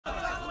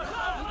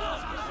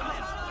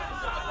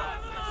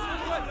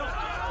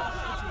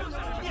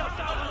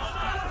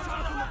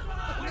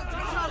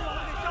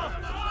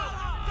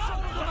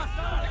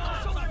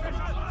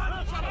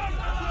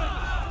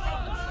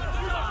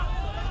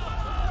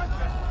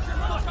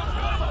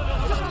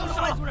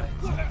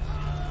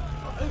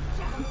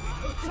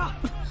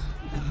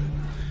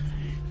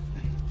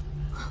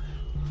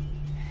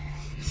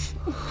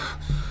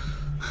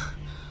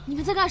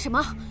们在干什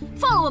么？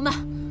放了我们！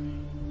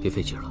别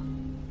费劲了，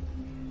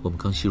我们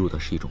刚吸入的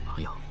是一种麻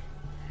药，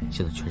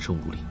现在全身无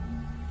力，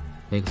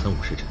没个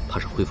3-5时辰，怕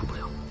是恢复不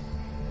了。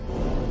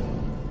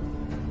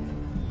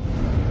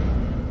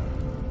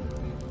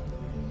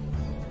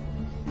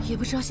也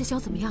不知道谢潇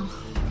怎么样了。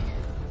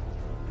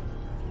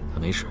他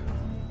没事，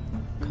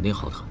肯定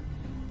好得很。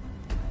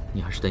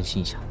你还是担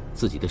心一下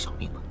自己的小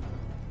命吧。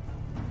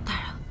大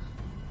人，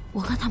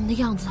我看他们的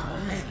样子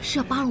是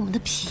要扒了我们的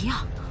皮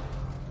呀。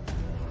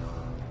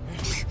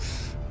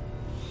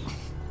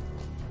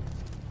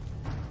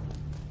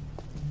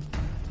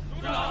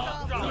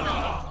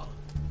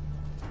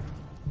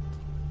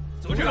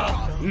组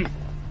长，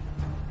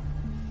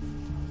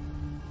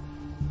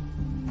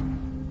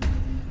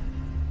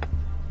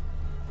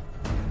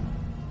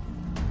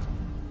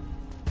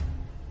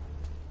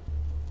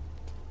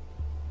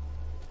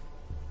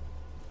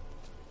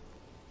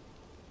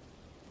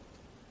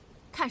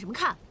看什么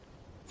看？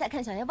再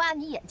看小爷挖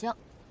你眼睛！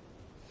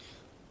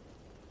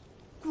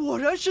果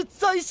然是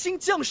灾星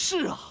降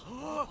世啊！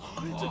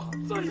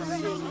这俩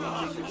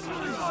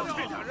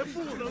人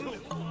不能。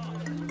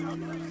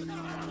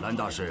蓝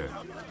大师，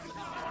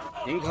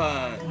您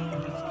看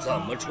怎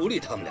么处理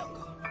他们两个？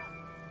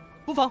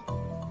不妨，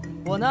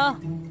我呢，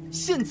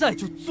现在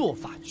就做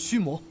法驱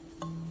魔。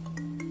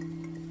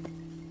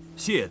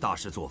谢大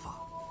师做法。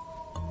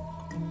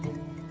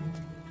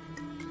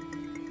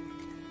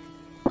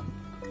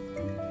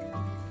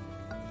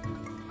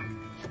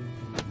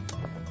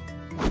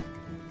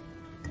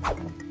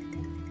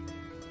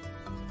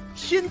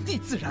天地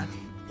自然，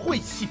晦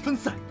气分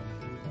散，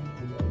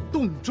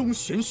洞中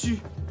玄虚，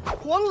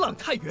狂朗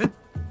太元，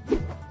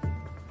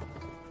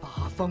八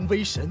方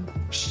威神，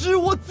使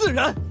我自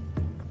然。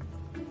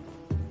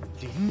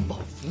灵宝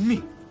伏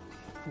命，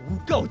无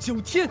告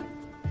九天，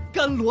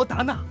甘罗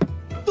达那，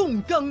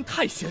洞罡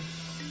太玄，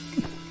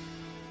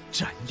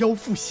斩妖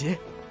缚邪，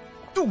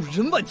渡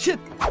人万千，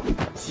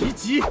急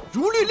急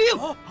如律令。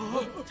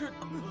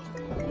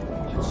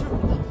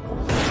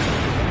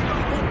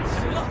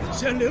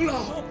显灵了！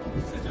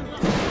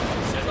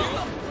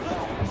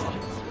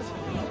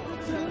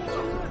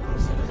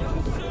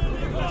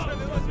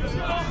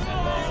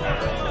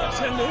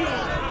显灵了！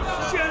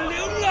显灵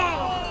了！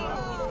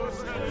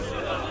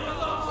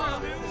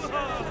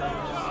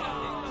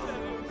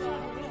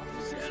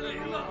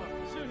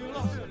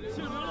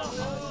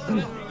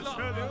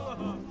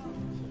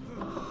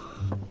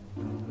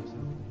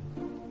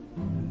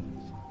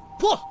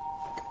破！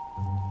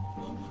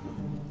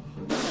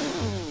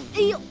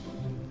哎呦，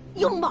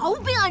有毛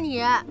病啊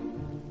你！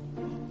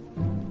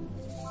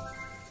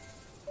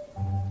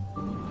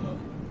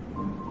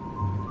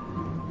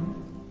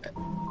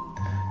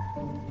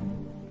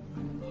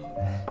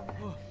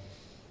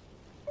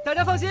大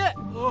家放心，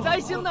灾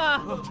星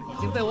呢已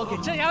经被我给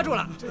镇压住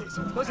了，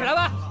都起来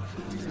吧。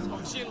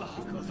放心了，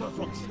可算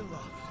放心了。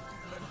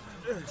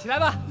起来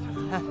吧。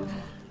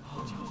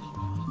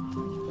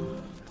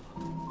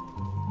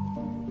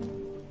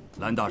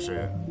蓝大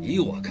师，依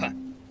我看，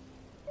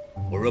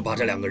我若把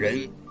这两个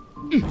人，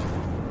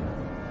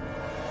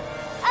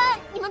哎，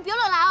你们别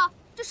乱来啊！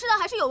这世道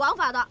还是有王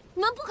法的，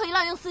你们不可以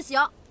滥用私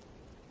刑。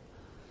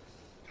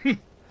哼，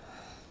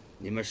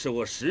你们是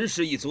我10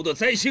氏一族的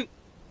灾星，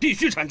必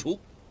须铲除，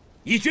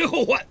以绝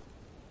后患。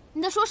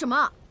你在说什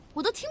么？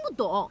我都听不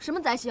懂，什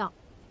么灾星？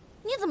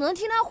你怎么能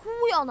听他忽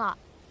悠呢？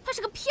他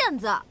是个骗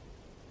子。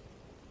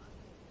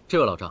这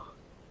位老张，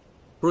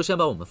不如先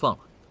把我们放了，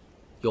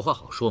有话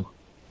好说嘛。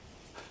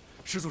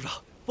石组长，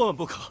万万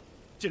不可！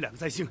这两个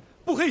灾星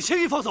不可以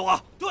轻易放走啊！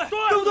对不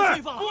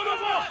对？不能放！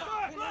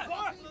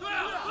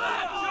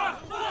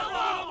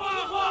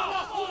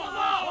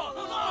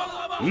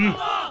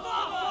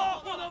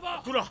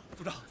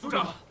组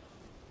长，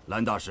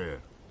蓝大师，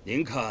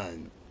您看，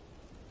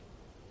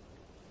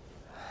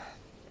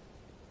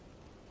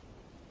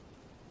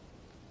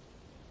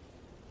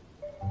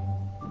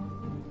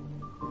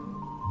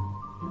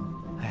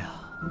哎呀，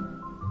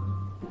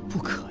不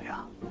可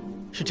呀！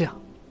是这样，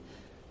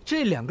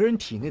这两个人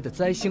体内的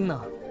灾星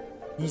呢，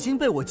已经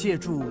被我借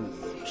助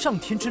上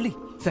天之力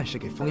暂时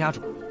给封压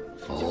住了。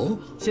哦，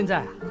现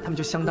在啊，他们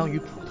就相当于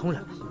普通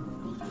人了。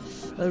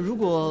如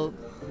果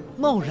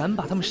贸然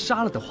把他们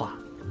杀了的话，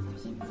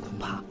恐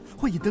怕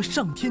会引得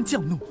上天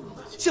降怒，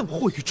降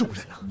祸于众人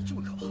啊！这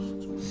么可怕，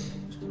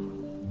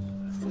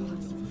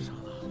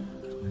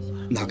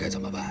那该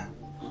怎么办？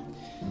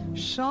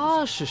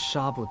杀是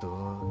杀不得，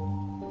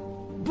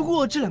不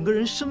过这两个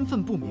人身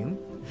份不明，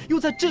又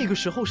在这个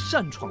时候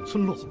擅闯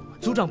村落，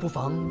族长不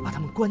妨把他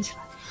们关起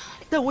来，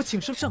待我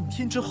请示上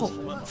天之后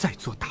再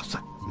做打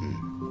算。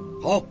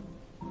好。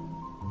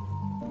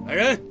来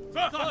人，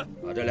把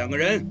这两个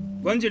人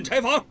关进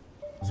柴房。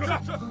是。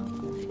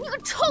你个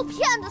臭骗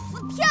子，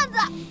死骗子！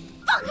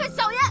放开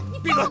小爷！你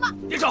放了吧！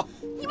别吵！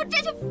你们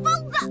这群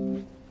疯子！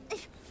哎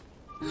呀，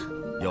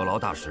有劳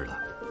大师了。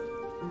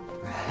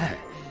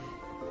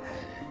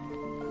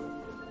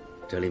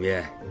这里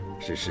面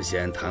是事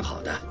先谈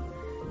好的，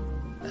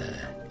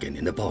给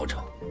您的报酬，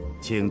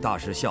请大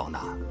师笑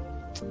纳。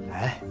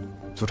哎，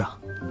族长，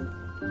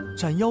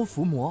斩妖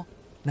伏魔，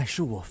乃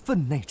是我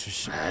分内之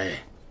事。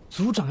哎，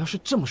族长要是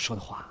这么说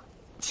的话，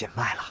减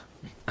麦了。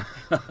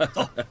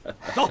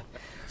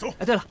走。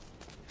哎，对了，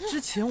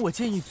之前我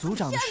建议族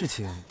长的事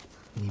情，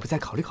你不再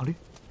考虑考虑？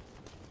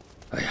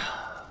哎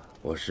呀，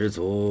我师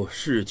族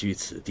世居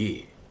此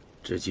地，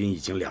至今已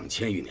经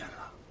2000余年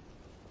了，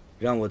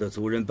让我的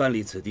族人搬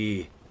离此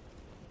地，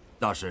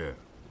大事，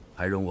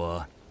还容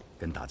我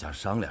跟大家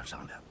商量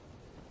商量。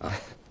啊，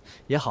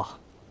也好，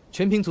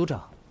全凭族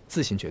长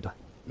自行决断。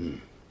嗯，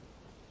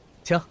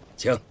请。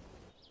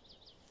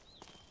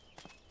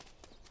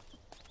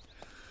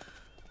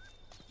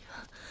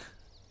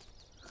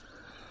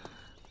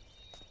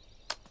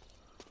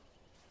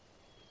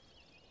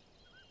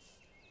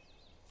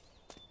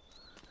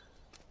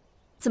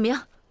怎么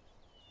样？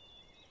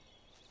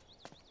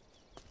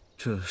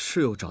这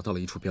是又找到了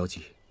一处标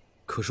记，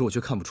可是我却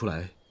看不出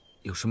来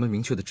有什么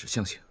明确的指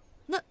向性。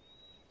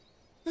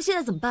那现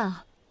在怎么办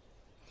啊？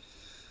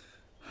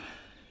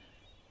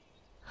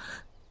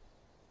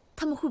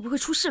他们会不会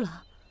出事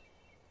了？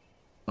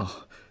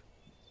哦，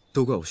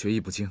都怪我学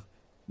艺不精，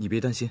你别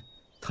担心，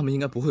他们应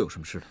该不会有什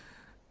么事的。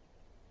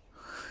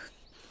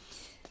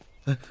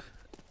哎。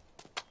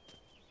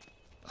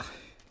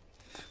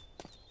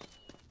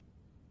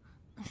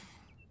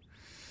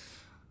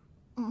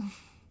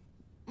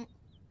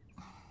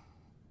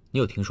你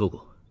有听说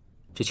过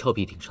这峭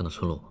壁顶上的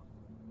村落吗？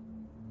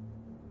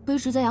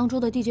卑职在扬州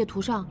的地界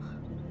图上，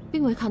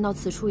并未看到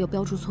此处有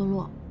标注村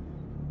落。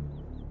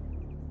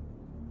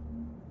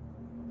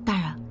大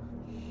人，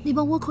那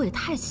帮倭寇也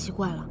太奇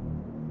怪了，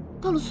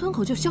到了村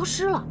口就消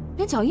失了，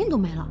连脚印都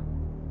没了。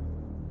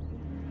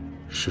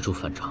事出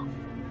反常，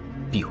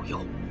必有妖。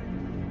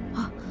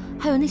啊，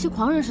还有那些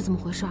狂人是怎么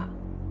回事？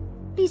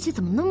力气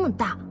怎么那么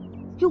大，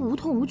又无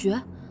痛无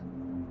觉？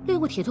练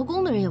过铁头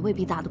功的人也未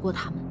必打得过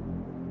他们。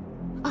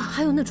啊，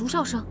还有那竹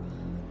哨声，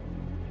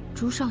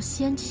竹哨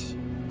掀起，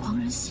狂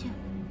人现。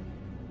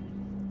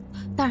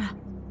大人，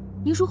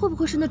您说会不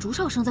会是那竹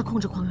哨声在控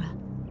制狂人？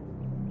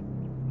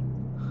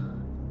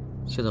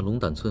现在龙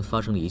胆村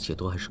发生的一切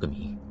都还是个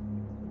谜，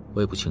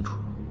我也不清楚。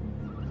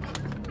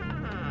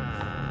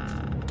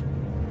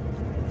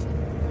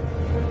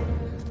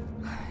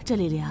这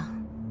里凉，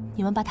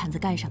你们把毯子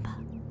盖上吧。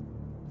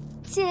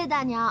谢谢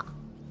大娘。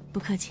不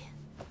客气。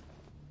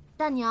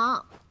大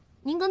娘，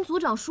您跟族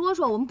长说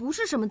说，我们不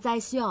是什么灾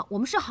星，我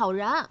们是好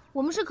人，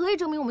我们是可以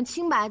证明我们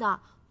清白的。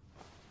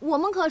我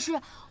们可是……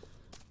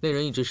那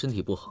人一直身体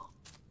不好，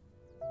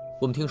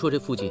我们听说这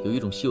附近有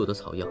一种稀有的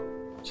草药，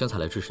想采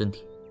来治身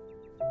体。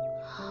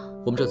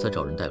我们这才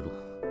找人带路，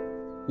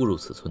误入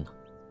此村的。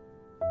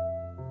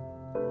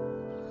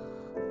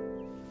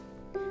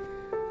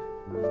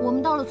我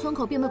们到了村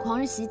口便被狂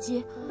人袭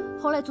击，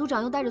后来族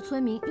长又带着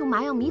村民用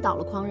麻药迷倒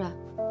了狂人，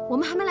我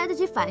们还没来得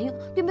及反应，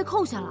便被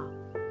扣下了。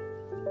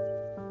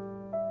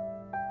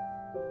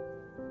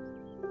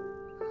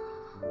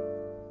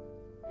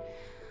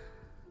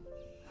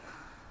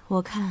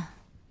我看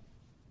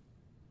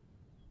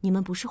你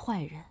们不是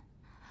坏人，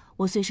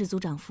我虽是族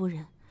长夫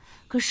人，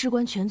可事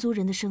关全族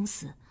人的生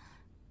死，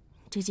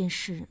这件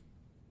事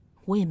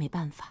我也没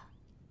办法。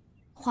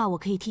话我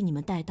可以替你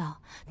们带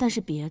到，但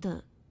是别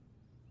的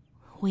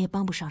我也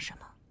帮不上什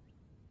么。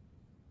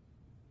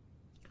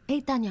哎，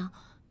大娘，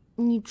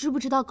你知不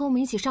知道跟我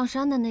们一起上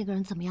山的那个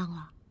人怎么样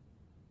了？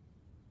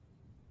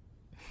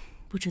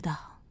不知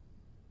道。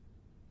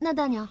那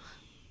大娘，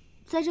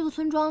在这个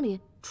村庄里，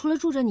除了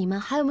住着你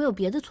们，还有没有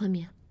别的村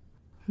民？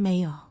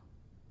没有。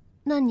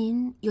那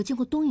您有见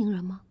过东营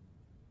人吗？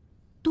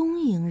东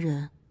营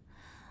人？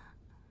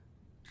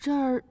这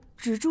儿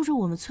只住着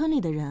我们村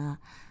里的人啊。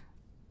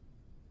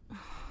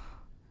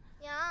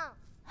娘，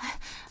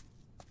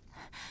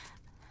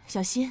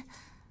小心。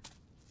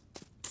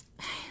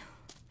哎呀，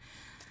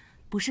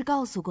不是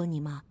告诉过你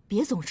吗？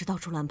别总是到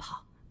处乱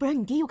跑，不然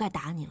你爹又该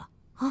打你了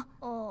啊！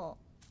哦，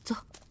走。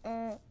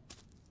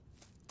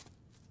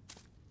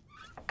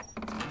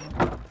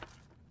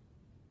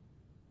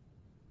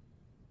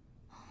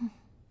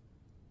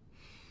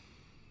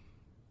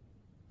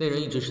那人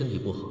一直身体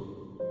不好。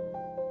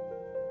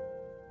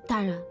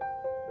大人，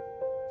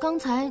刚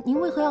才您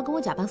为何要跟我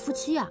假扮夫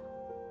妻啊？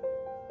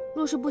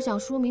若是不想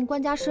说明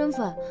官家身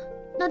份，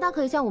那大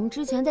可以像我们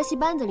之前在戏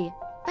班子里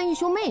扮义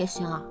兄妹也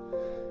行啊。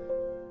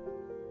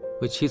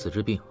为妻子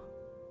治病，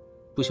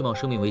不希望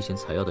生命危险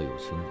采药的有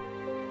情人，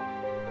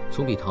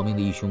总比逃命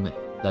的义兄妹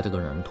来得更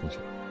让人同情。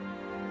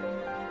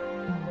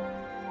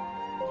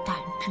大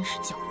人真是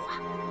狡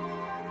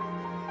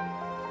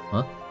猾。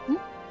啊？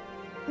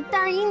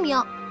大人英明。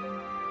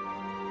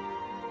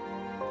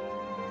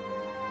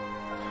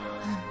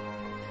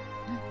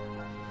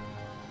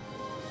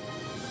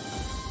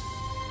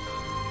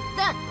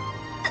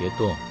别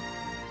动，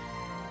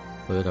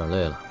我有点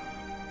累了，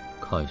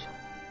靠一下。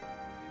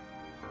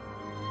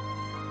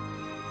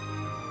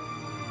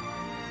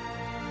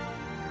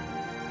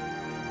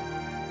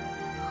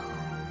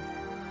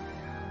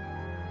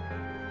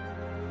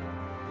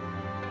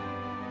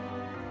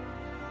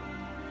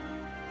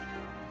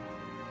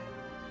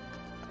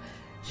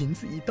银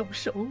子一到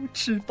手，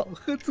吃饱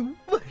喝足，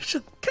晚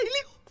上开溜。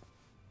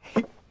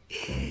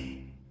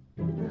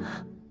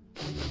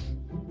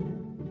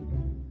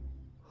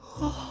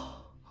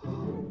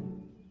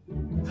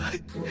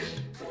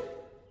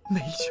美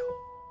酒、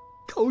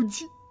烤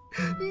鸡、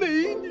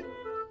美女。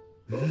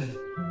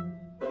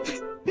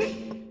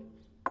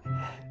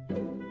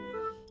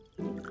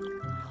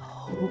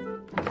好。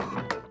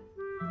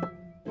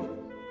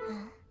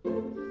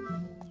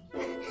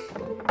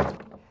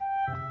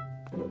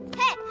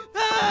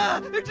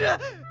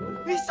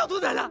这小兔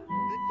崽子，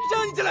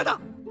让你进来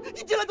的，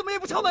你进来怎么也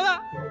不敲门啊？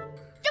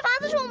这房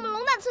子是我们龙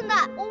胆村的，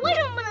我为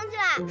什么不能进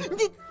来？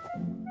你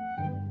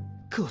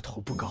个头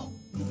不高，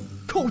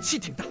口气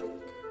挺大。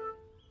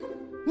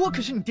我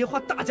可是你爹花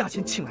大价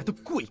钱请来的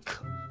贵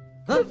客，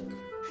啊！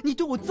你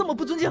对我这么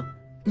不尊敬，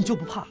你就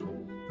不怕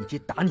你爹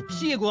打你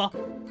屁股？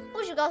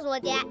不许告诉我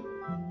爹！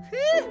嘿，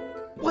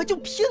我还就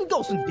偏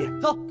告诉你爹。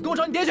走，跟我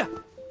找你爹去。哎，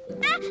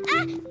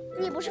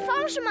你不是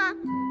方士吗？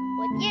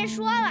我爹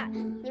说了，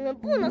你们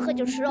不能喝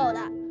酒吃肉的。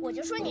我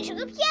就说你是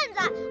个骗子，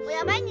我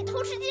要把你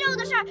偷吃鸡肉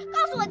的事儿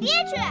告诉我爹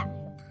去。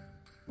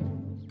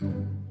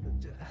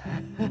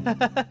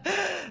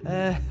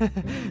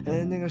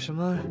那个什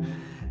么，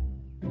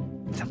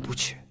咱不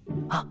去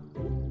啊。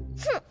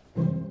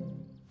哼！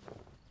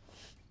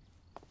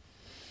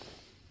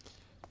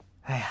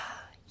哎呀，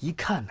一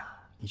看呐，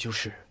你就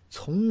是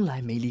从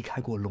来没离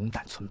开过龙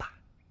胆村吧？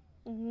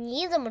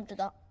你怎么知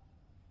道？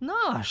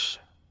那是。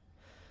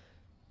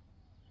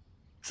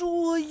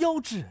捉妖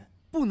之人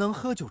不能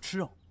喝酒吃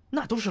肉，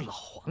那都是老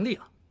皇帝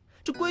了，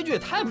这规矩也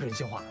太不人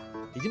性化了，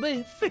已经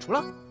被废除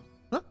了。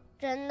嗯，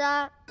真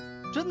的？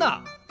真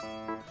的。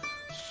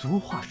俗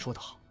话说得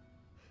好，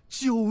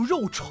酒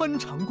肉穿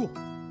肠过。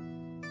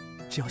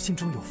只要心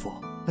中有佛，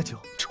那就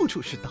处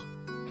处是道。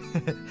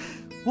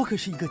我可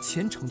是一个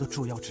虔诚的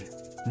捉妖之人。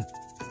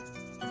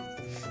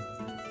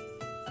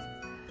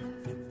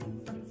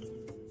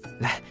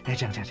来，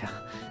这样，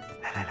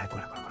来，过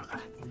来。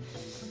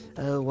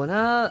我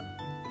呢，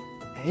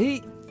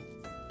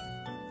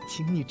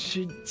请你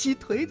吃鸡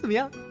腿怎么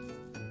样？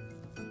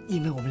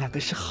因为我们两个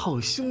是好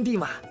兄弟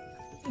嘛。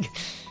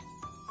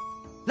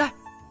来。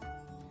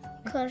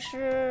可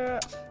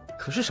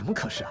是什么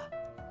可是啊？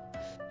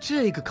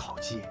这个烤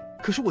鸡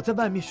可是我在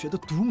外面学的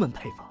独门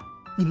配方，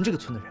你们这个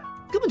村的人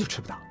根本就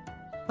吃不到。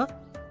啊，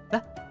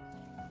来。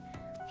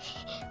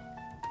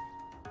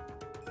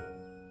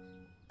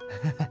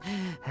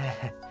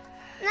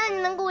那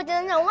你能给我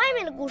讲讲外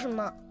面的故事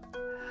吗？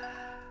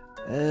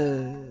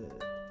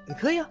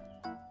可以啊。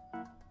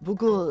不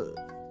过，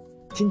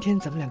今天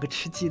咱们两个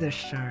吃鸡的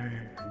事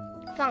儿，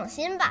放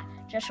心吧，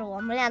这是我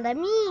们俩的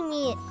秘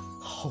密。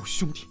好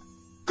兄弟，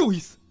够意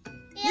思，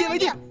一言为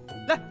定。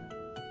来，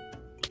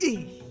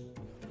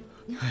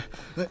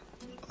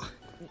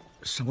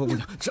上官姑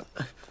娘，这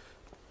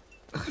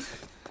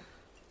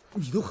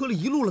你都喝了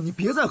一路了，你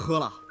别再喝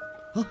了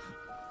啊！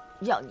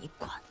让你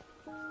管。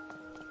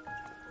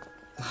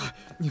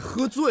你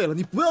喝醉了，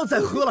你不要再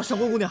喝了，上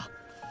官姑娘。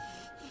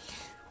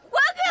还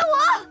给我！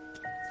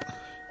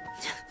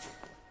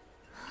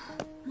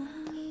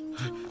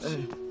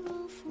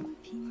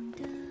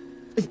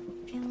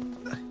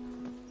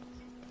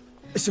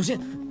小心！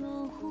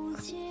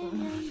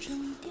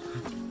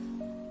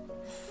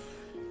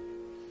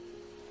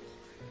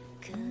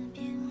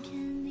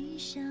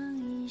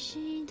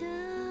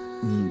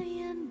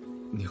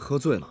你喝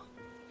醉了，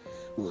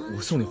我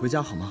送你回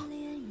家好吗？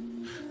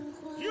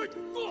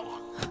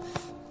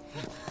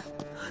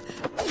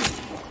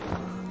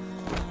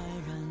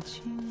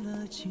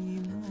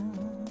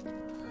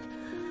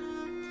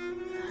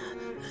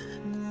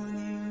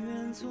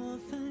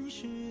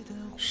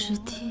师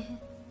弟，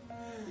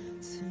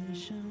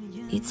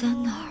你在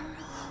哪儿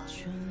啊？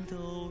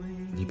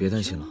你别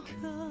担心了，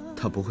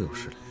他不会有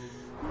事的。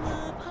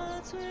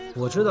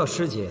我知道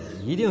师姐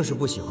一定是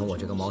不喜欢我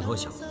这个毛头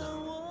小子的，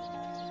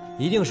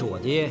一定是我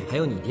爹还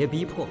有你爹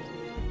逼迫，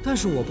但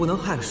是我不能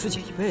害了师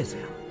姐一辈子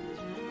呀。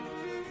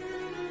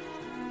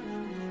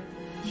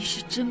你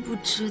是真不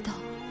知道，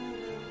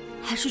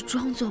还是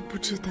装作不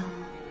知道？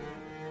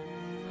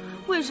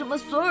为什么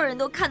所有人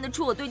都看得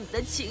出我对你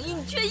的情意，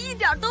你却一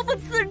点都不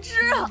自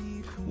知啊？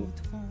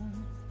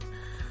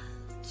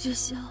知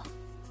晓，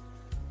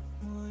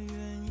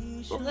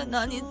我该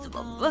拿你怎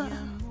么办啊？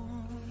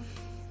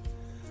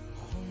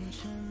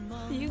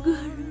一个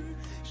人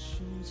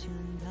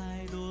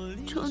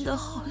真的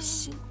好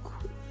辛苦。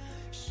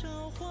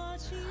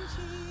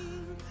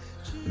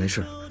没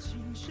事，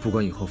不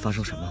管以后发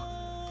生什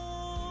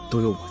么，都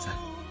有我在。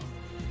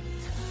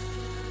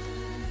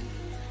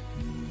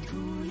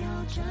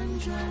辗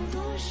转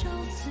多少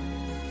次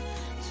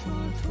蹉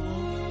跎，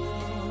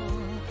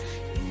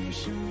余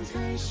生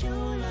才修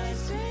来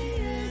岁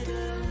月的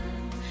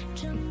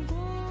真果。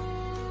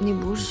你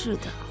不是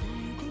的，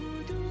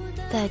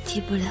代替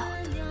不了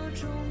的。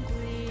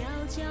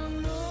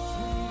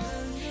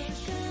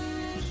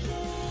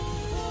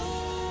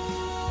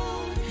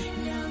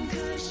两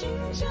颗心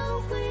交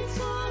汇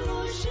错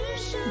落是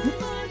什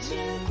么结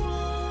果？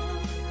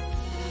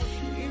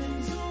人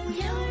总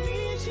要历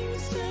经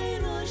岁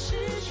落失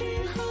去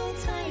后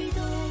才懂，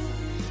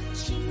情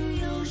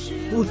又是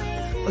为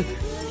何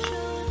舍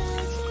得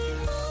最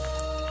后？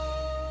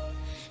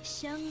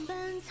相伴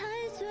才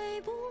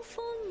最不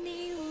负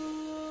你我。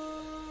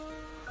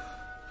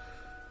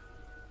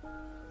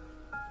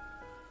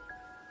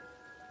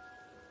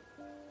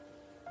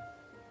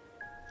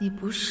你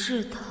不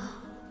是的，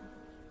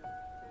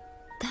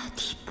代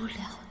替不了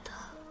的。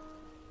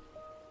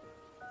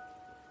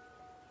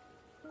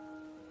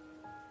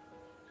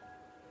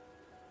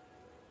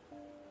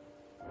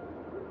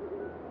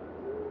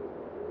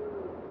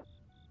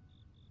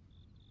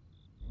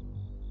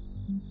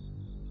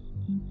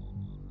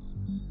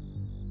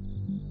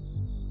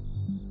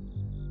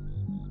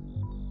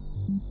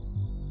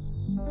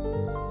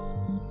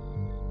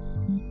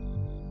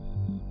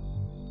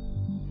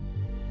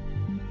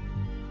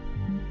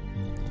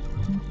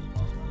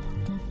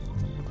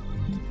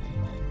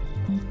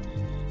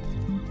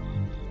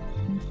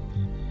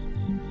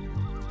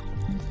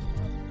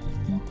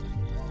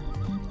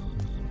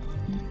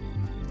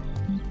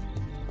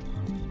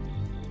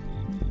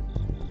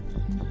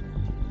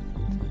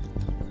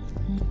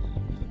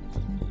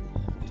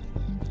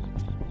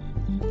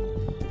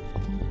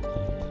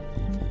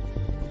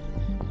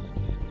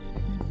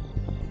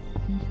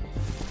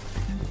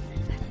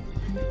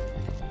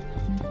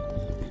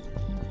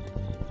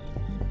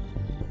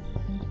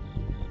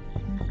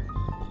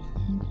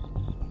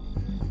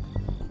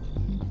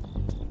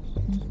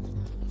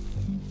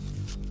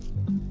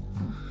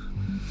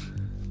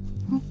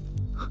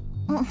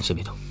你先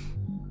别动，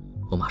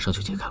我马上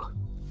就解开了。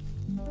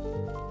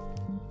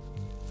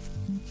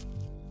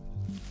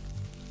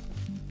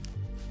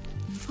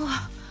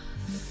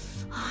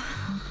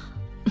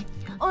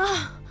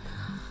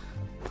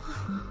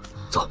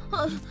走。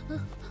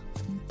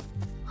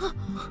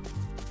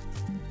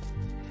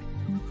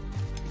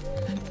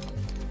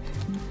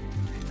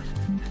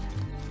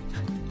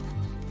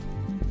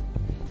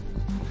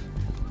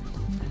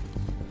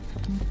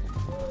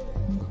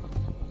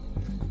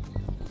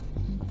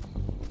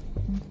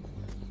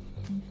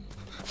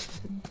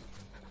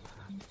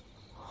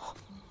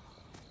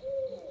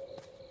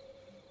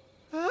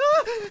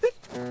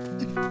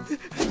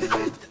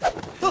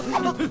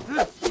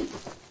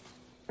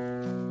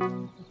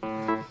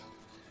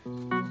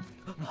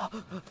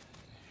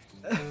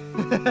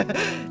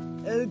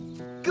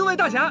各位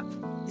大侠，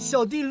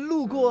小弟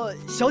路过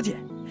小姐，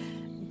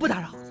不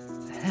打扰，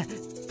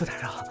不打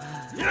扰。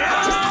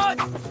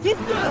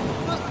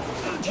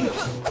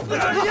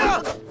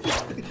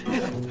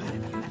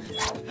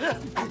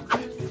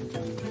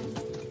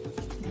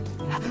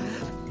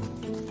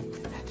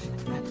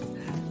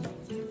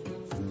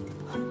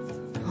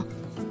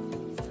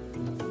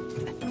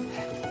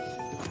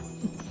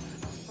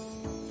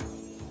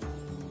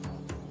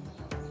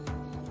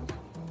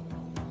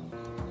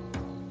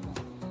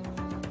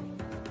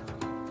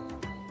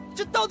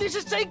这到底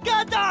是谁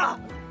干的？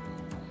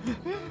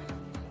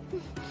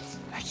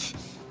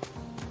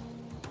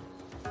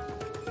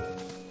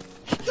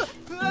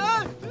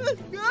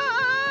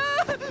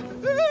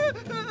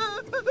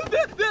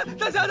别！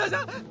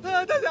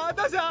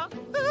大侠，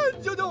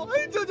救救我！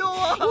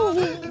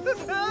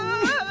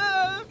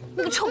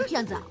那个臭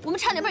骗子，我们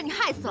差点被你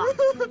害死了。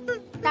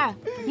大人，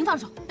您放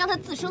手，让他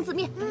自生自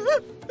灭。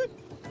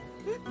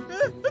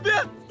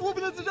别！我不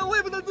能自生，我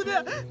也不能自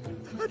灭。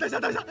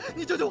大侠，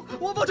你救救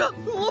我！我保证，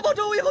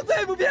我以后再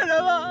也不骗人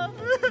了。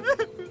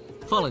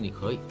放了你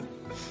可以，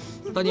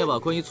但你要把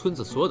关于村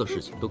子所有的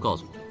事情都告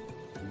诉我。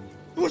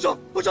我说，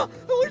我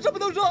什么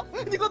都说。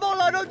你快把我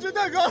拉上去，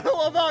太高了，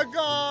我怕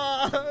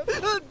高。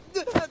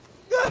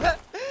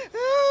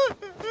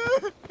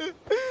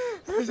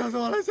吓死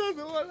我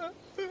了！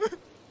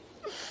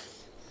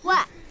喂，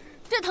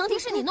这藤蹄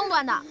是你弄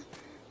断的？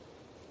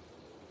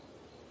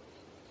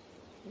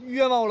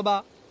冤枉我了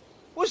吧？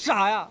我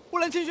傻呀！我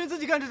来清寻自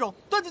己干这种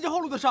断自己后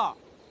路的事儿。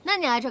那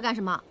你来这干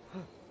什么？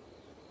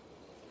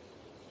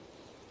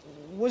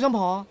我想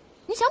跑啊！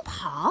你想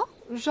跑？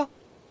是啊。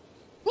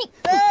你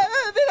别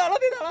打了！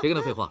别跟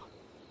他废话了，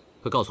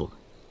快告诉我们，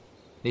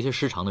那些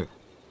失常的人，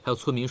还有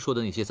村民说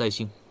的那些灾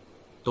星，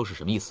都是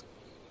什么意思？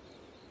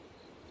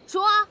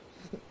说啊！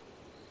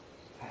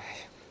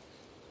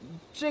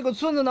这个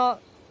村子呢，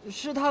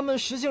是他们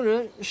石姓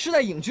人世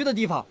代隐居的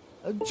地方。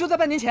就在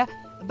半年前，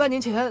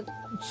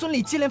村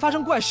里接连发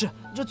生怪事，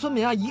这村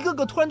民啊，一个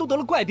个突然都得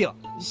了怪病，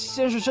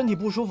先是身体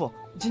不舒服，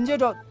紧接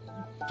着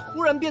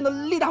突然变得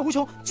力大无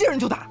穷，见人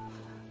就打。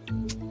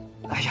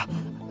哎呀，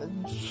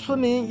村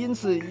民因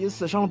此也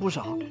死伤了不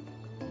少，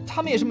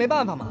他们也是没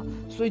办法嘛，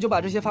所以就把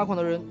这些发狂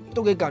的人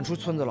都给赶出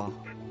村子了。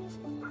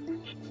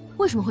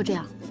为什么会这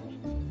样？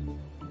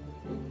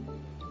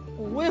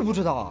我也不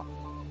知道啊。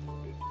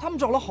他们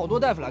找了好多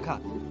大夫来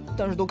看，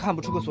但是都看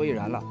不出个所以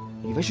然了，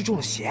以为是中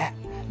了邪，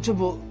这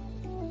不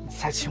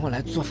才请我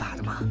来做法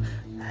的吗？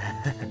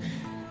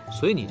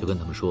所以你就跟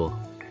他们说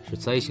是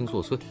灾星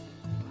作祟。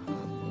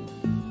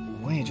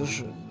我也就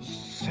是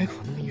随口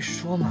那么一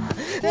说嘛。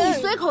你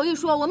随口一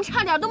说，我们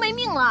差点都没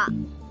命了。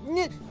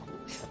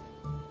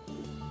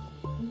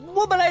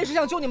我本来也是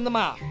想救你们的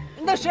嘛，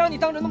那谁让你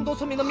当着那么多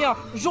村民的面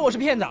说我是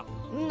骗子？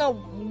那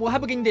我还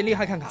不给你点厉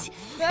害看看？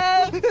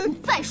你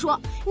再说，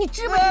你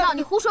知不知道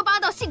你胡说八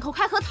道、信口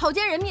开河、草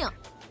菅人命？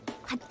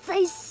还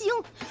灾星！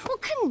我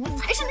看你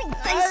才是那个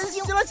灾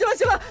星！行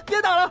了，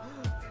别打了，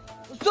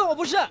算我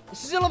不是，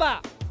行了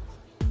吧？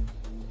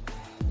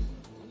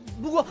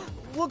不过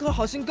我可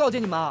好心告诫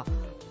你们啊，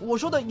我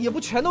说的也不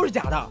全都是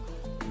假的。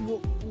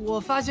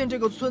我发现这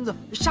个村子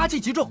杀气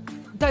极重，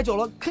待久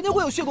了肯定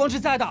会有血光之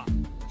灾的。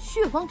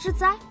血光之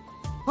灾？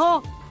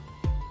啊！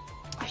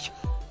哎呀，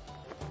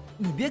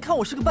你别看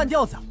我是个半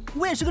吊子，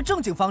我也是个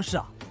正经方士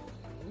啊。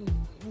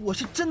我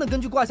是真的根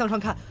据卦象上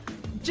看，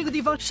这个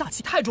地方煞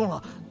气太重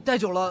了，待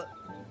久了，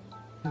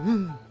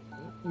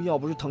要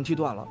不是藤梯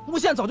断了，我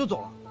现在早就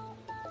走了。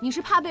你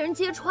是怕被人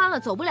揭穿了，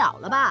走不了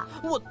了吧？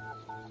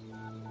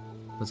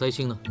那灾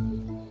星呢？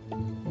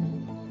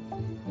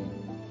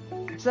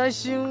灾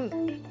星，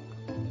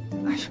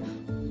哎呀，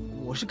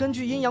我是根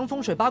据阴阳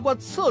风水八卦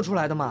测出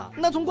来的嘛。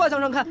那从卦象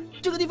上看，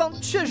这个地方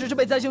确实是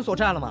被灾星所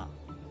占了嘛。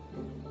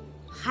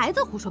还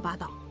在胡说八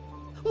道？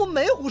我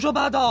没胡说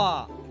八道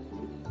啊。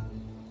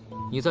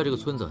你在这个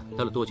村子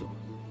待了多久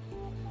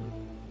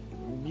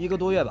？1个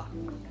多月吧。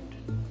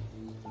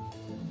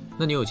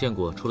那你有见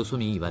过除了村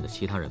民以外的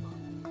其他人吗？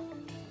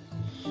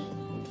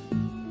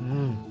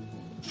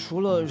除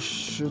了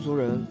失足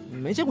人，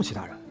没见过其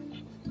他人。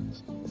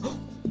哦，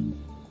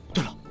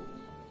对了，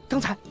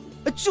刚才，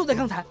就在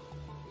刚才，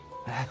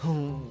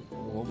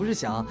我不是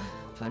想，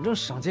反正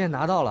赏金也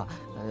拿到了，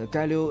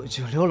该溜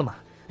就溜了嘛。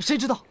谁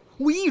知道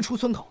我一出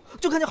村口，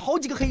就看见好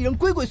几个黑衣人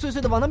鬼鬼祟祟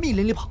的往那密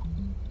林里跑。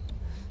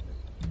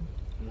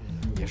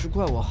也是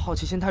怪我好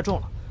奇心太重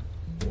了，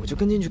我就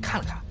跟进去看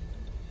了看。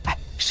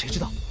谁知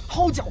道，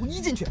好家伙，一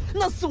进去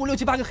那4、5、6、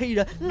7、8个黑衣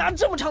人拿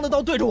这么长的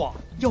刀对着我，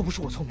要不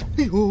是我聪明，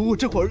哎呦，我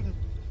这会儿。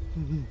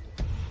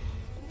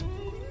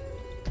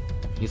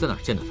你在哪儿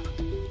见到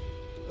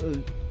他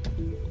们？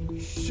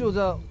就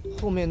在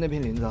后面那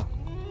片林子。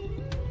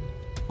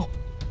哦，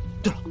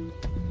对了，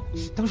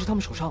当时他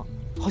们手上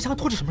好像还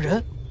拖着什么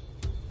人。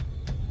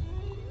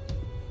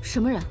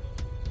什么人？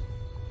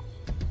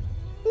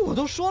我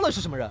都说了是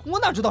什么人，我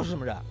哪知道是什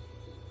么人？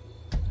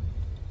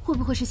会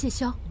不会是谢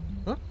霄？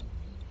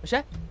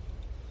谁？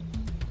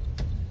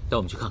带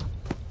我们去看看。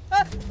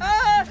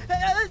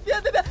别！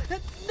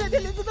那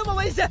片林子那么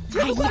危险，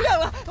天都快亮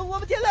了，我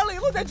们天亮了以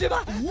后再去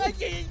吧。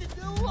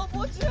我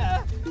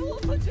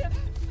不去。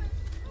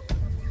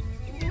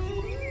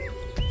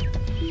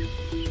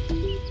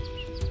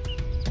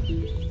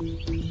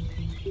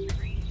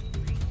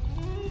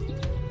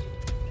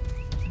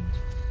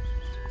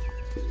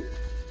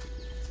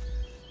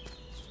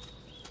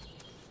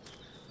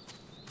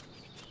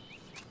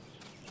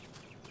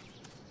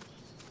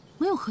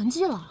没有痕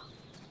迹了。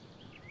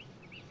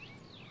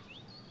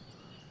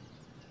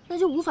那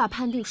就无法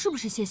判定是不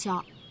是谢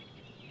霄。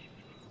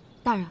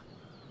大人，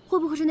会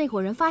不会是那伙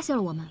人发现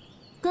了我们，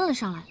跟了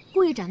上来，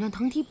故意斩断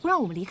藤梯，不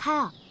让我们离开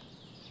啊？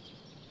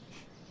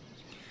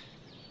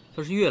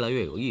倒是越来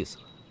越有意思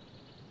了。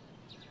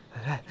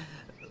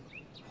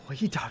我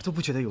一点都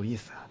不觉得有意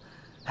思。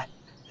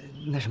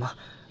那什么，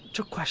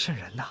这怪瘆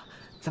人的，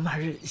咱们还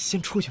是先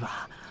出去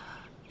吧。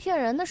骗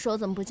人的时候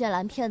怎么不见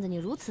蓝骗子你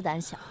如此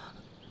胆小？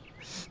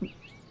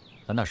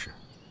蓝大师，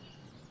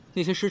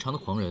那些失常的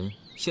狂人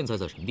现在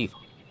在什么地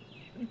方？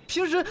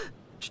平时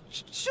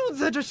就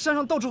在这山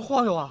上到处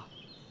晃悠啊。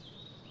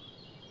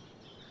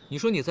你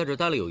说你在这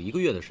待了有1个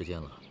月的时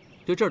间了，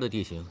对这儿的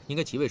地形应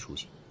该极为熟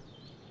悉。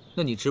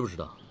那你知不知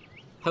道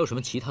还有什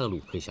么其他的路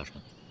可以下山？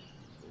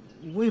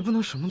我也不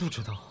能什么都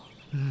知道。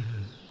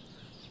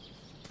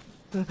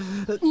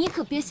你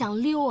可别想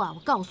溜啊！我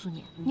告诉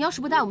你，你要是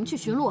不带我们去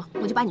寻路，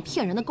我就把你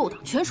骗人的勾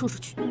当全说出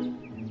去。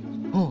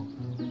哦，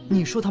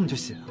你说他们就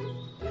信了？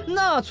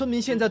那村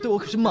民现在对我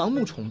可是盲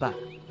目崇拜。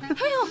哎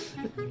呦，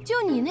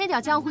就你那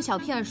点江湖小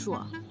骗术，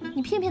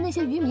你骗那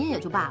些渔民也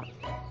就罢了，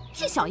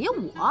骗小爷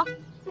我。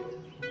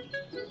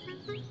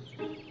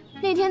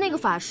那天那个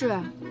法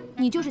事，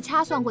你就是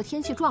掐算过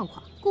天气状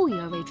况，故意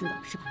而为之的，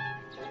是吧？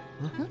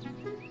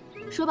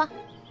说吧，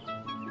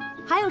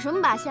还有什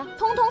么把戏啊？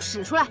通通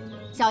使出来，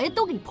小爷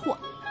都给你破。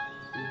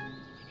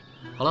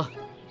好了，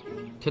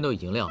天都已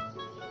经亮了，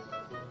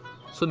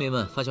村民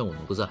们发现我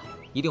们不在，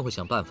一定会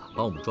想办法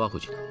把我们抓回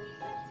去的。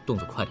动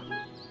作快点，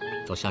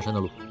找下山的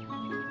路。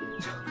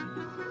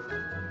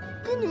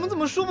跟你们怎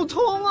么说不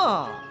通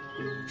啊？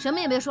什么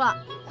也别说了，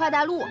快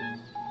带路。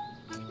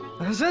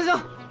行，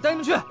带你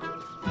们去。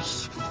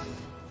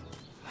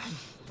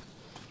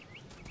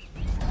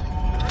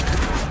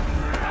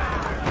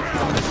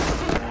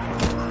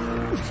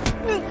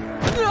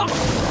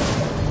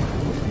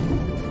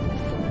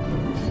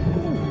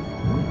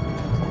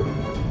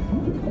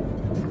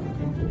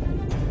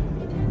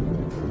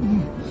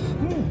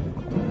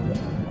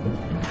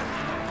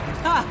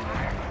看，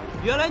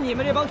原来你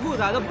们这帮兔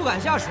崽子不敢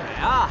下水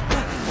啊！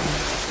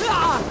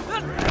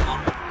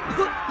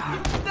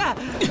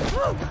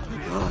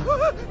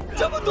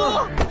这么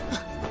多！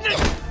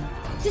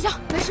谢晓，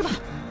没事吧？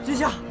谢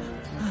晓，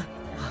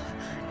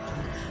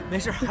没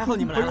事，还好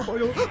你们来了。保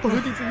佑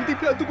弟子一定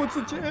平安度过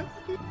此劫。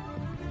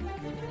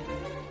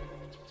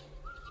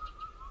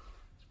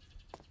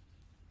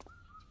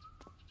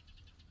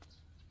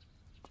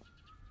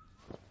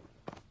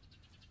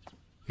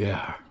月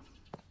儿，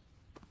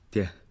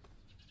爹，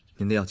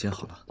您的药煎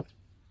好了。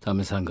他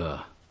们3个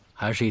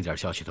还是一点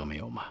消息都没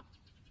有吗？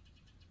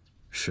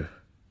是，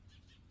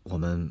我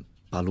们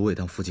把芦苇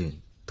荡附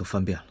近都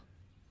翻遍了，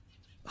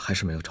还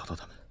是没有找到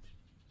他们。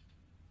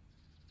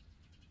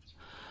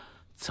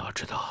早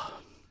知道，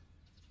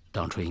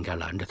当初应该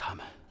拦着他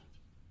们。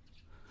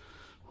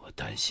我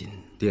担心。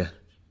爹，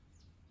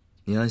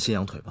您安心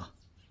养腿吧。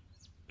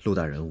陆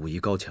大人武艺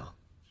高强，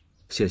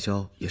谢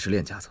霄也是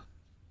练家子，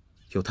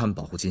有他们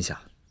保护金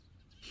夏，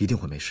一定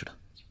会没事的。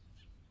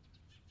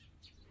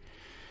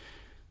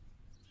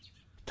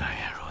但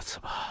愿如此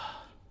吧。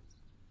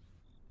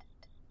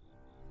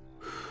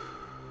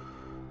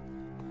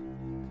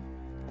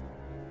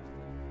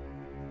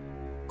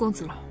公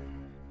子，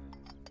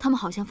他们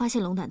好像发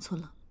现龙胆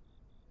村了。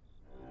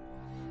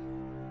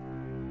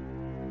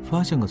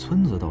发现个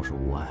村子倒是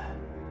无碍，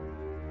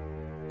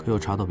可有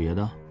查到别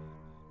的？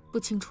不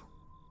清楚。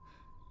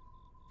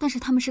但是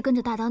他们是跟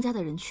着大当家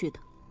的人去的，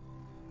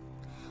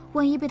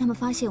万一被他们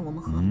发现我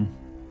们和……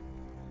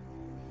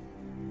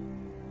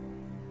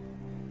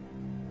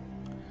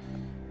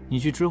你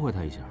去知会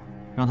他一下，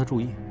让他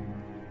注意。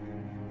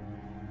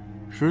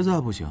实在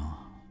不行，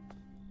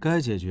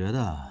该解决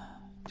的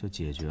就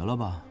解决了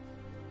吧。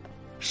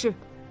是。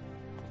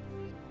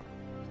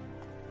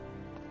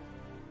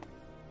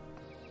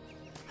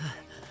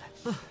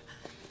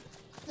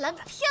蓝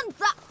骗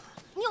子，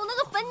你有那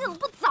个粉，你怎么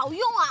不早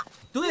用啊？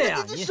对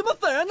呀，你什么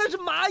粉啊？那是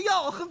麻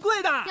药，很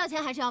贵的。要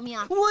钱还是要命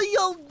啊？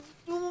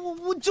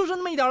我就剩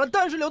那么一点了，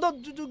当然是留到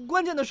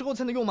关键的时候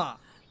才能用嘛。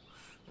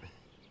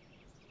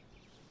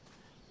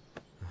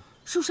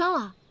受伤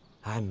了？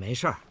哎，没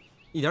事儿，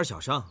一点小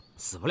伤，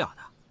死不了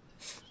的。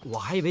我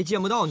还以为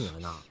见不到你了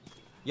呢，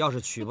要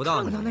是娶不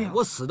到你，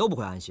我死都不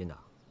会安心的。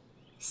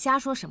瞎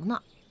说什么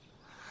呢？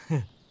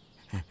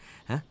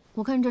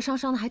我看你这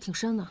伤的还挺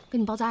深的，给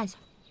你包扎一下。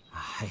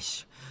哎呀，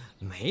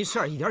没事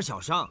儿，一点小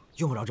伤，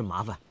用不着这么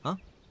麻烦啊。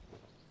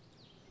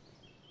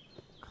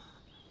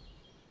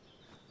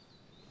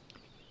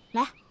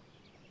来。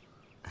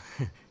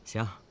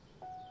行。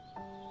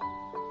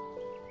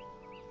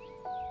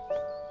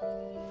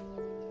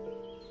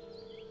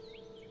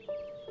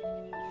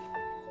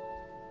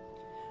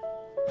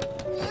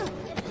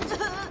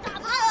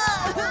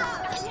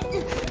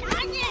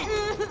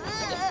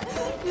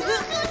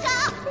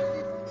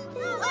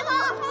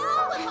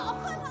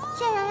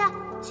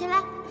起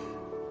来！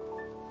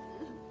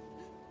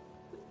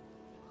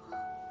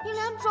你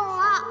脸肿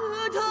了，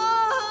疼！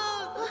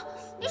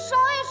你手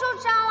也受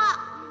伤了。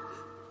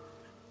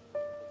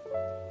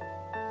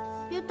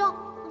别动，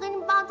我给你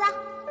包扎。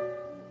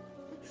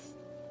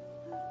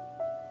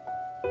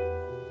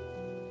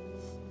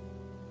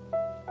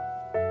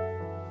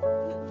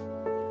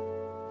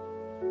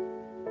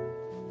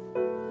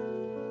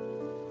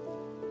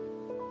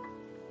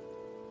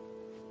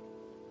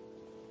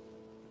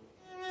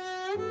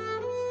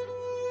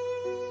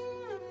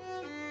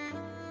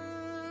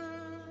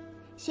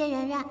谢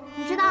圆圆，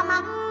你知道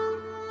吗？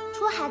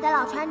出海的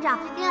老船长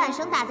令揽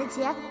生打的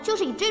结，就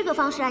是以这个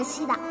方式来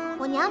吸的。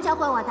我娘教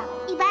会我的，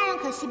一般人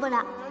可吸不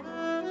了。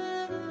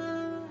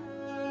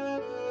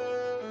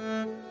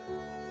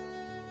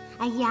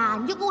哎呀，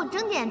你就给我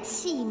争点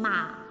气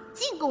嘛，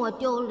净给我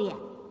丢脸。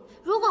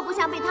如果不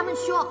想被他们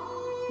凶，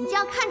你就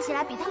要看起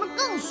来比他们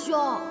更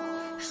凶。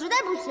实在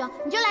不行，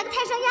你就来个泰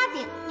山压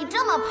顶。你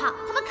这么胖，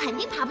他们肯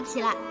定爬不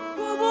起来。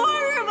我不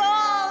是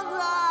胖子。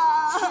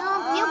行，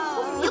别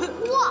哭，别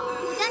哭，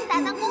我教你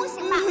打弹弓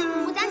行吧？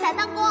我教你打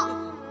弹弓。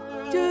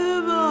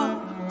真的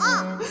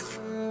吗？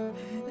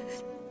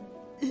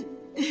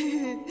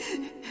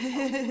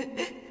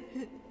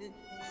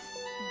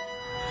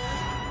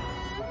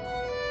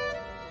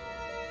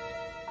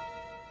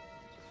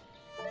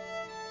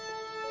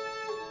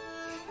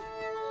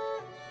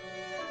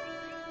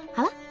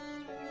好了。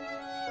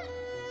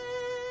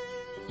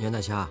袁大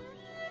侠，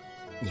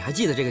你还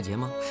记得这个结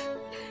吗？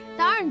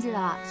当然记得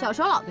了，小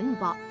时候老给你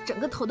包，整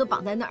个头都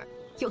绑在那儿，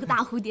有个大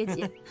蝴蝶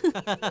结。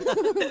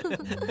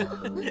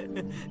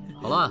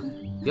好了，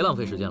别浪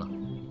费时间了，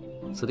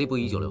此地不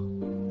宜久留。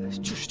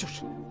就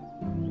是。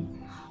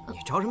你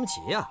着什么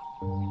急呀？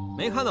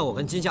没看到我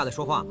跟金夏在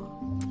说话吗？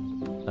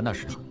蓝大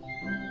师，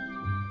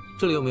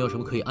这里有没有什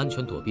么可以安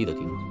全躲避的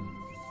地方？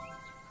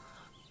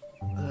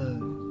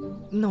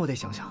那我得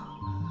想想。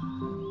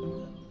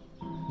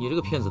你这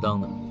个骗子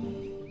当的，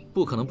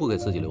不可能不给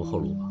自己留后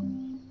路吧？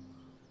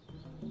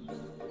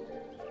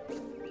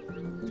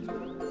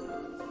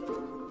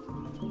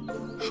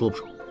说不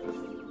说？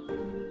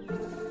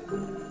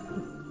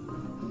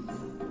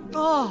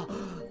哦，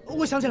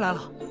我想起来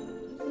了，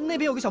那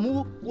边有个小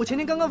木屋，我前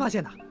天刚刚发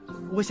现的，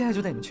我现在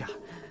就带你们去啊。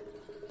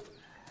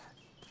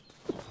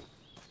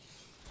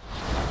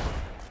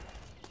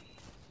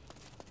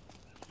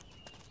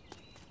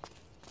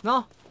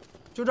那，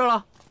就这儿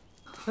了。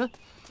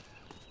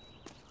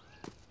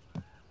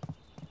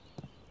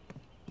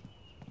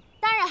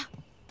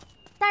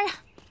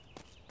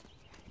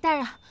大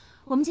人，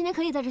我们今天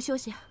可以在这休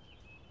息。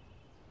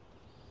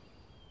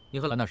你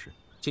和蓝大师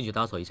进去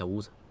打扫一下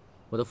屋子，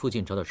我在附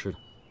近找点吃的。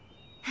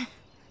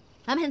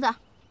蓝骗子，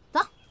走。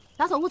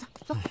打扫屋子，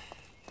走。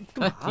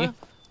哎，你，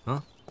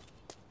啊，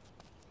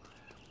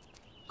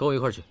跟我一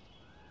块儿去。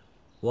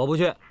我不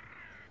去，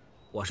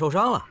我受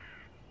伤了。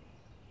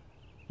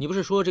你不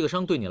是说这个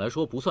伤对你来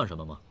说不算什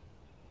么吗？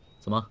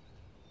怎么，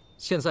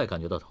现在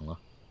感觉到疼了？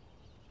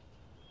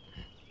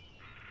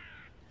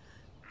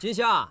金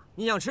夏，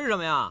你想吃什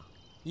么呀？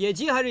野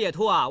鸡还是野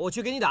兔啊？我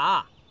去给你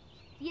打。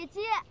野鸡。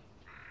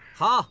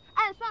好。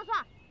哎，算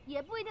了，也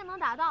不一定能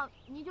打到，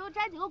你就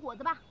摘几个果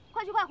子吧。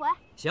快去快回。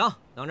行，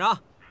等着。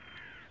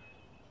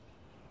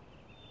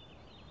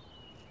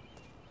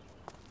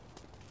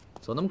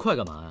走那么快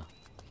干嘛呀？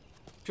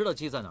知道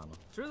鸡在哪儿吗？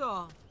知道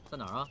啊。在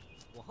哪儿啊？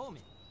我后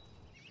面。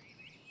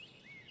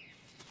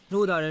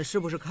陆大人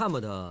是不是看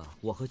不得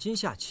我和金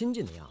夏亲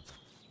近的样子，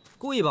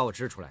故意把我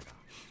支出来的？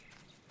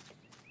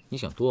你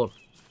想多了。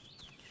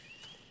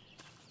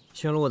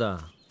姓陆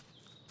的，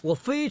我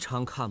非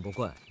常看不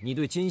惯你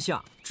对金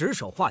夏指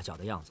手画脚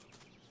的样子。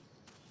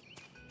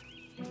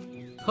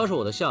他是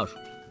我的下属，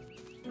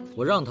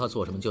我让他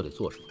做什么就得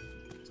做什么。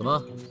怎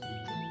么，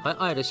还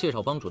碍着谢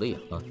少帮主的眼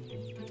了？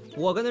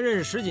我跟他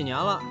认识10几年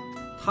了，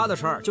他的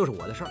事儿就是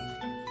我的事儿。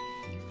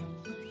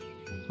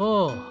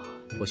哦，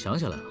我想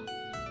起来了。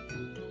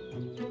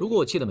如果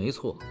我记得没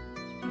错，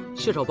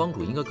谢少帮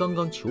主应该刚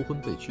刚求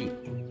婚被拒了。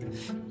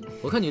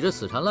我看你这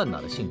死缠烂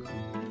打的性格，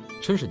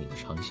真是你的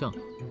长项。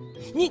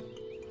你，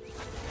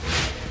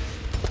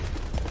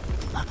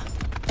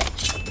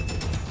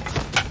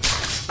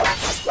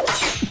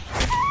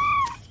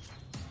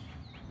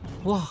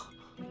哇！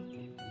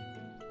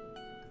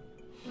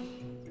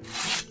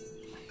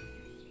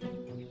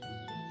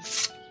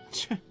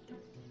切！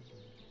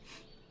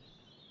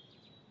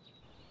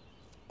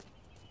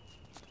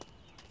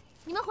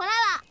你们回来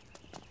了！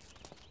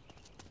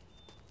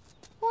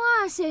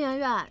哇，谢圆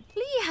圆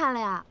厉害了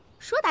呀！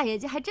说打野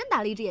鸡还真打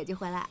了一只野鸡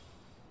回来。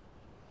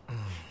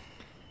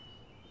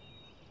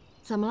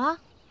怎么了？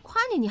夸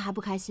你还不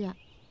开心？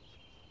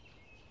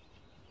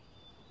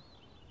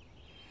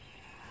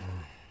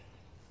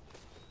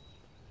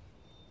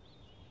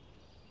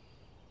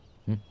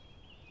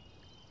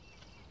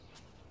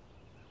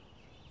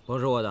不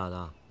是我打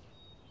的。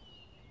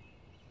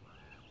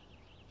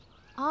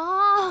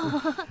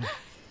哦，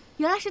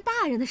原来是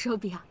大人的手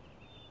笔啊！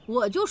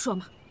我就说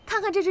嘛，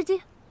看看这只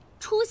鸡，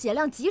出血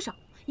量极少，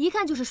一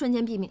看就是瞬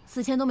间毙命，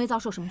死前都没遭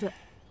受什么罪。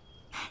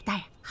大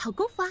人，好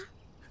功夫啊！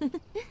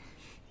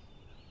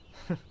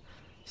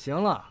行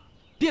了，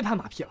别拍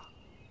马屁了，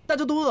大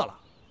家都饿了。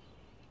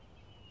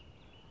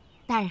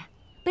大人，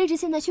卑职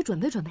现在去准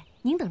备准备，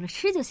您等着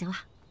吃就行了。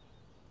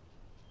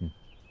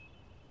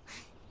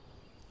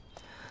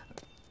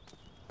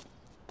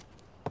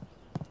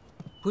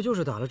不就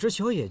是打了只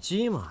小野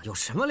鸡吗？有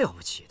什么了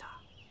不起的？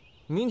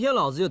明天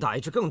老子就打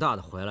一只更大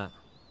的回来。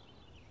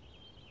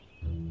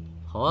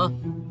好啊，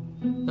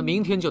那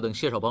明天就等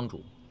谢少帮主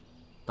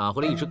打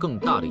回来一只更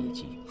大的野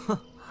鸡。哼，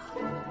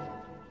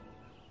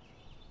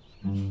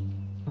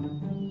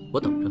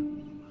我等着。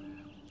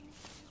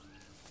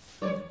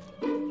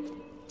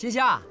金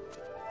夏，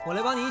我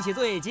来帮你一起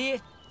做野鸡。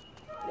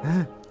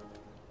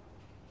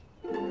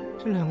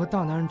这两个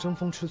大男人争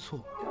风吃醋，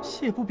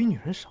戏也不比女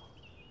人少。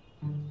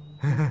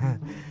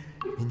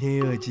明天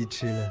又有鸡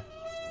吃了。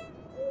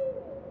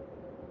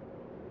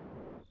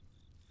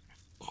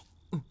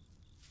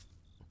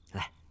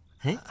来，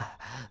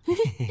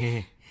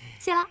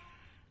谢了。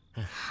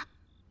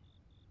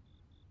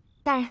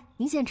大人，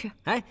您先吃。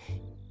哎，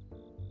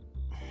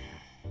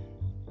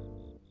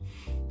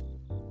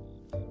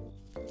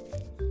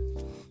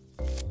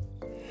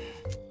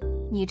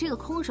你这个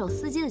空手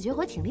撕鸡的绝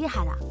活挺厉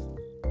害的，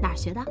哪儿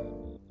学的？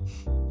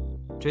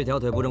这条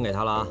腿不准给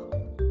他了啊！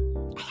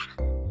哎呀，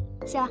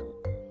谢了。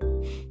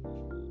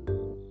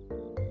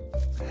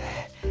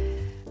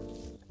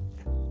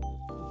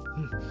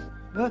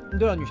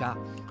对了，女侠，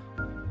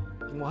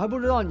我还不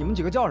知道你们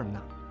几个叫什么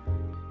呢，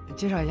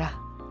介绍一下。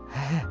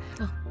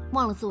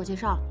忘了自我介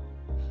绍了，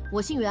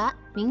我姓袁，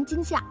名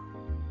金夏，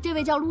这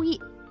位叫陆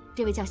毅，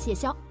这位叫谢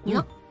霄，你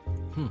呢？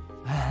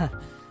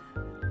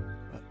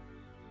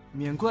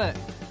免贵，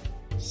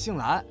姓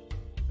蓝，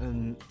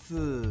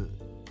字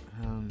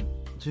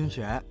君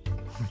玄。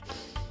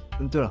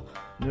对了，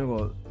那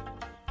个，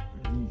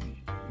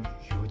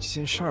有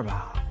件事儿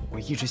吧，我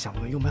一直想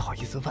问，又没好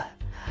意思问。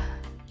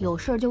有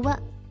事儿就问。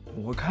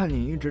我看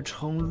你一直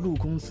称陆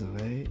公子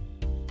为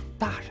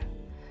大人，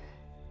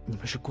你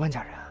们是官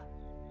家人啊？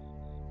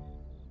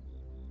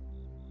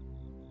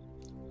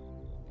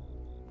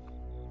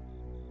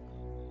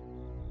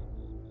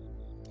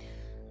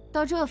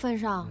到这份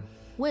上，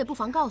我也不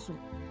妨告诉你，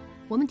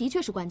我们的确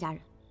是官家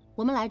人，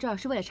我们来这儿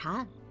是为了查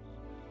案。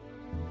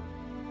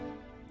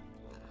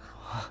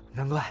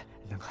难怪。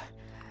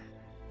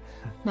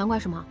难怪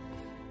什么？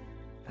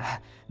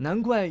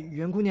难怪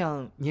袁姑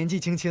娘年纪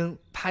轻轻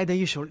拍的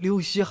一手溜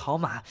须好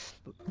马，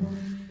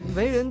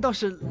为人倒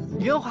是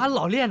圆滑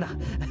老练呢。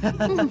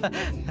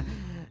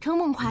承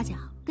蒙夸奖，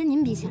跟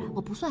您比起来，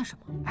我不算什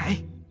么。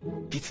哎，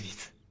彼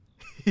此。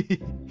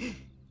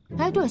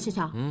哎，对了，谢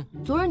桥，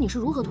昨日你是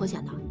如何脱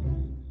险的？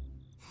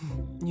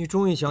你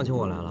终于想起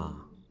我来了。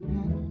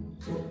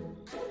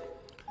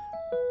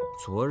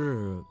昨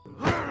日。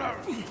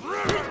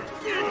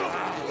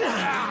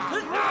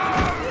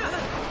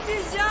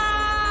殿下！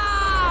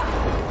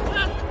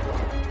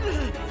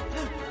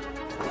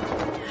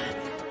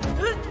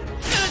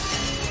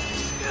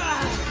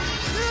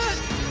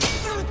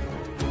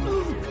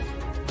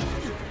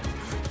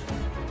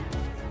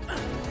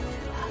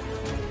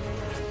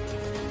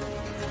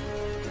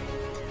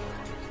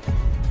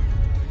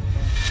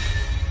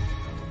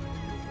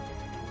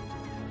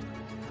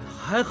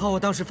还好我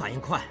当时反应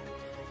快，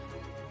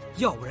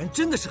要不然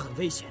真的是很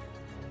危险。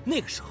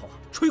那个时候啊，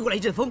吹过来一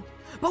阵风，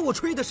把我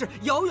吹的是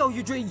摇摇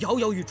欲坠，摇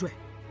摇欲坠。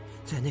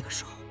在那个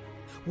时候，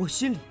我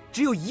心里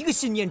只有一个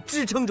信念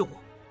支撑着我，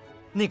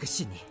那个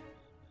信念，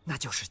那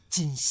就是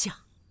今夏。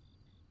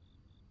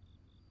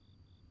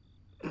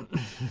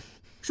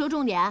说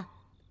重点。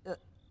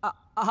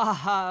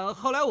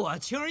后来我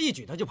轻而易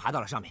举的就爬到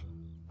了上面。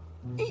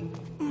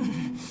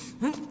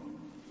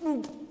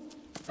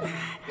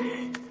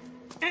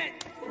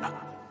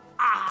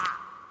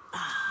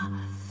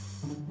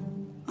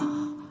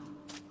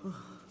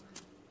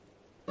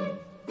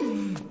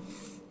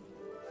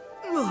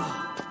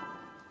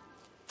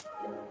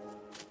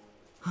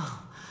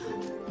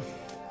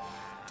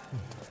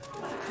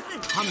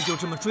他们就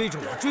这么追着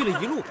我，追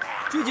了一路，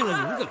追进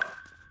了林子里，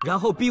然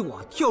后逼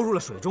我跳入了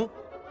水中，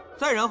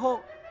再然后，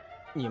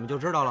你们就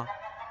知道了。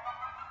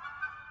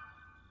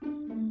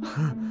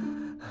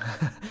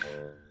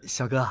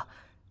小哥，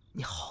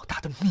你好大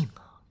的命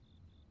啊！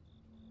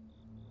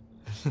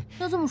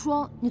要这么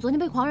说，你昨天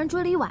被狂人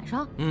追了一晚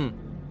上？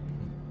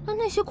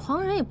那些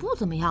狂人也不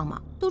怎么样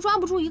嘛，都抓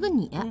不住一个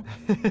你。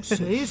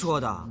谁说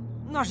的？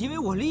那是因为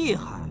我厉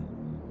害。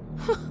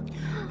哼！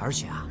而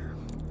且啊，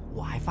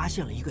我还发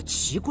现了一个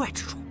奇怪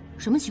之处。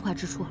什么奇怪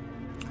之处？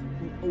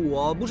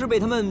我不是被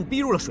他们逼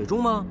入了水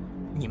中吗？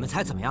你们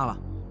猜怎么样了？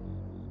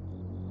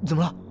怎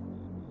么了？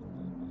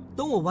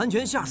等我完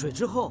全下水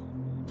之后，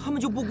他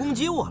们就不攻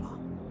击我了。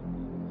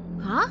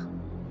啊？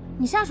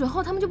你下水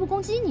后，他们就不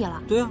攻击你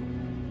了？对啊。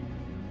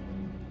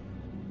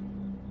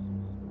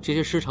这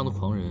些失常的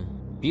狂人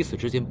彼此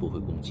之间不会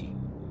攻击，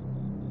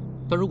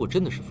但如果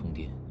真的是疯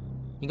癫，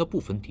应该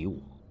不分敌我。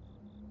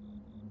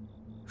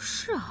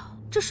是啊，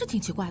这是挺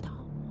奇怪的。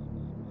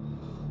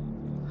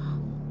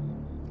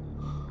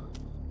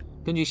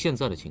根据现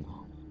在的情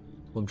况，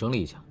我们整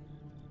理一下：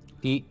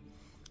第一，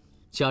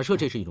假设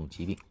这是一种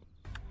疾病，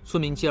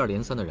村民接二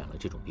连三地染了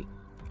这种病，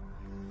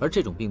而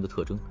这种病的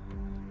特征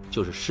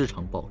就是失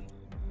常暴力，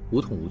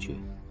无痛无觉，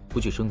不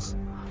惧生死，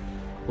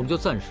我们就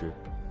暂时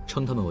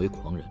称他们为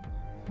狂人。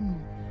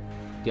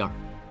第二，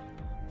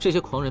这些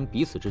狂人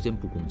彼此之间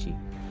不攻击，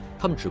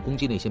他们只攻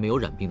击那些没有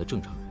染病的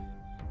正常人。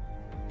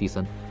第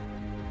三，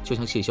就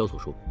像谢霄所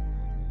说，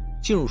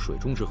进入水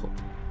中之后，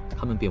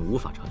他们便无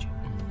法察觉。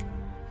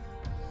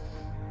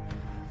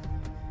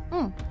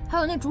还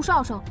有那竹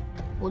哨声，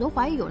我都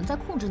怀疑有人在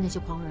控制那些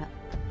狂人。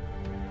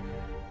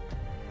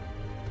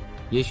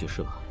也许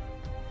是吧，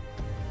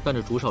但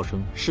这竹哨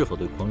声是否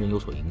对狂人有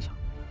所影响，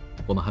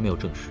我们还没有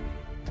证实。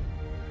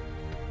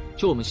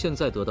就我们现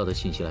在得到的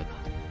信息来看，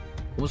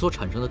我们所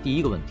产生的第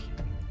一个问题，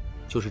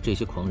就是这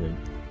些狂人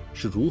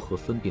是如何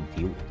分辨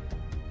敌我的。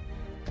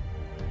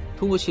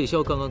通过谢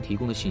霄刚刚提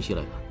供的信息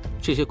来看，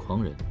这些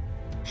狂人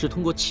是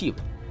通过气味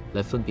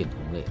来分辨同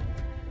类的，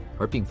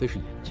而并非是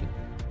眼睛。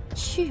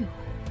气味。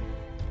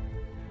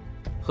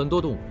很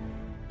多动物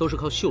都是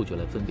靠嗅觉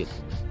来分辨同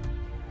类，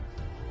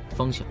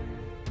方向、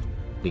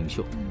领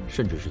袖，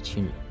甚至是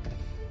亲人。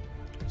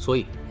所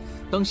以，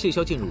当谢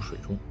霄进入水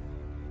中，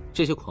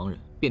这些狂人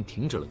便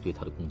停止了对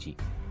他的攻击，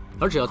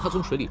而只要他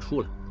从水里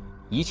出来，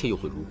一切又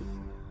会如故。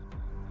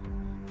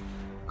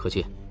可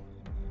见，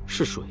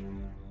是水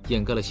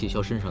掩盖了谢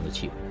霄身上的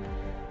气味，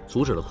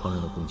阻止了狂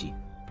人的攻击。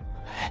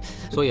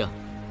所以啊，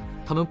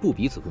他们不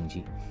彼此攻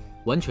击，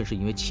完全是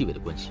因为气味的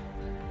关系。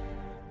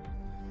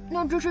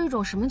那这是一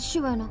种什么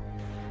气味呢？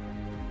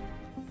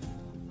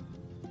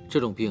这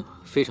种病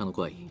非常的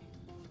怪异，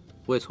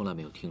我也从来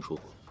没有听说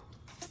过。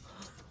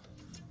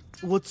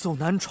我走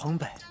南闯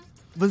北，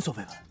闻所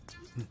未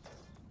闻。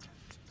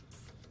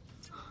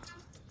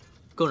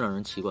更让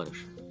人奇怪的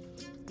是，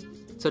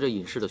在这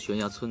隐世的悬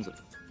崖村子里，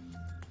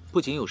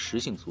不仅有石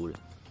姓族人，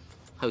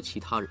还有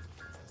其他人，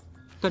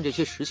但这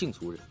些石姓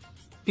族人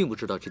并不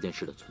知道这件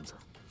事的存在。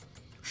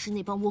是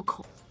那帮倭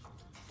寇。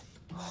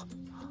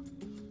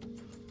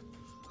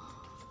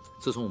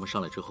自从我们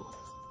上来之后，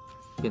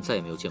便再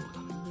也没有见过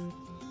他们。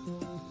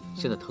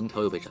现在藤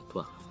条又被斩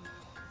断了，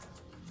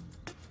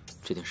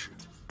这件事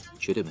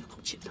绝对没有那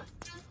么简单。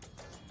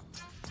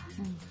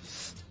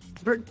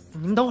不是，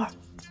你们等会儿，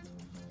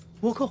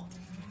倭寇？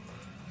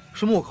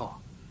什么倭寇啊？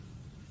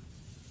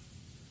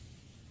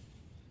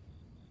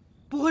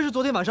不会是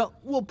昨天晚上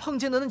我碰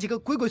见的那几个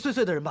鬼鬼祟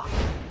祟的人吧？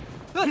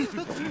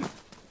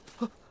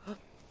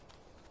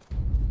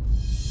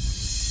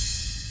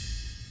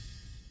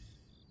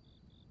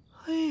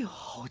哎呦，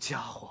好家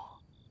伙！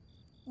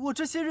我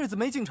这些日子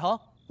没进城，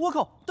倭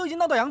寇都已经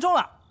闹到扬州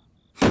了。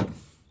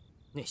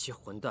那些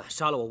混蛋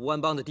杀了我吴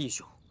安帮的弟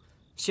兄，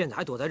现在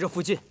还躲在这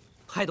附近，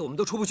害得我们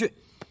都出不去。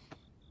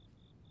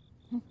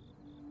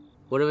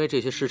我认为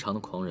这些失常的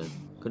狂人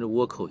跟这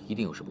倭寇一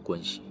定有什么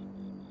关系。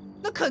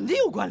那肯定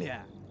有关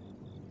联。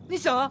你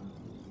想啊，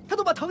他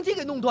都把藤梯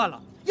给弄断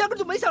了，压根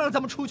就没想让咱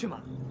们出去嘛。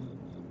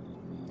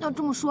要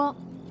这么说，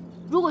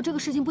如果这个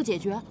事情不解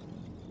决，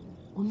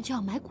我们就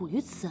要埋骨于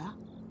此了。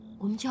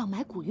我们就要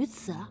埋骨于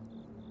此了。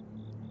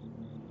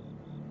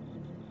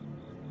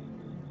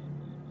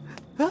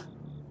啊！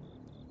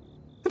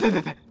别！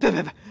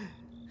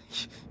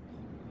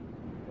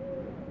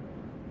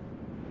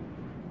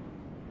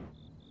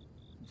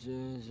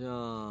真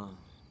相，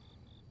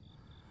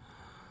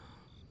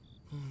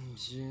真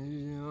相，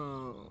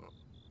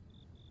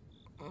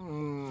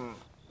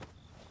真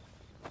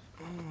相，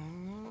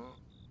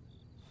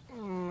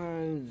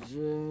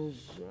真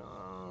相，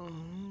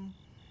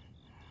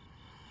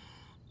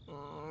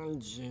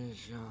真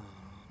相，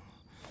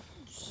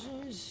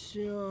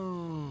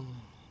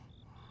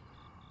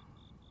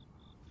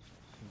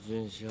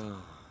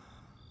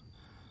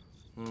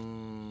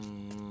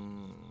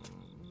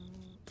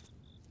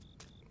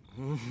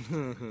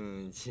真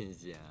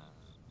相，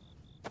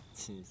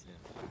真相，真相，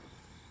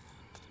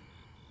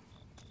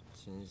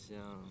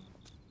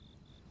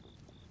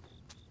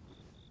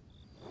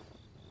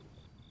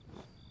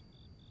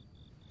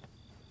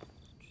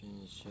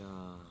真相，真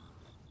相。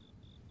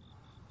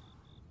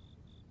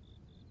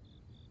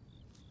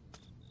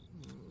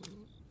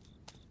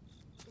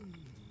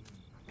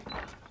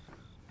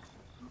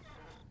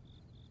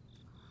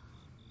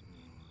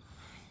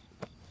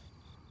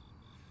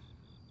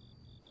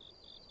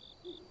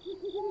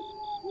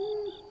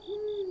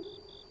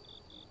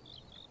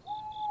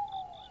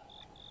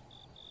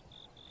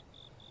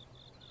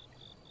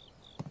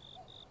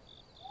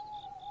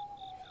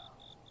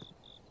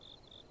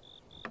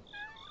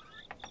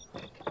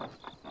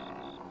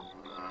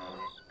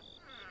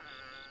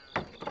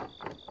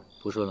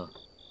不睡了？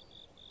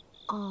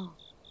哦，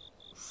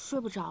睡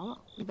不着了，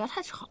里边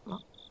太吵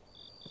了。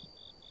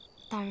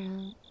大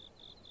人，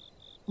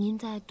您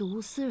在睹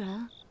物思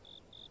人？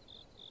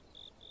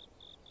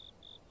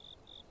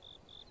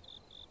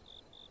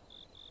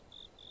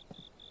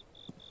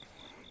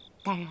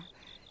大人，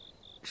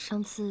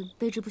上次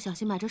卑职不小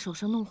心把这手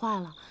绳弄坏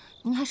了，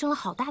您还生了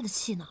好大的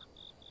气呢。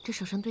这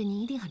手绳对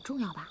您一定很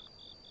重要吧？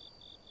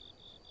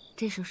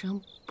这手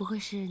绳不会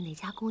是哪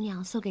家姑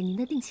娘送给您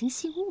的定情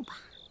信物吧？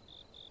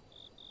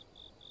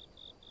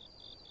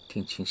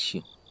定情信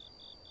物，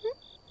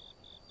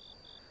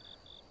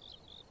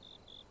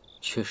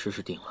确实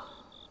是定了，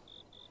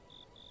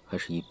还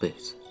是一辈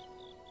子。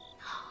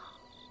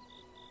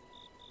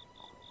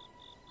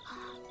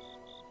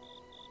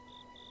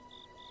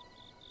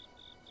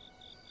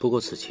不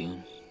过此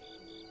情，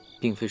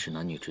并非是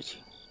男女之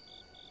情，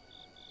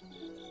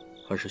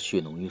而是血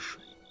浓于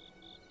水，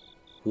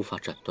无法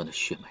斩断的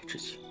血脉之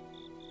情。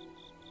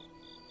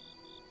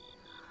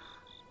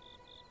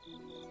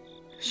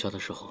小的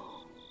时候，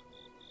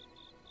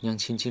娘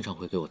亲经常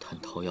会给我弹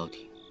《桃夭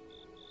亭》。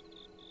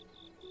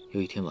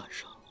有一天晚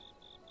上，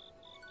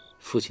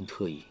父亲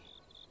特意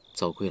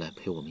早归来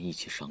陪我们一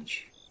起赏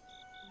菊。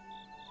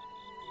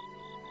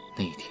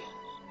那一天，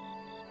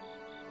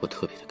我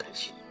特别的开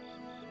心。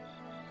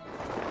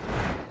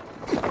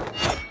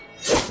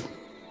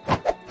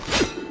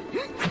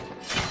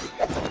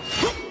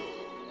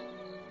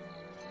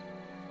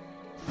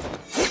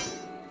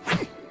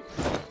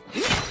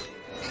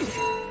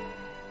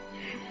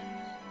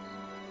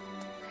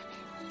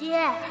爹，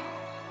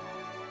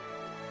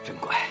真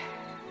乖。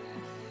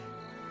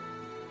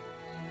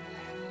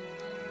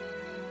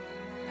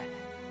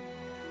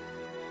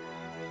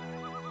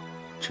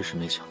只是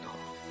没想到，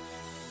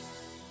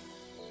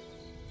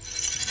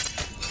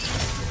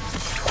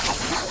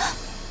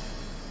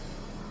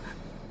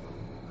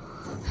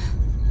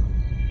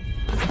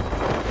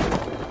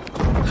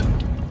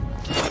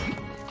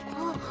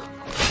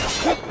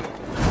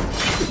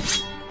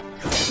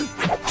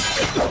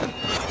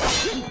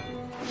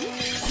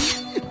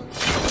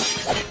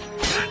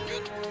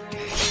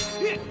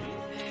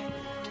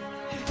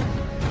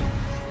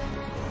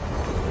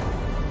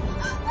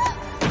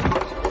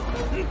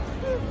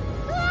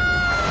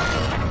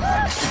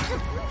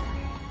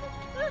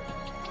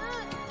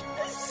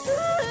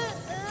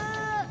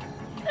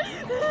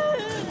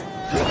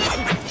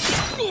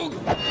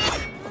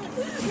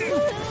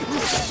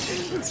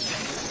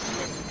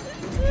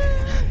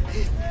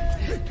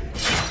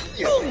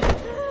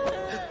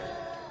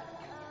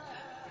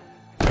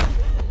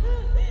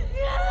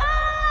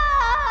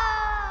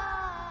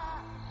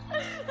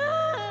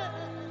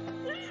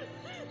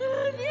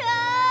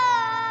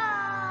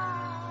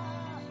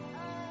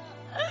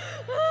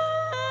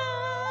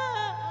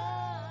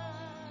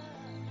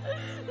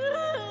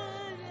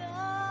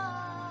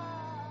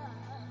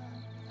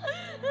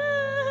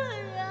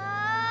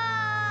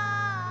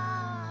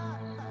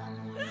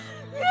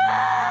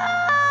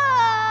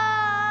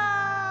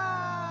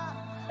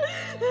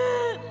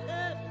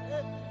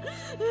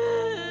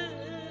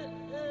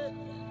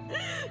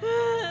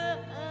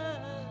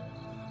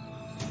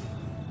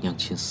娘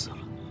亲死了，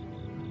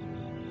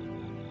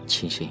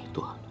琴弦也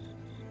断了。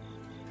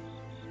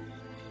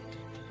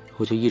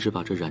我就一直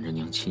把这染着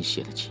娘亲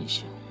血的琴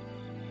弦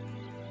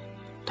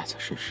带在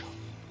身上，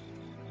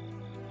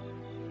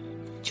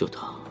就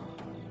当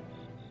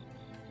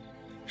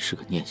是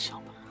个念想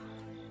吧。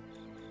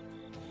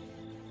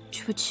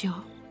对不起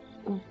啊，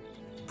我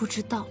不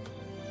知道。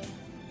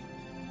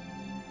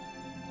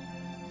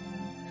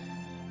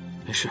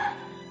没事。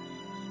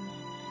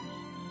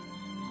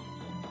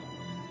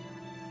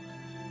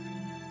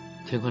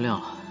天快亮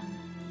了，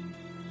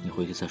你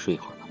回去再睡一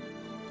会儿吧。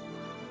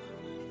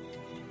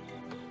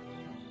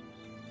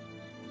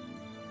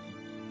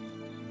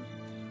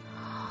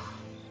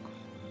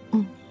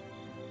嗯。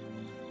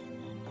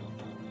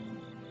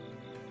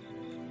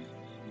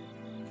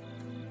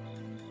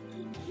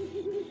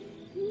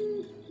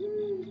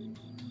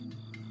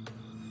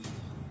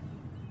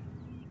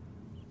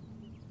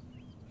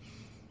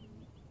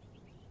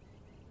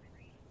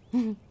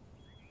嗯。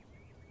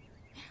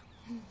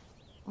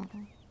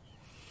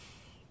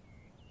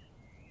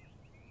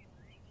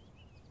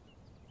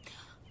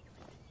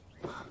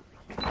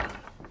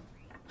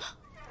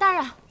大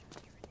人，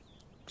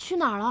去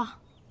哪儿了？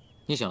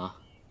你醒了？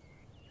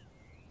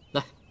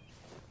来，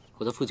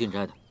我在附近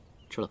摘的，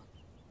吃了吧。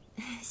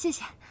谢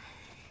谢。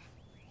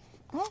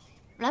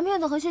蓝骗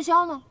子和谢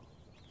霄呢？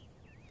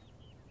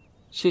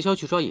谢霄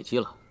去抓野鸡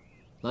了，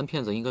蓝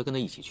骗子应该跟他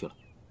一起去了。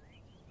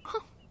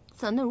哼，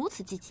怎能如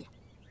此积极？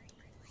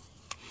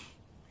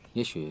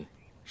也许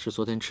是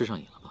昨天吃上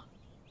瘾了吧。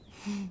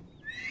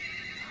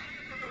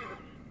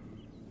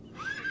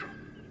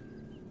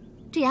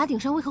这崖顶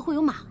上为何会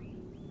有马？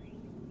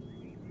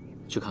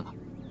去看看。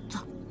走。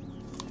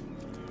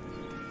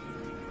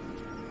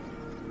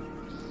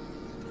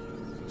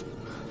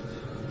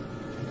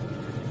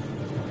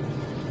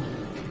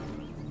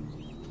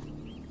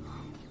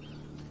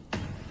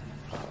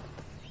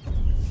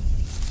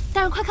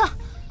大人，快看！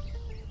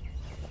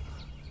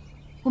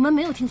我们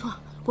没有听错，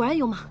果然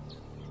有马。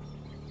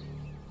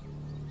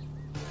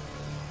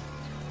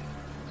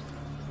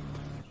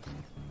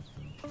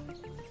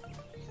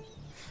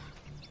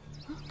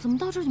怎么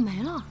到这儿就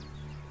没了？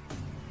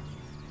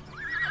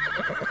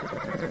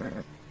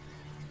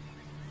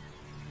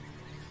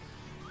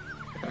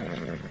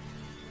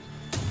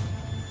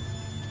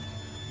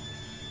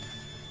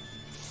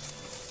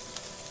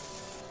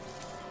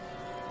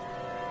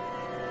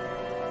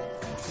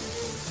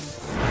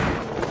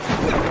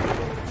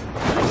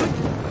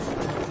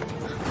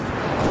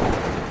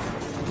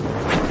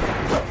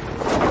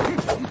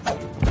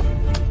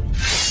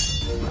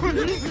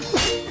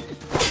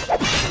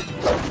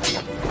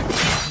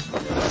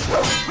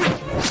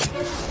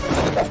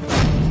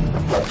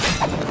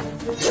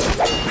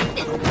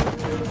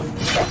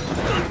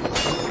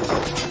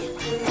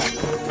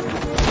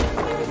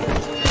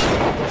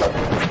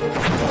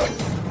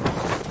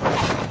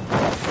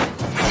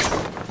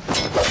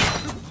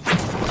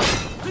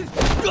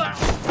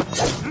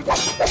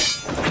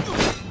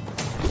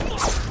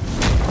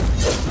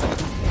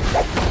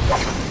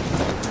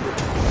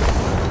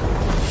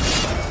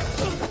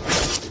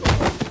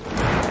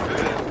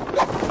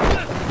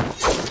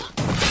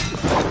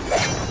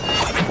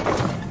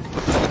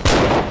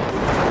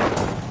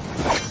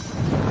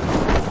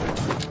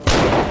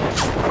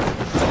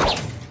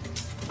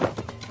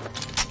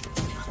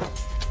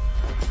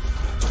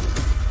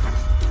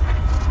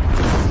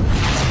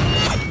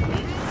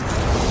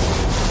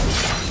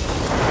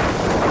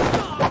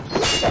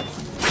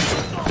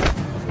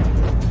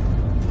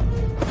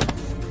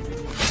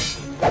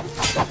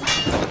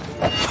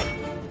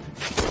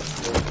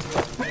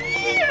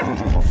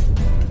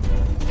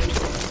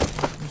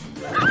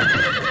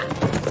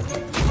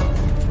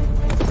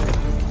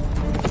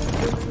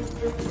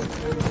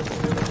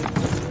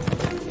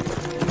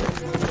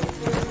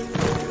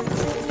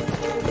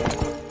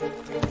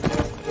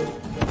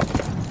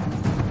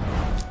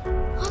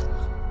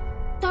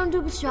对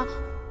不起啊，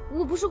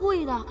我不是故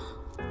意的，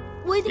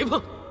我一定……别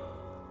碰！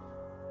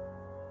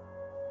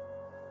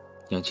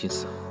娘亲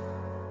死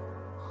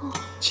了，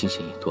琴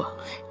弦也断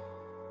了，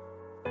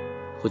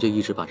我就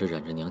一直把这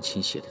染着娘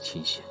亲血的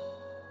琴弦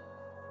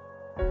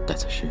带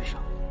在身上，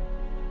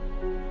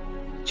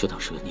就当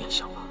是个念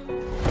想吧。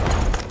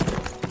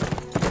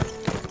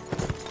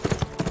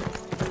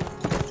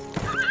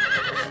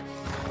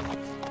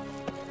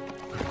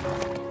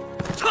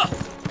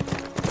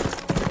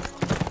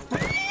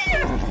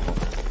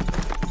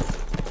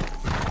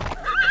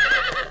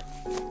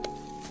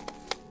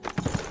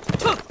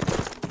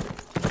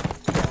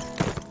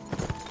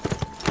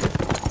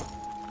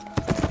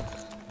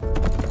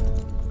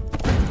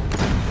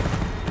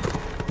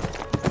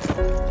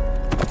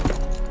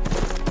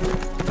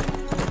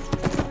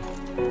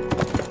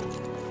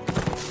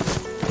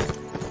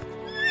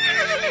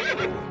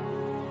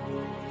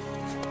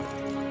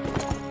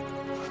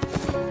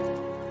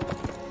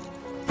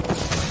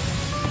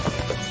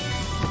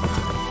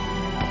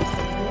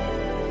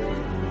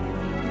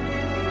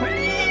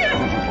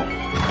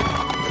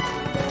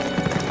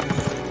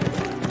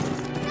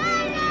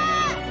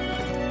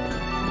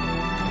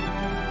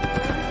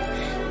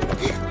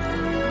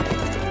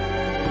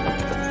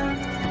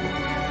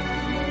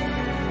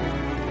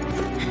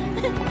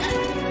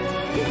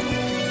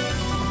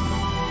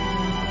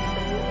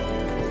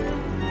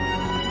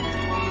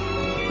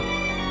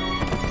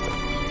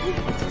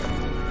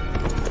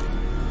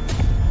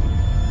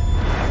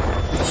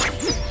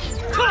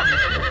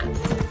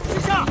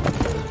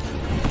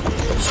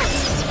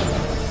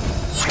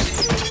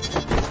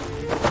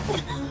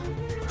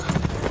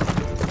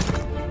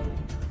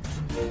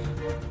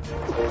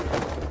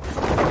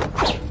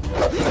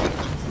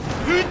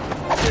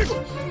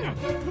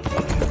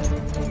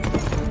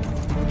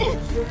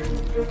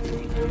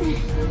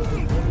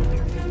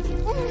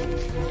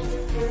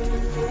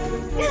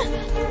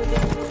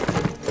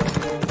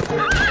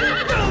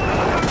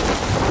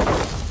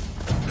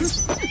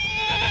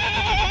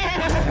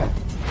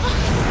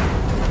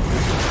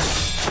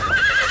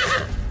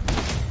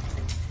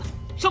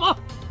上马！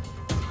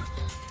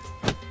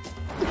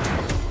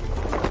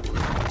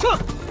撤！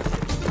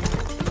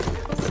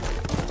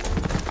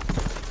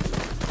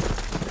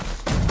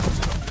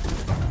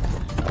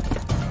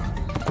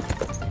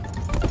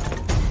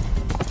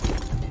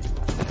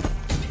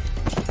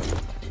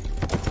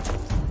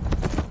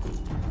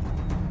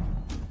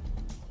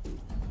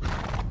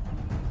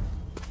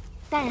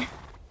大人，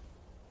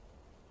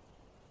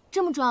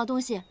这么重要的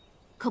东西，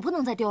可不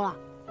能再丢了。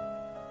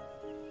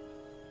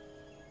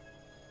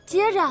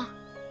接着。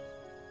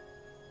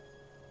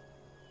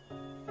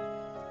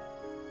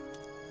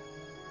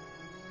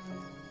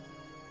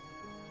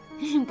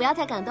 不要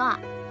太感动啊！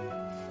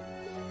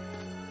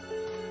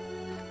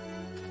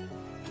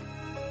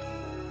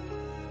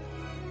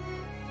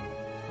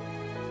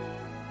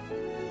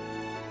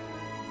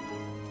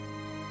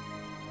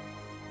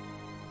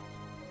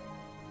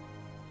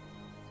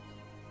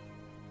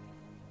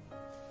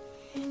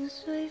云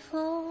随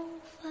风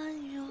翻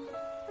涌，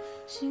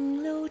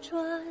心流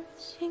转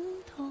心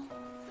动，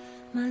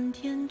满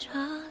天姹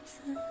紫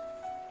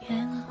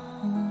嫣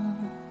红。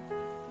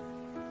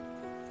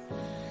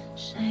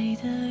 谁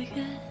的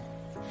愿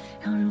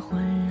让人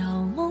魂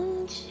绕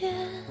梦牵，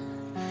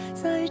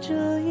在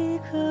这一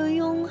刻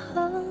永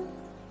恒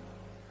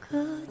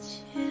搁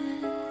浅。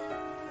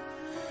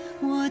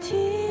我听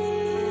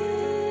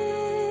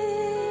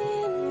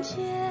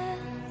见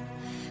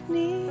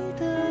你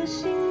的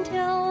心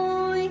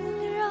跳萦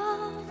绕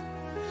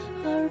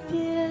耳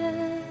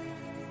边，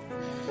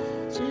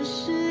只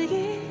是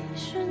一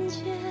瞬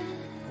间，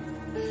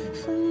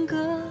分隔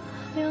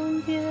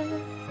两边。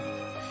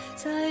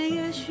 再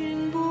也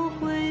寻不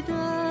回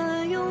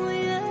的永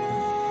远。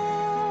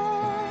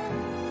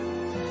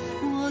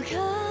我看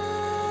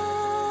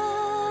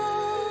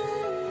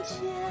见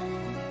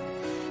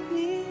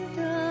你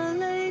的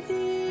泪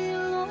滴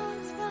落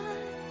在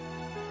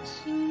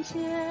心间，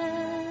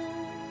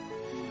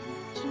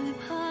只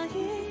怕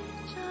一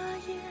眨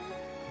眼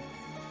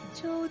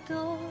就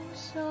都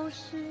消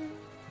失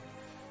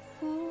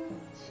不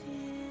见。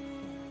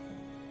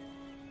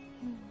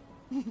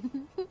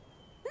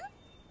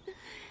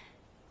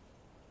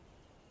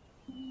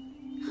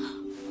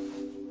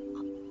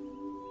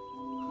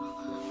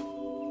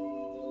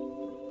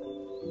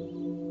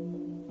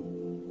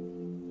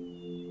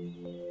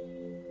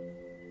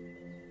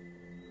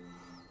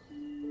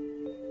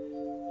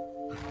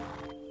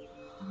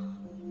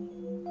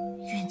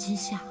袁今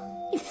夏，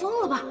你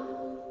疯了吧？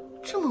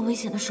这么危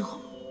险的时候，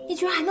你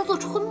居然还能做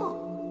春梦，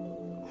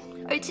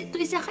而且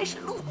对象还是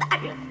陆大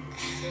人。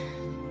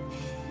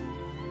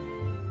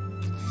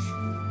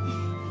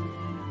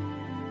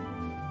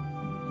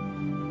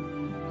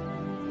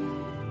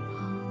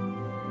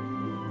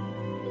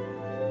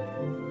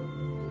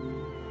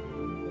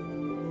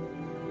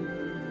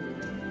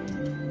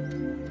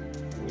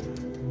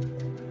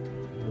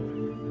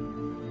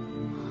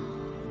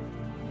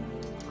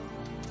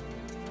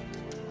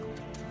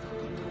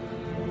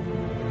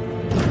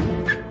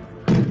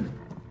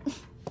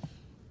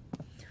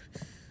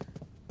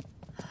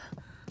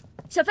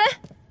小飞，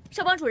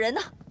少帮主人呢？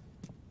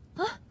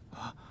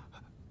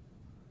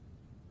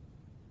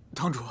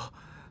堂主，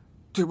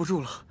对不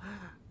住了，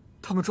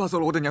他们抓走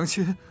了我的娘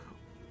亲，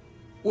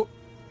我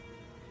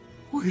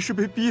也是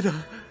被逼的。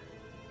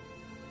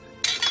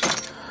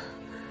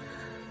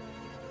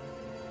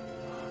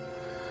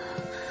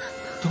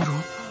堂主，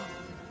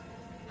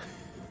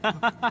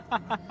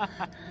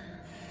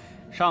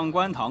上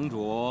官堂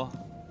主，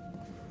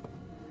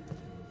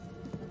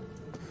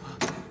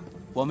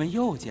我们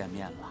又见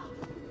面了。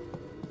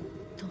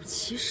 董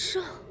其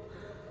胜，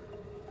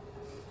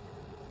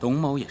董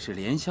某也是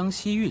怜香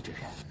惜玉之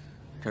人，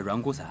这软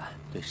骨散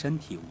对身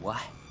体无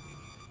碍。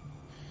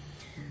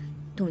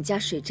董家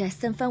水寨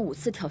3番5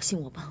次挑衅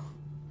我帮，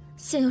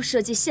现又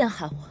设计陷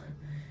害我，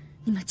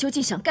你们究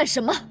竟想干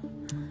什么？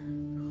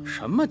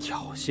什么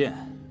挑衅？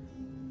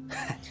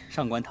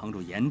上官堂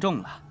主言重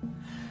了。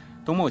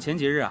董某前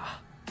几日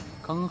啊，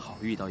刚好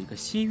遇到一个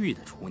西域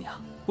的厨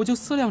娘，我就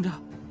思量着，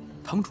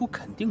堂主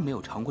肯定没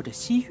有尝过这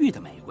西域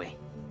的美味。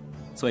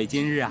 所以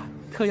今日啊，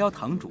特邀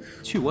堂主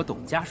去我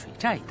董家水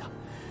寨一趟，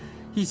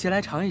一起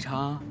来尝一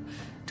尝，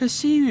这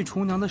西域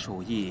厨娘的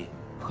手艺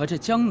和这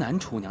江南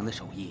厨娘的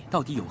手艺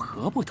到底有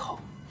何不同？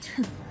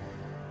哼，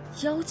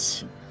邀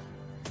请，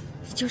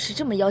你就是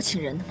这么邀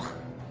请人的吗？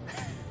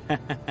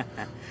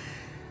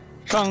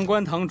上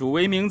官堂主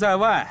威名在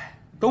外，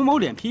董某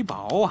脸皮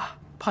薄啊，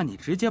怕你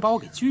直接把我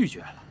给拒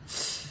绝了。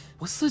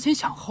我思前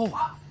想后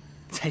啊，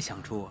才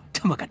想出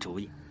这么个主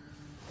意。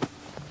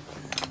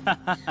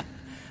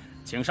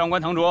请上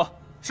官堂主。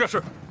是。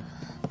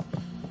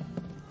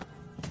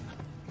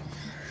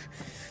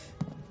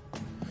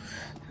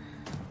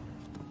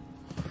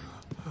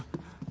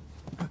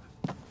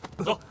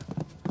走。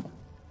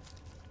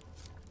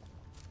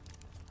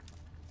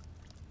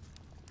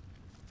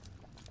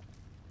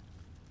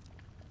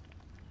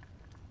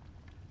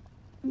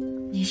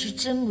是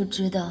真不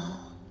知道，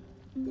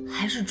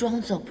还是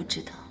装作不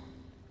知道？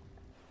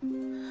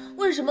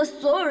为什么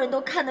所有人都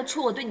看得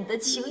出我对你的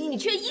情谊，你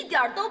却一点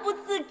都不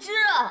自知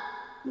啊？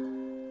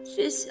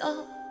学校，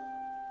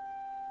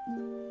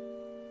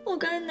我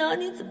该拿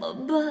你怎么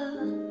办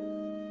啊？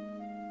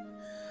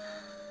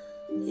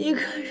一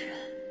个人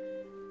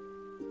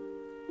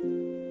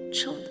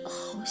撑得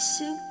好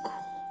辛苦。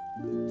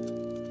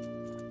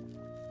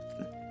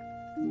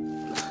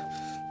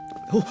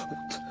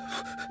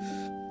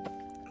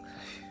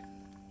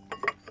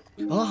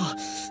啊！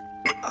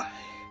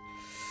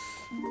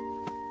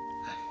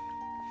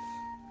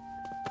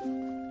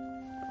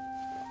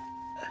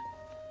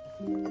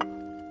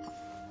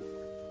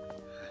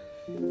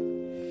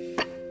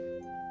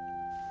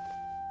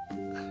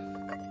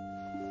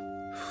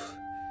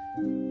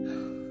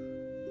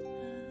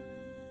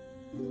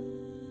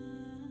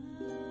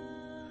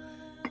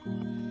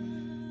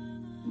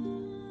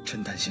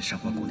真担心上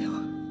官姑娘，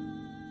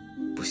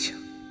不行，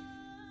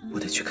我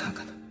得去看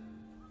看她。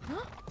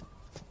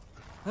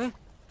哎，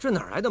这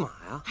哪来的马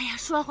呀？哎呀，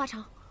说来话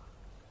长，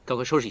赶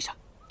快收拾一下，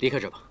离开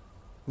这吧。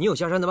你有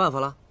下山的办法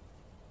了？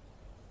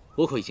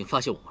倭寇已经发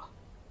现我们了，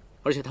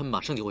而且他们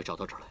马上就会找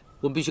到这儿来，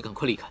我们必须赶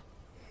快离开。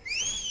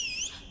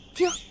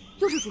听，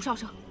又是竹哨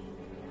声。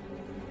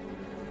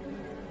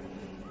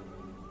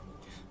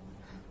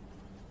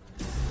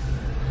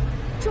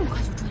这么快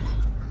就追来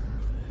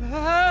了？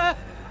哎，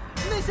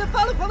那些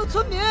发了狂的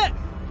村民！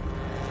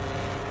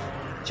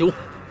进屋。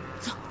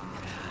走。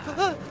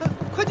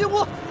快进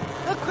屋！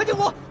快进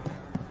屋！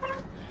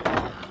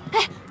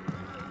哎，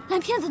蓝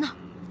骗子呢？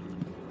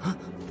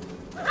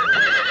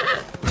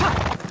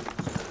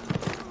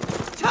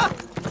掐！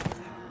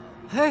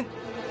哎，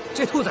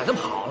这兔崽子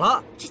跑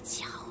了！这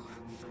家伙，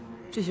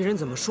这些人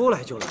怎么说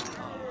来就来？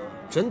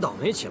真倒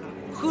霉起来，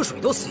喝水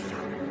都死一样。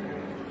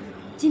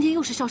今天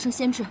又是哨声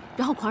先至，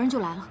然后狂人就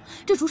来了。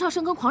这竹哨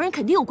声跟狂人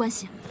肯定有关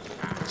系。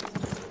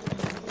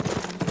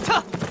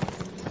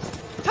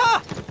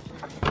掐！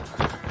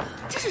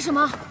这是什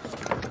么？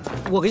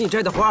我给你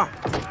摘的花。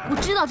我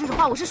知道这是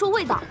花，我是说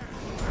味道。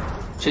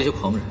这些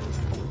狂人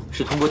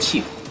是通过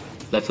气味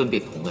来分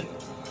辨同类，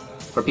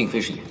而并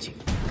非是眼睛。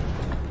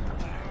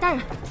大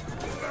人，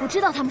我知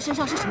道他们身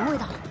上是什么味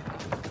道了。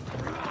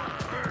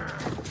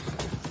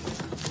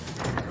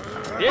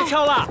别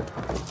敲了，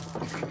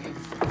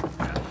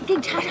我给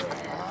你插上。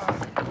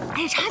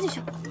哎呀，插进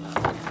去。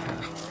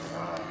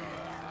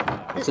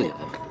自己来。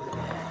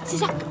谢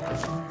谢。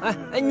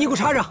哎，你给我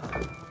插上。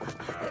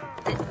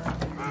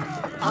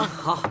啊，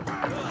好。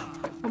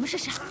我们试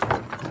试。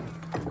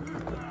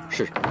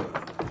试试。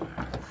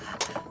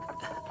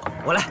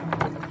我来，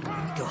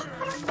给我。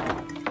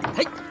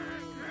嘿。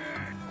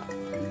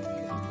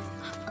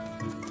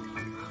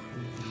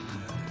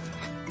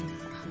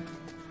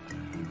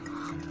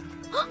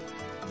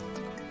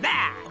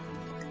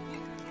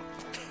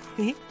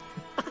嘿，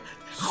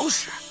好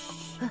使。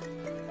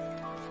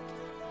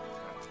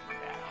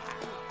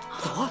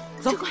走啊，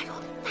走！这怪我，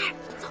大人，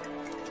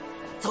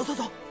走。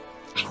走，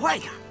快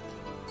点！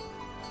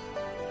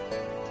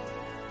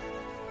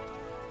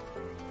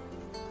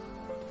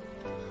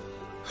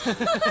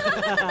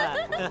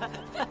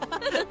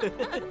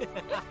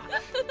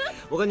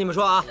我跟你们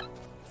说啊，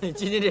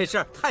今天这事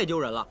儿太丢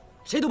人了，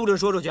谁都不准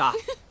说出去啊！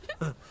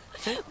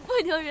不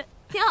丢人，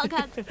挺好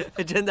看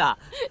的。真的，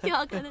挺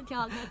好看的，挺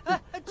好看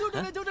的。哎，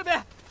就这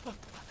边！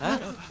哎，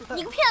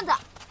你个骗子！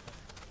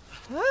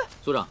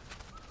组长，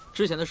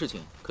之前的事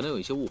情可能有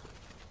一些误会，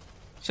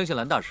相信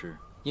蓝大师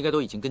应该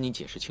都已经跟您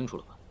解释清楚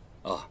了吧？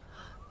啊，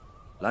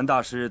蓝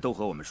大师都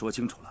和我们说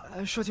清楚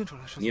了。说清楚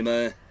了。你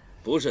们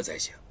不是在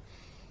想，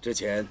之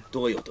前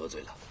多有得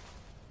罪了。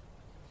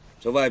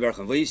这外边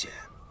很危险，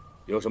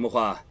有什么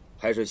话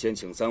还是先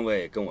请三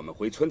位跟我们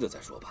回村子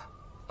再说吧。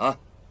啊，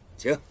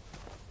请。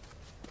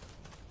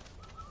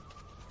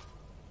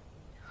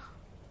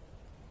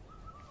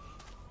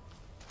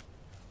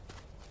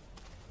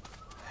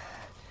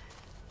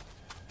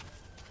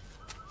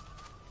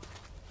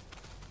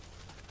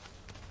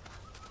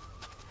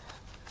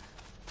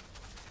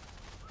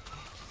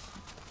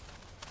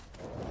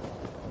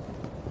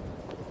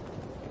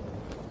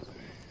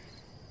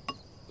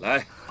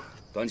来，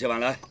端起碗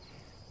来。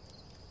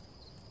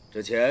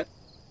之前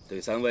对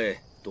三位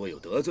多有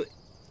得罪，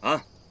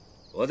啊，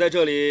我在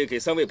这里给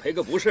三位赔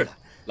个不是了。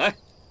来，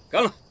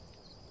干了！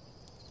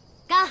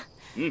干！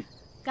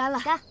干了，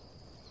干！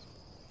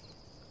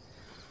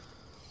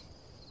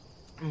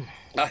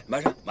来，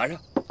马上！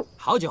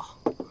好酒。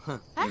哼。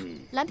哎，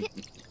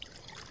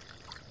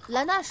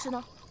蓝大师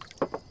呢？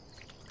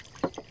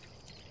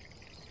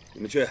你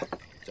们去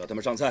叫他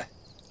们上菜。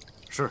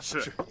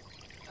是。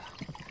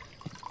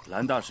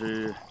蓝大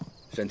师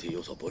身体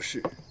有所不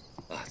适，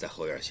啊，在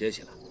后院歇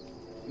息了。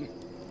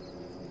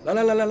来，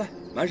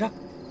满上。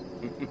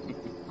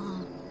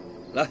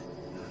来，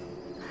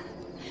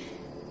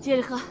接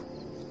着喝，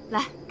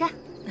来干。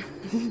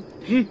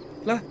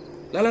来。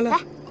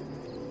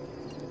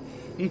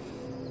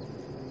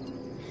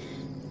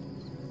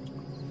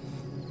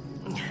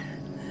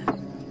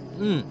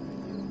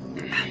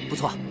不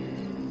错。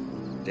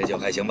这酒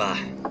还行吧？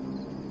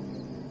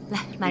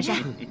来，马上。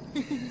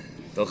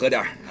多喝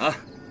点啊！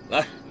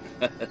来。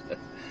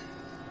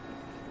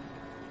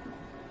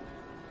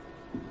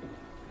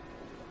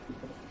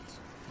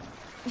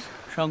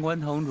上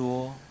官堂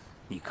主，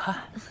你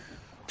看，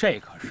这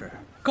可是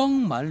刚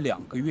满2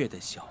个月的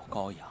小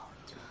羔羊，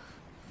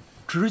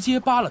直接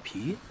扒了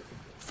皮，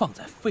放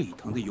在沸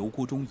腾的油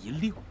锅中一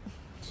溜，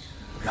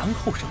然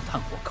后上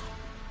炭火烤，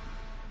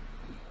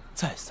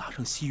再撒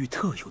上西域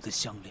特有的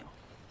香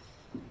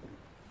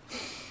料，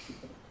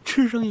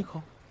吃上一口，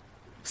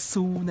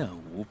酥嫩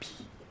无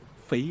皮，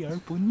肥而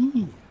不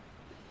腻。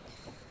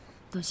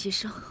董先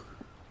生，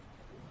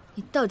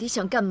你到底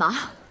想干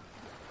嘛？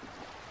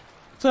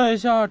在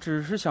下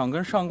只是想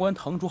跟上官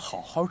堂主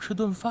好好吃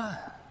顿饭。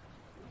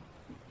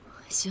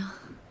行，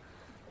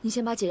你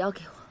先把解药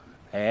给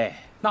我。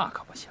哎，那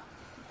可不行。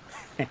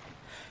嘿，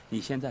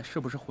你现在是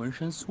不是浑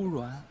身酥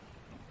软？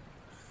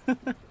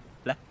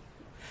来，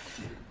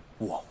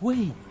我喂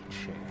你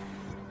吃。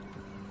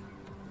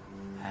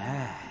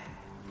哎。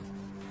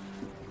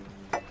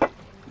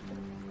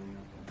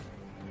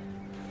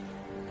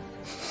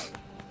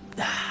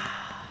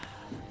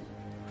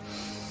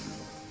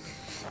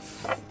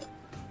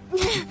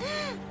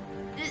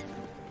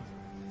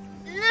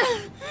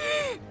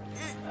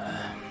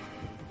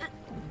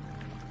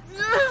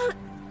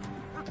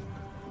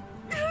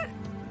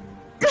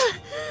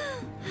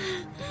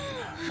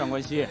上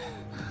官熙，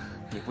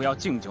你不要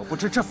敬酒不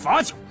吃吃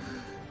罚酒，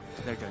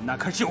你的忍耐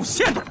可是有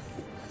限的。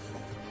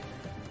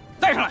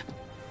带上来。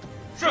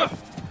是。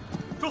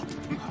走，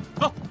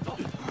走，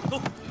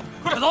走，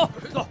快点走，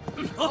走，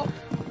走，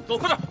走，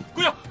快点，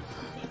跪下，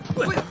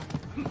跪下，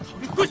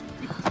跪下，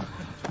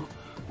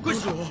跪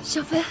下。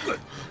小飞，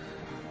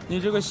你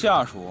这个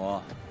下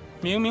属，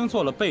明明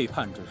做了背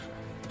叛之事，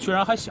居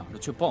然还想着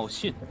去报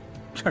信，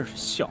真是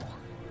笑话。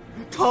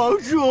堂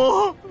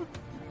主。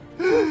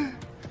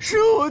是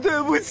我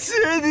对不起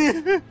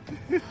你，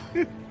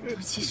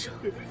董先生，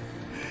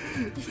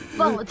你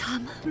放了他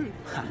们。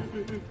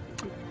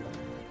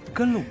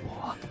跟了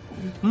我，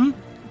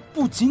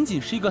不仅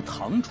仅是一个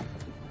堂主，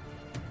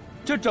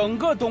这整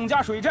个董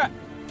家水寨，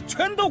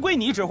全都归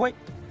你指挥。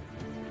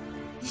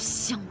你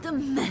想得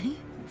美！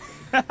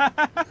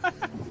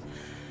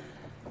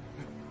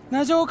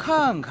那就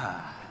看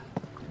看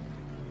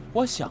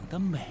我想的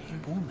美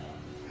不美。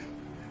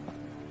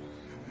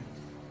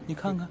你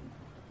看看。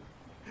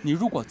你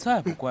如果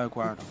再不乖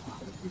乖的话，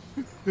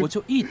我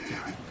就一点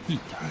一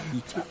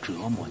点折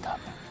磨他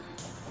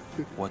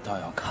们。我倒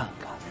要看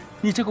看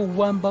你这个武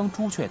安帮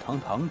朱雀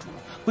堂堂主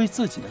为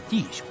自己的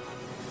弟兄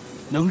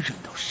能忍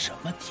到什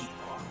么地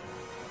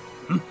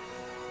步。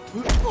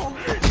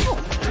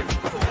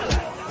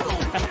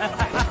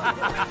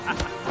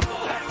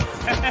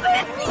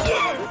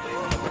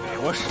给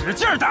我使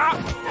劲打！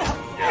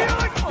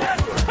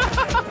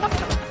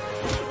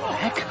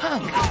来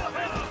看看。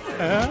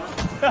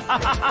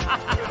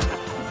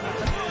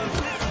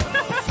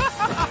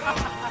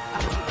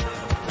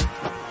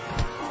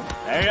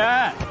来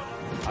人，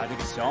把这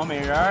个小美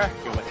人儿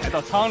给我抬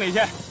到舱里去。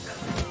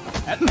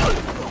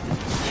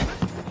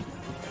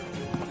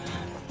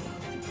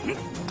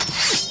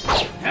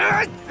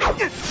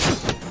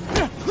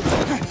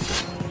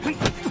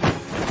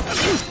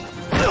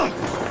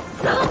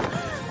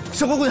走，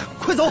上官姑娘，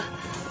快走！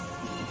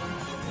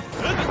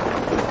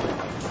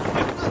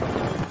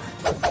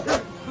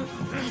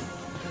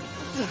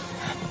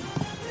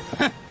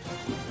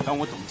当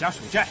我董家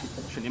水寨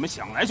是你们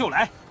想来就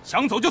来、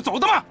想走就走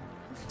的吗？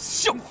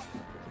笑话！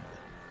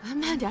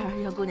慢点，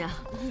袁姑娘。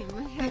你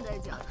们是在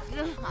讲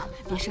真话？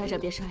别摔着，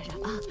别摔着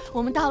啊！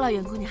我们到了，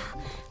袁姑娘。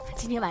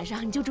今天晚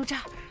上你就住这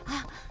儿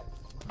啊。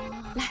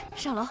来，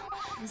上楼。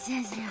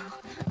谢谢。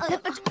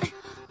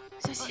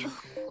小心，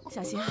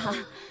小心哈！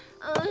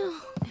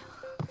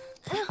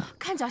哎呦，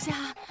看脚下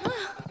啊！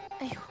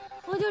哎呦，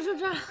我就住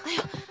这儿。哎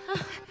呦，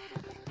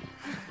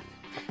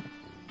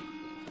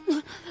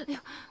哎呦。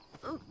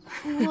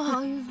不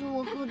好意思，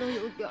我喝的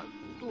有点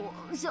多，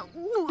想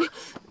吐。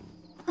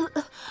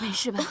没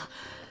事吧？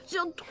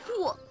想吐。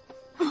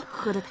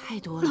喝的太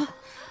多了。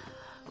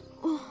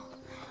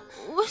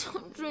我想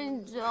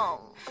睡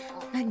觉。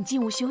那你进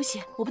屋休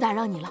息，我不打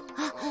扰你了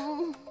啊。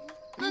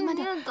那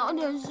你也早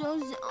点休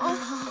息啊。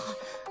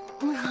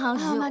好，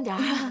好，慢点。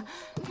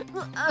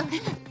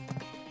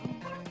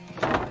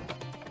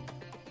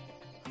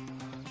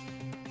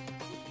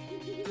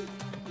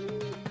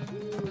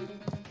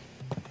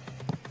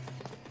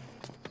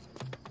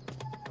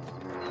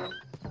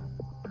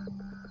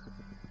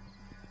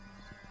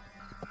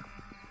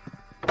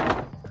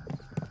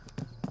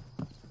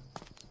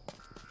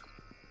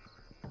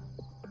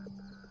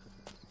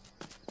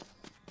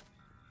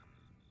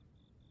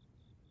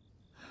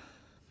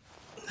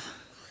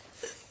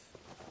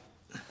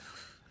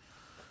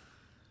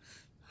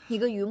你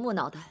个榆木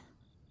脑袋，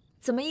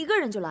怎么一个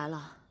人就来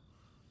了？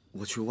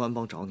我去乌安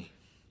帮找你，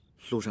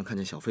路上看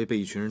见小飞被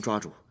一群人抓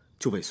住，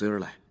就尾随而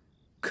来。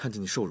看见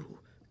你受辱，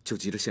就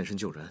急着现身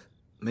救人，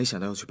没想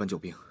到要去搬救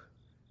兵。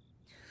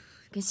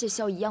跟谢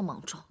霄一样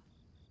莽撞。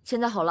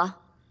现在好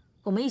了，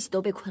我们一起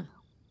都被困了。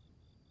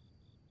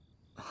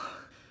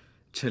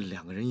这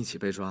2个人一起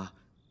被抓，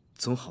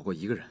总好过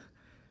1个人。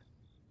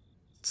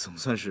总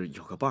算是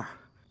有个伴儿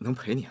能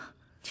陪你啊。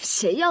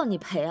谁要你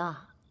陪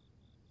啊？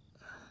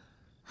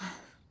唉，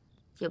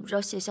也不知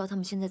道谢潇他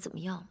们现在怎么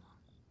样了。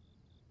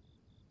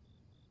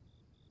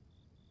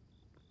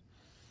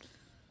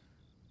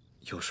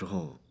有时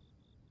候，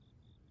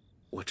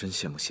我真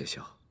羡慕谢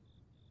潇，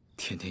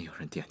天天有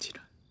人惦记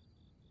着。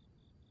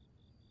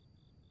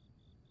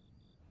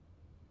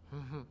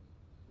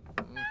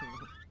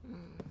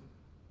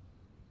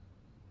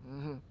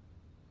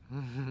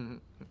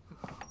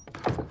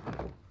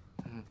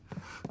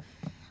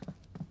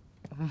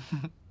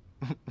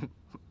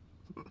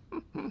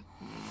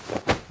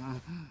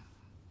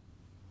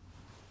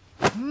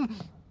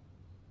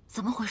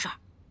怎么回事？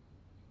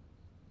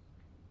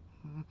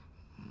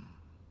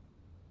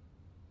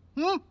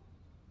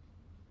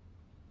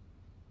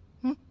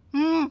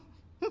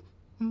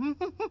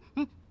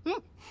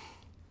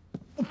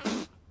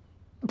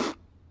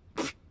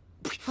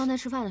方才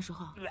吃饭的时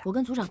候，我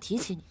跟组长提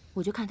起你，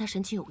我就看他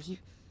神情有异。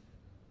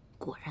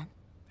果然，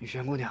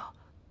袁姑娘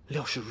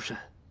料事如神，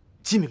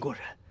机敏过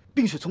人，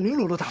冰雪聪明，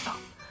落落大方。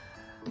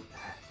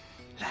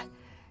来，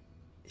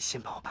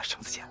先帮我把绳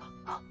子剪了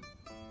啊！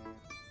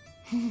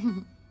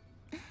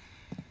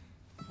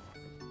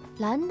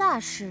蓝大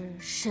师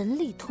神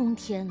力通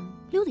天，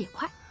溜得也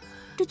快，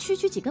这区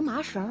区几根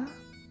麻绳，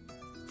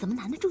怎么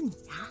难得住你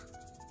呀？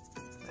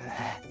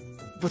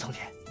不通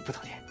天，不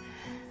通天。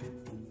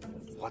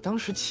我当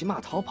时骑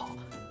马逃跑，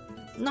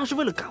那是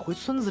为了赶回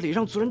村子里，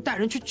让族人带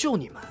人去救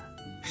你们。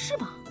是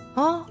吗？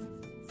啊！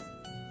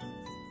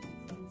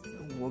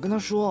我跟他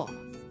说，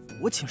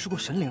我请示过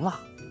神灵了，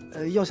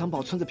要想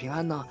保村子平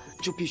安呢，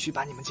就必须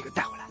把你们几个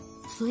带回来。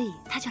所以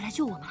他就来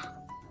救我们了。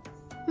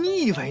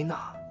你以为呢？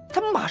他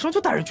们马上就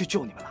带人去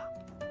救你们了。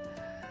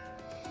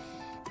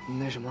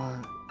那什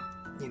么，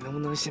你能不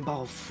能先把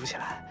我扶起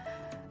来？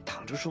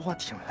躺着说话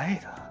挺累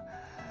的。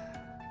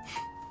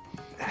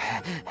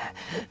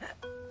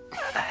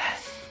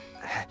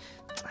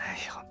哎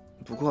呀，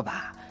不过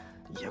吧，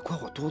也怪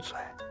我多嘴。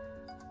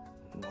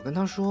我跟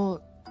他说，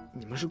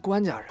你们是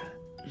官家人，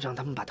让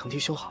他们把藤梯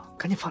修好，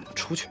赶紧放你们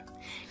出去。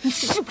你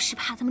是不是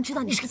怕他们知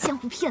道你是个江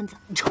湖骗子，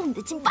抽你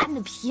的筋扒你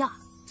的皮啊？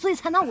所以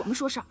才拿我们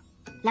说事儿？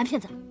蓝骗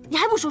子，你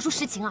还不说出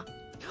实情啊？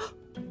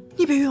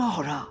你别冤枉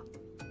好人啊！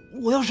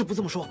我要是不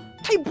这么说，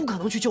他也不可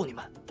能去救你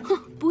们。哼，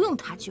不用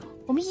他救，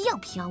我们一样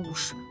平安无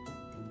事。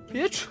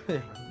别吹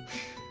了。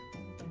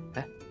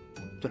哎，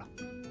对了，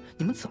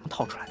你们怎么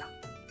逃出来的？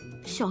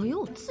小爷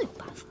我自有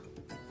办法。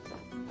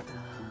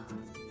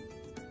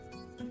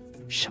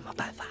什么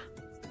办法？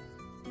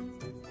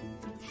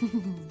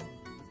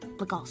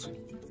不告诉你。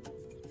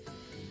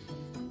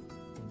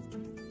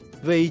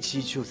危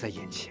机就在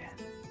眼前，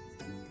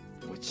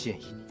我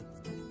建议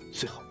你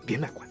最好别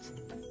卖关子。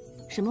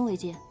什么危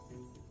机？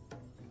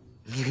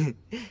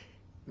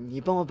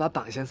你帮我把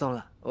绑先送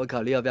了，我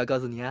考虑要不要告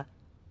诉你啊？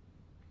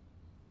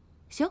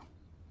行，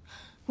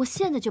我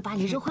现在就把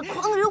你扔回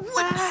狂人窝里。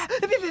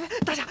别，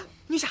大侠，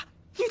女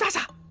大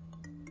侠，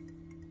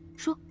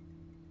说。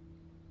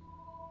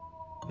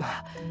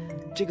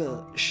这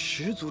个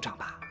石组长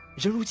吧，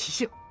人如其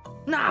姓，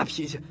那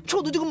脾气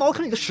臭的就跟茅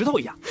坑里的石头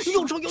一样，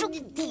又臭又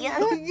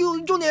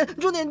重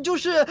点就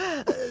是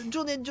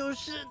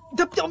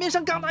他表面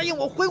上刚答应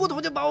我，回过头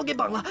就把我给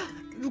绑了。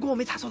如果我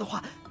没猜错的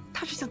话，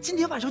他是想今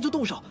天晚上就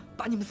动手，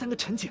把你们3个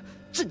陈姐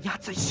镇压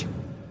在刑。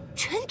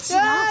陈姐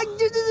啊，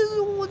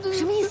这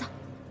什么意思？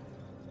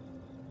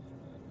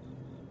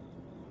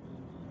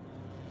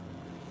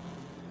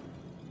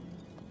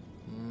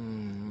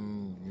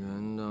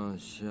袁大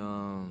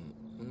香，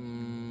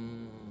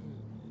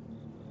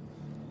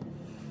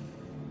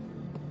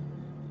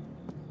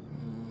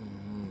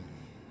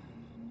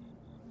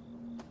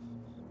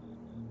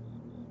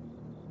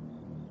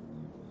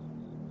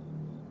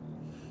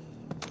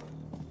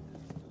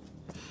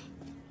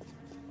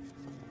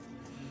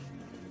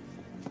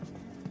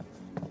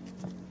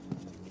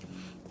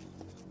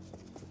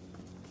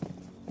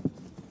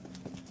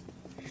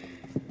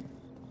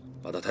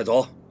把他抬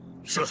走。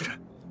是。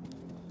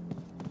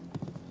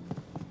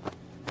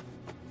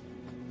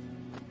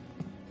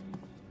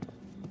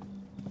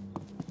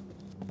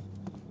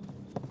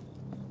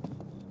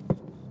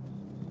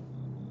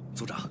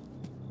组长，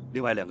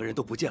另外2个人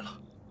都不见了。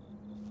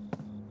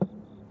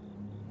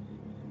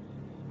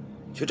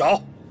去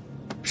找。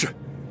是。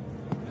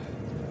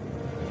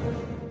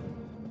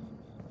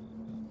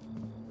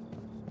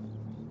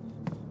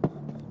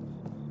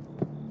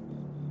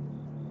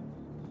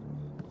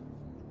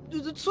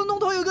村东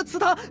头有一个祠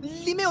堂，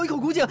里面有一口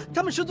古井，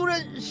他们氏族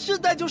人世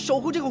代就守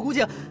护这口古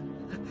井。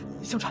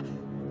相传，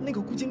那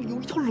口古井里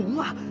有一条龙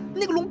啊，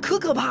那个龙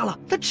可怕了，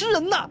它吃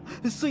人呐，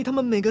所以他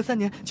们每隔3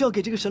年就要给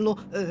这个神龙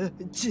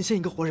进献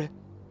一个活人。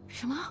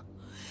什么？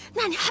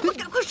那你还不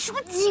赶快出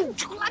警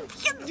出来，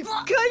骗子！你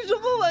开什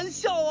么玩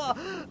笑啊！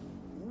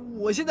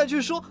我现在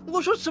去说，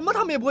我说什么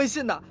他们也不会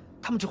信的，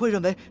他们只会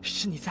认为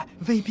是你在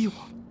威逼我。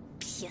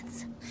骗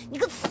子，你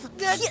个死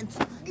骗子！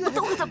我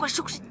等会再过来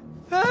收拾你。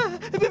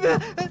别，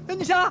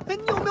女侠，你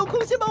有没有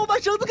空先帮我把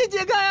绳子给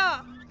解开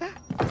啊？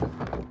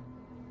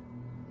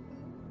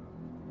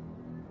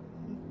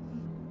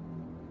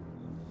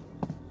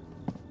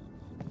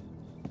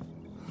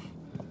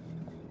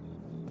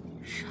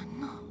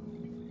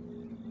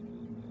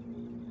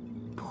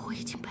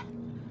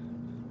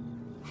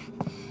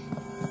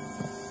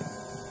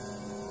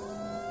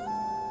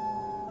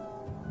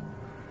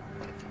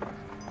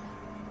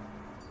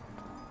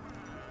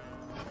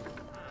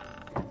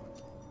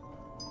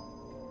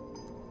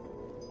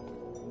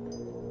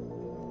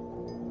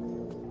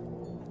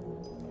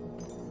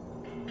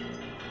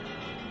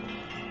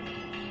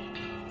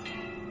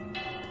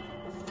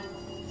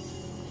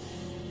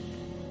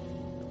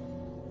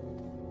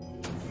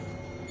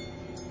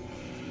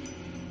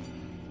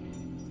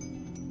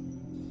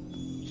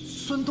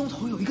村东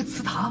头有一个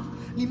祠堂，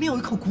里面有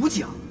一口古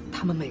井，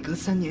他们每隔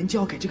3年就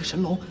要给这个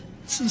神龙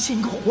进献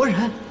一个活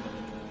人。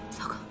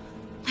糟糕，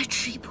来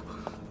迟一步。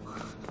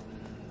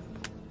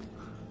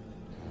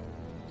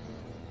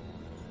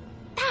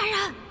大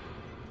人，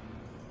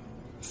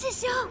谢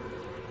兄，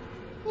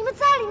你们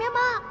在里面吗？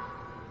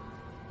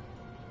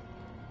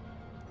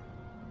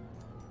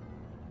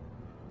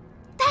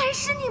大人，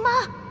是你吗？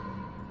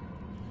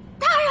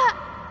大人，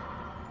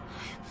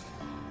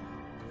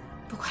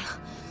不管了，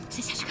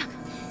先下去看看。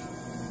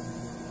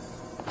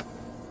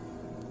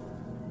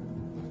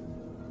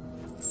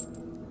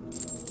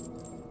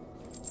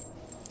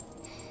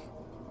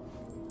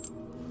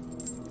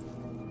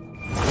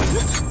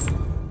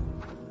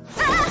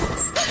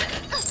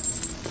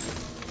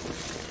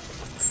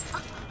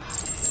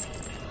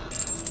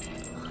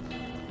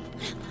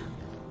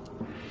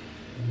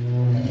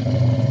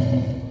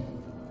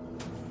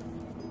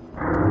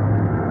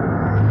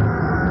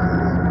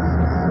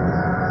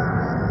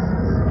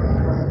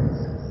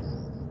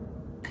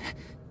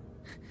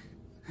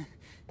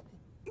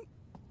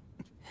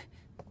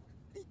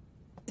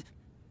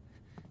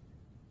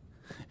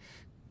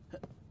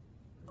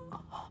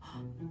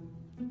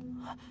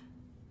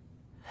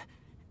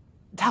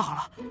太好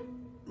了，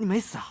你没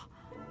死啊！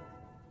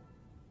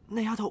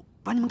那丫头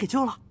把你们给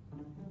救了。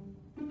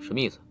什么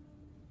意思？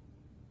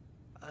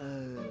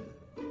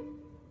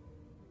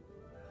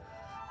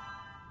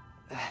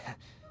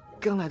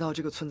刚来到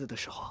这个村子的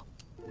时候，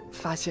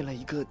发现了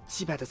一个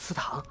祭拜的祠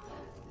堂，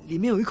里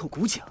面有一口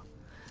古井。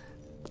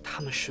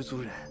他们氏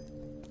族人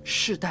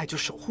世代就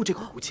守护这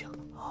口古井。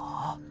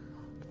哦，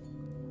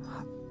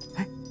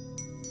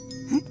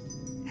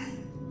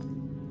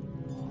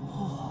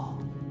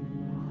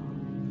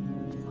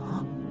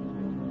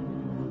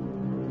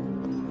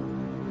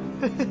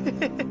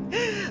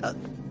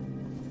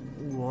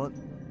我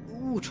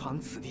误闯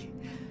此地，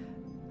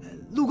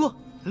路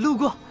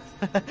过，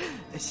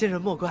先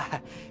生莫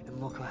怪，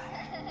莫怪。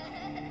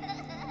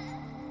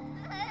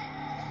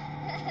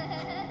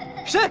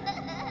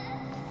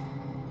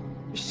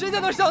谁在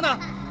那儿笑呢？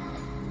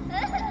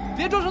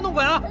别装神弄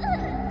鬼啊！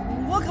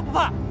我可不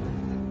怕。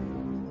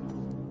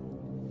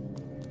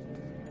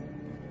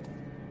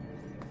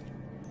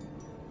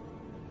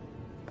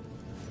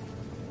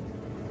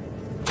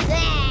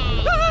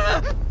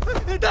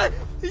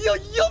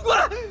妖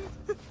怪！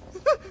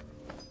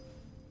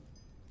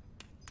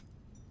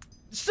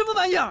什么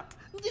玩意儿？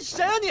你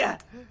谁啊你？哼，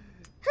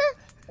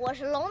我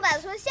是龙仔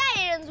村下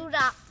一任族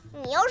长，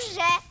你又是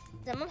谁？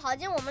怎么跑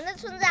进我们的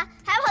村子，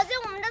还跑进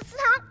我们的祠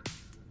堂？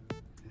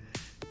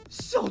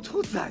小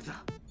兔崽子，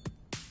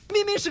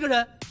明明是个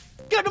人，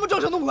干什么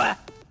装神弄鬼？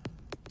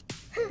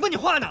问你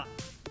话呢？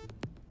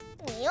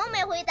你又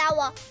没回答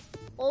我，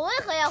我为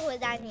何要回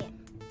答你？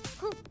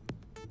哼！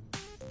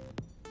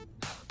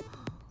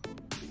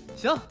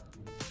行，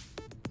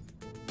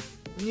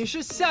你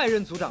是下一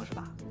任族长是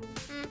吧？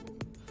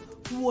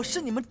我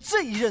是你们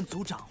这一任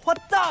族长花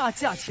大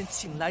价钱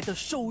请来的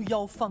收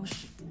妖方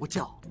式，我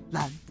叫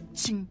蓝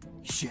清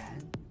玄。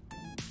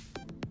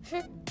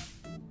哼，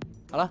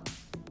好了，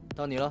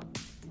到你了，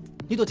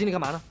你躲井里干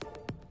嘛呢？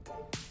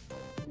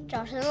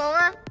找神龙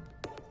啊！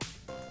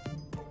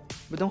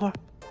喂，等会儿，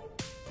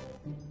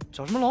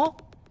找什么龙？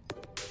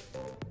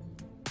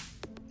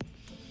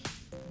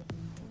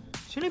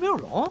井里边有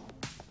龙？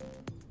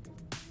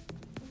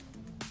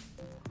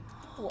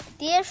我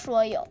爹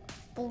说有。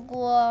不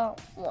过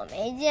我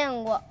没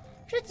见过，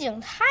这井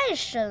太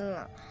深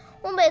了，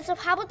我每次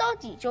爬不到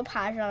底就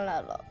爬上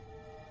来了。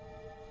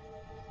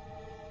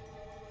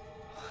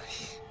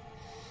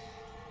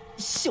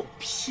小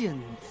骗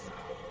子，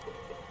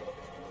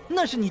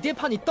那是你爹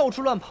怕你到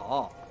处乱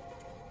跑，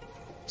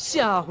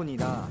吓唬你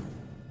的。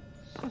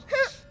哼，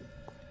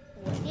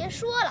我爹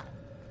说了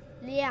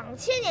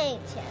，2000年以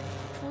前，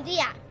土地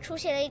出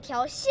现了一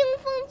条兴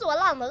风作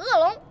浪的恶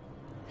龙，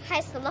害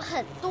死了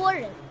很多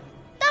人。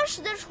当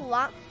时的楚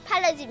王派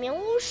了几名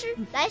巫师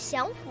来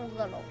降服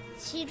恶龙，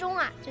其中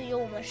就有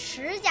我们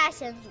石家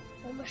先祖。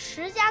我们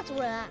石家族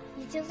人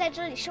已经在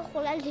这里生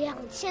活了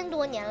2000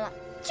多年了，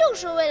就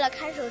是为了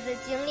看守这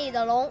井里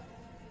的龙。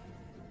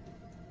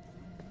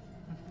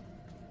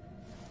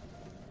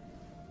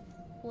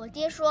我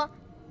爹说，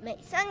每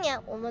3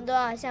年我们都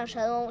要向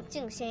神龙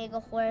敬献一个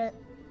活人。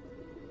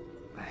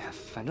哎呀，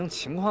反正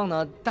情况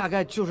呢，大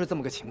概就是这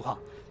么个情况。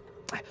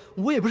哎，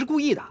我也不是故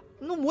意的。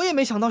那我也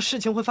没想到事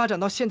情会发展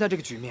到现在这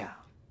个局面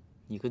啊！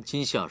你跟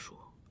金夏说，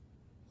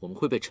我们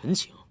会被陈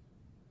请。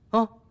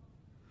啊！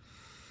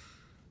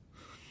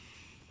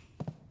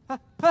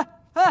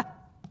哎！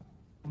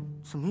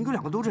怎么1个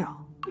2个都这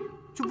样？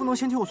就不能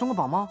先替我松个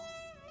绑吗？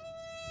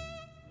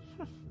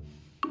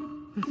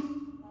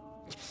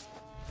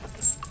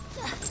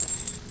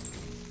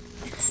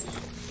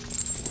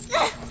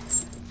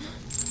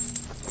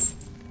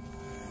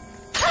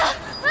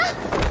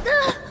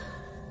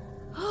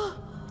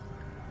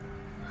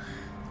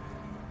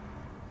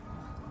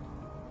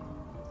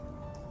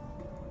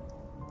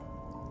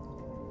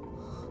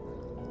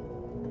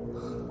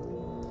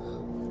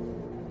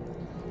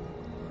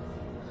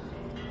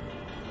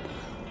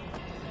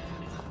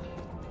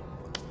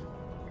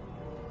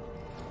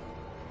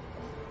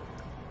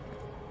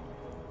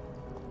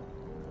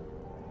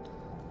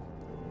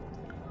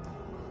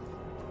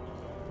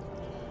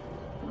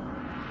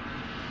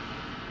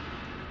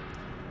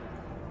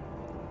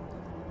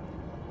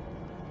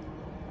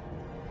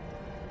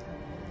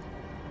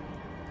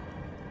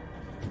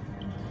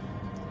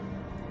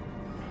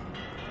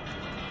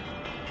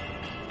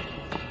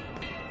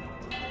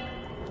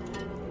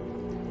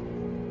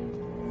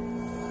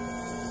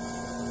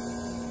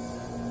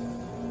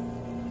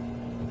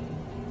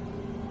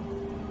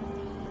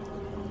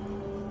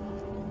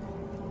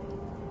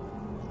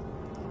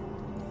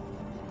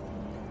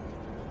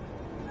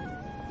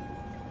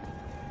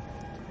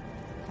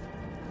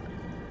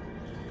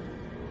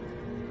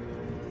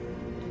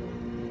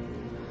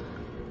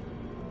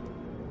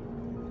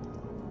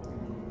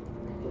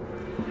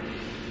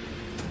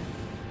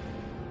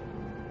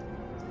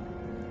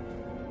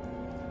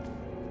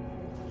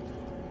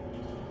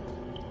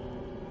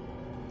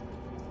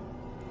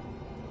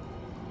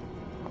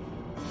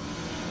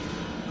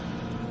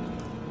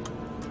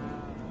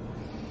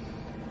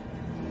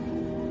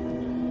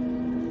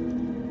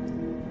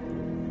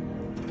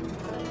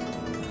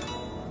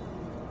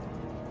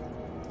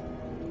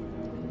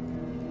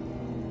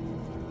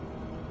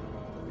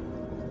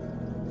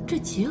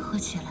结合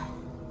起来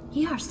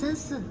，1、2、3、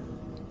4，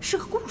是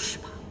个故事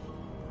吧？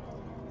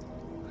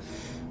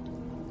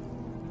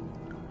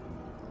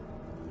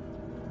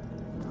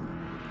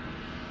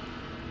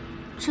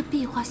这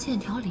壁画线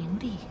条凌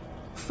厉，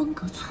风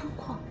格粗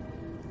犷，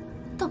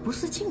倒不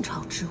似晋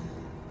朝之物，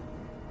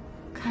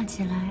看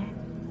起来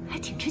还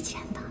挺值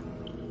钱的。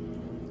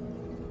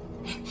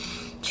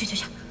去，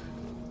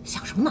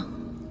想什么呢？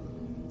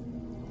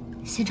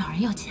先找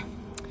人要钱。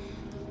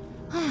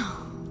哎呀，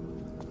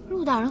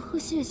陆大人和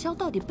谢萧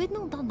到底被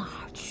弄到哪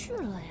儿去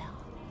了呀？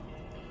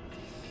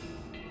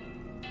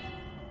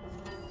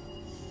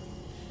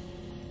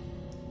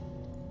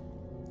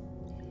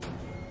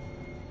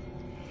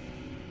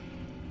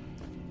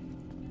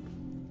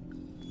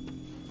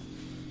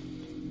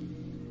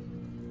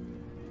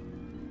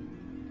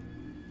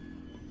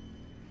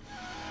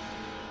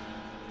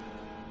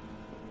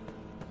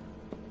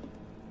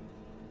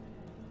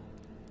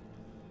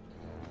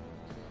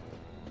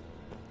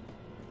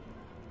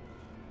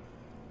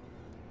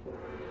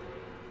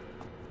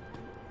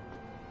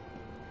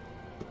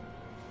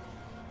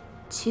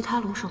其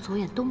他龙首左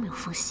眼都没有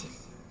缝隙，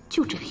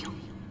就这个有，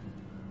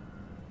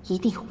一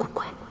定有古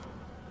怪。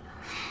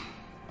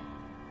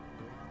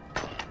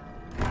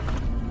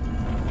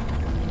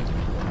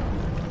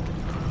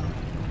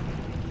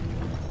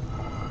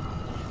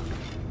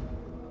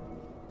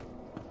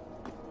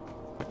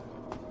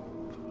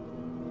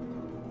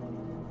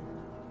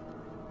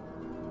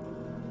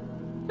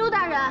陆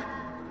大人，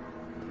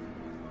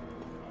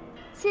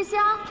谢萧，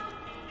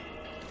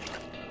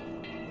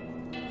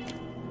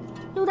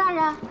陆大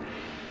人。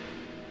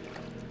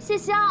谢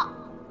萧，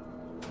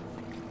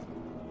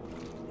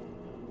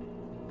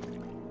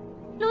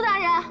陆大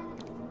人，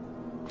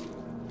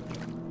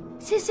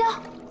谢萧，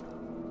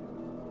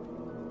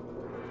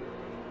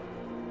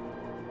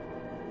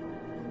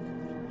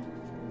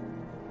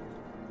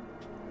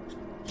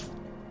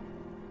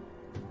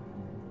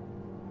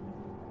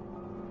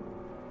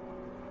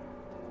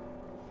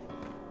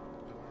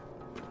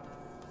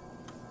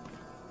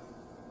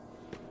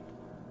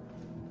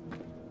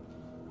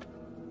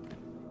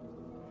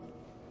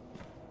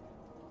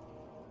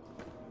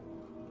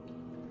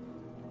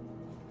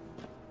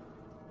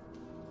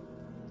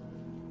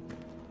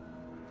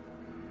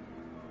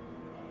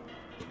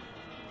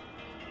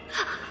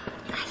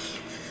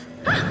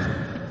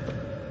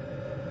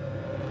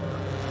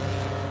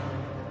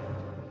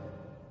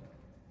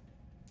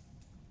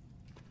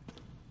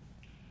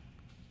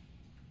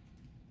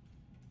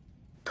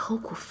头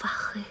骨发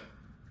黑，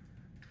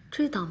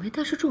这倒霉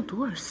蛋是中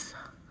毒而死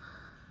啊！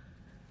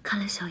看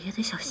来小爷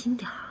得小心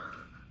点儿啊。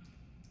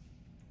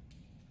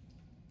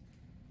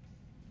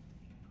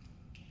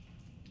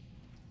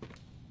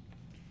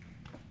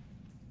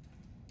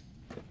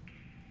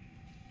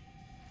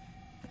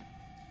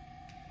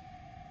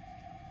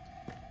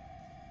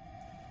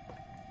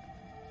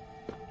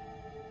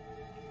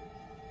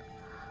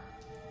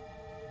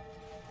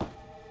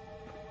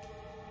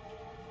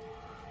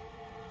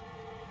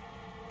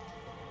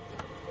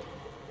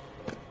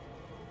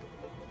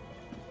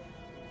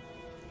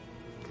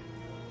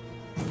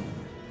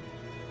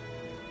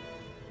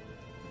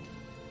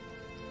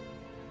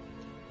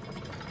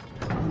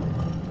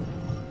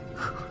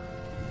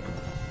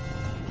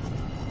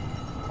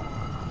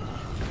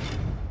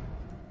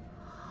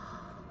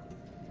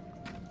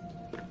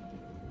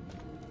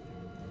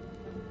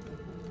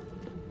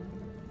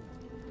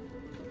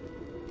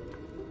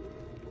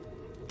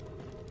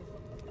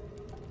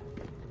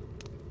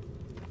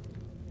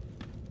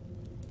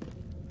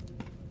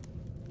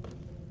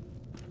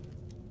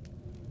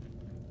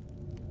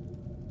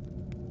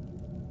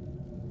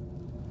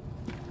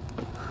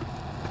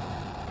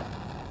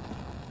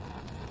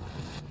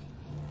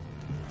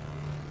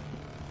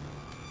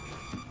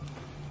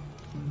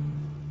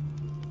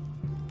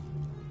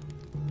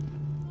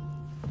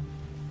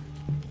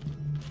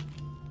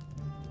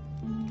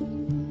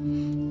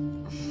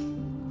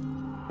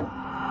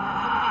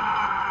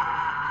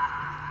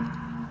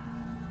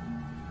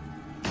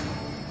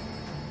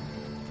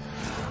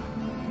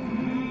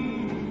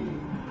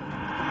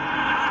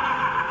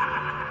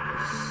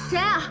谁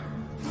啊？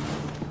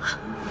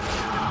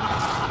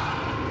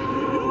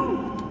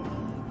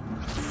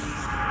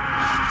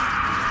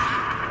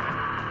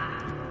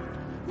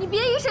你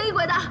别疑神疑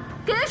鬼的，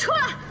给他出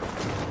来！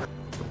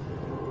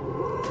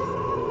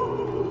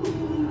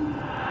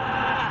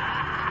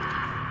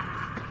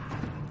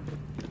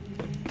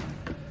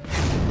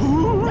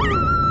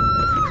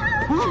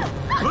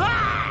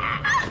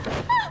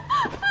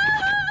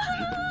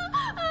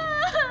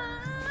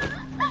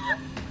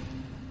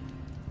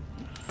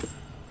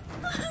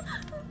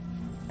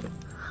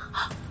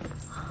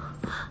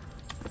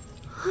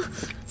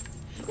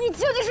你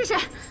究竟是谁？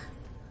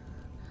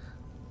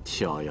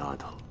小丫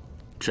头，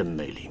真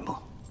没礼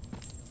貌。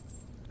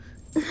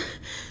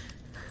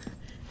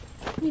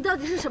你到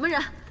底是什么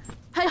人？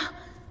还有，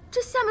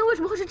这下面为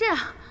什么会是这样？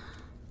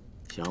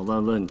想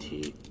问问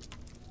题，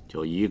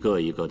就一个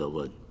一个的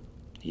问，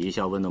一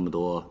下问那么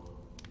多，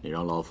你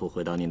让老夫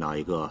回答你哪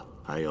一个？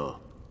还有，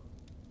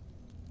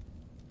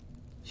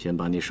先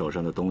把你手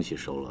上的东西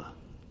收了。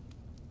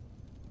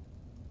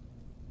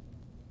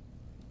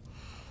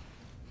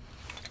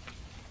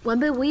晚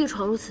辈无意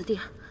闯入此地，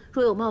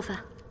若有冒犯，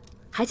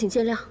还请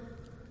见谅。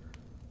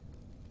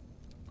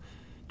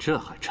这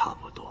还差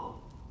不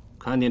多，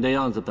看你的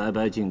样子白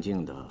白净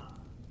净的，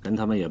跟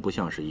他们也不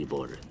像是一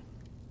拨人。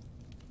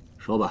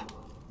说吧，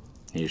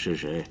你是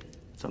谁？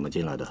怎么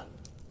进来的？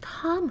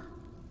他们，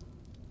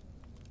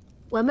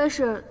晚辈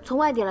是从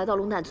外地来到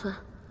龙胆村，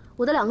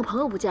我的2个朋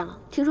友不见了，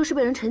听说是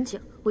被人陈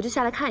井，我就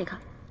下来看一看。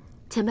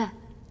前辈，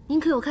您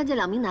可有看见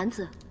2名男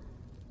子？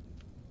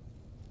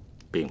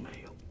并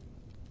没有。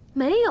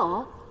没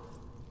有？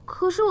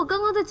可是我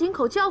刚刚在井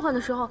口叫唤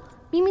的时候，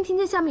明明听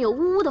见下面有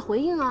呜呜的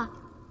回应啊！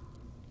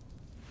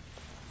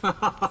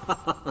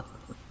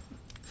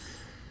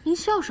您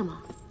笑什么？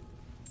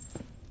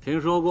听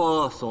说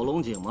过锁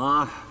龙井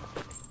吗？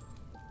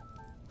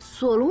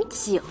锁龙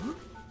井，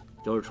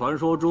就是传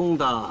说中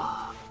的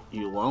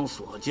禹王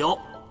锁蛟，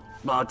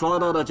把抓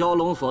到的蛟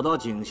龙锁到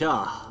井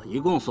下，一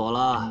共锁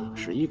了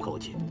11口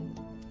井。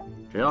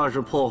只要是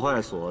破坏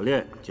锁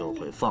链，就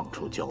会放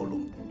出蛟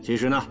龙。其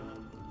实呢，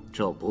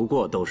这不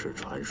过都是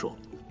传说。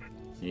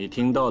你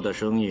听到的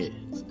声音，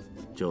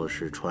就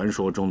是传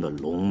说中的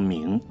龙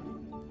鸣。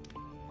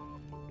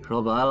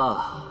说白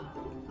了，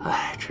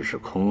只是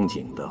空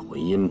井的回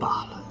音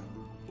罢了。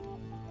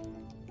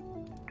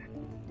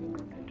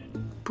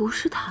不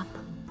是他们。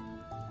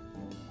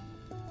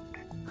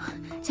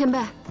前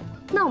辈，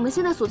那我们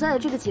现在所在的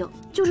这个井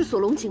就是锁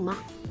龙井吗？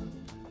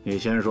你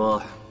先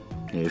说，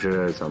你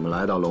是怎么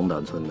来到龙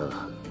胆村的？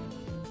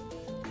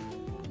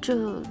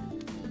这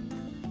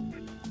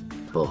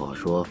不好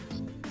说。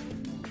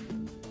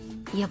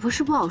也不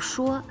是不好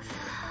说，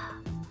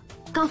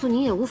告诉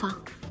您也无妨。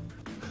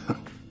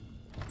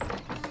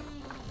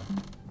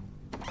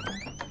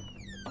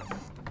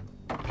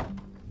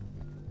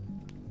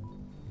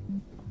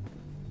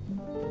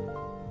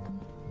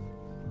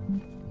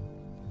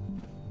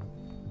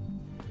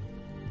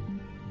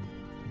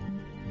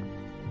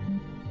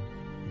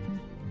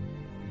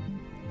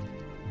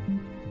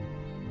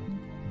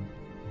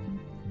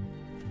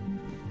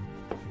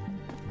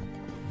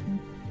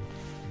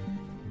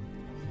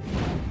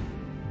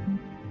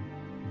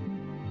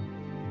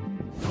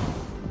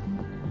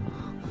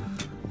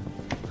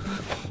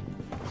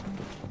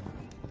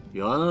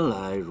原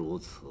来如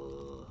此。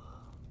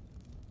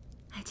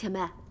前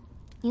辈，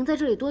您在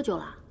这里多久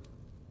了？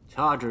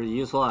掐指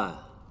一算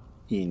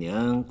，1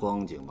年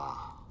光景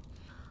吧。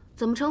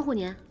怎么称呼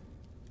您？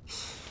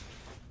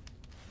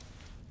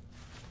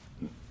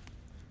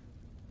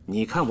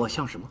你看我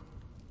像什么？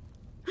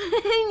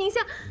您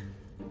像……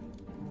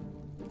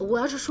我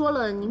要是说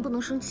了，您不能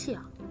生气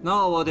啊。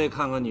那我得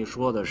看看你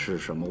说的是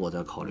什么，我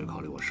再考虑考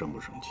虑我生不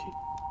生气。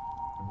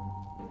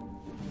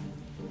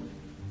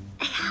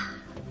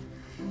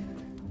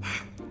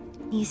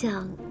您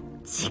像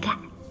乞丐。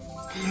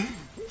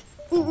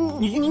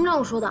您让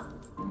我说的。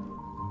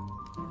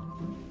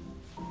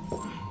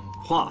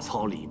话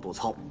糙理不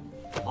糙，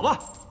好吧，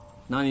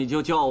那你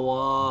就叫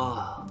我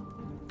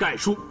盖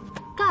叔。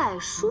盖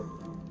叔，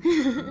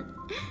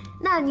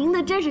那您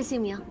的真实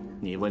姓名？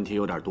你问题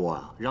有点多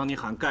啊，让你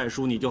喊盖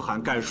叔你就喊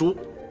盖叔。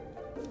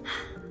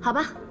好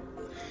吧，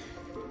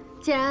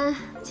既然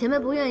前辈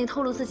不愿意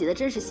透露自己的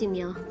真实姓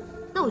名，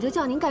那我就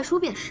叫您盖叔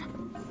便是。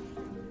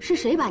是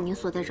谁把您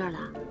锁在这儿的？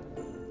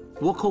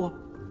倭寇啊！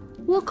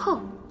倭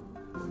寇，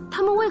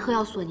他们为何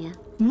要锁您？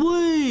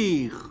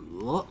为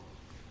何？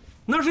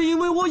那是因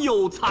为我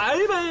有才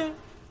呗，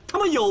他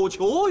们有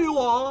求于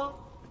我。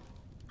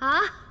啊？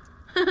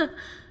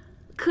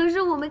可是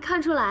我没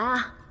看出来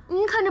啊，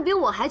您看着比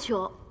我还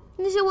穷。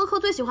那些倭寇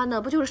最喜欢的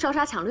不就是烧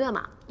杀抢掠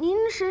吗？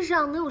您身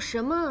上能有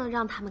什么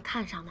让他们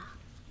看上的？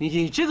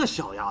你这个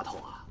小丫头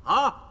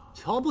啊，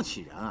瞧不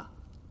起人啊！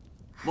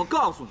我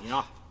告诉你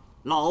啊，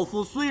老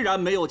夫虽然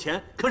没有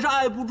钱，可是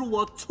碍不住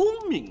我聪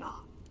明啊。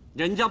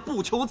人家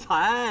不求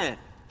财，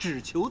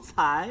只求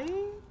财。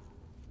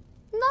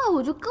那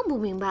我就更不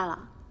明白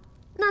了，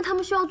那他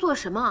们需要做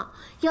什么，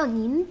要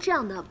您这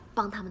样的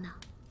帮他们呢？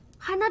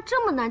还拿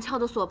这么难撬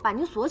的锁把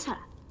您锁起来？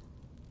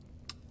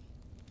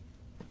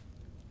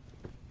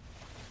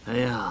哎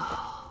呀，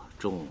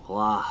种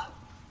花，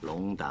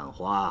龙胆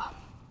花。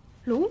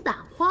龙胆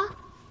花？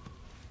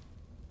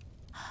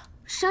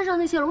山上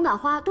那些龙胆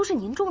花都是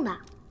您种的？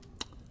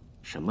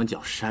什么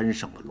叫山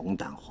上的龙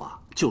胆花？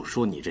就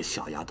说你这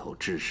小丫头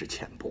知识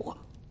浅薄。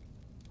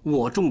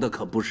我种的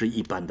可不是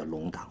一般的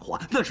龙胆花，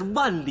那是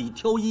万里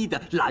挑一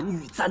的蓝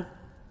玉簪。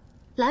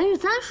蓝玉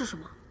簪是什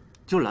么？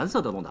就蓝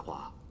色的龙胆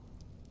花。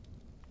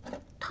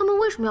他们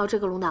为什么要这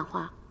个龙胆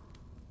花？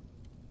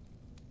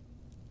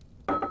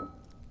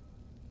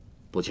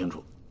不清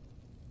楚。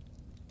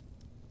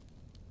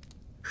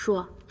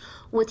叔，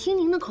我听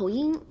您的口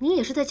音，您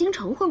也是在京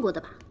城混过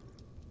的吧？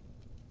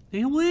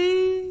哎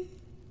喂，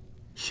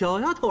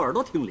小丫头耳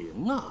朵挺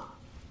灵啊。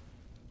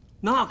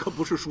那可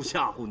不是叔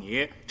吓唬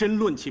你，真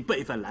论起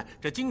辈分来，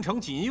这京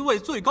城锦衣卫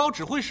最高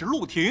指挥使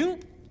陆廷，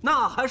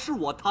那还是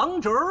我堂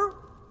侄儿。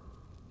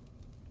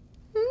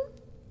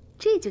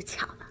这就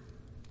巧了。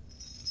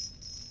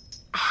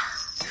哎，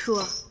叔，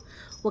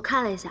我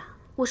看了一下，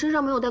我身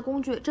上没有带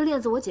工具，这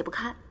链子我解不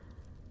开。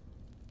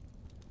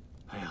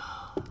哎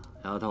呀，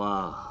丫头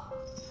啊，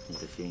你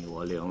的心意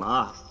我领了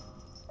啊。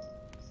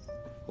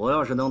我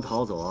要是能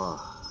逃走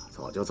啊，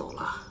早就走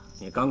了。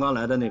你刚刚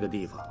来的那个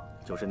地方，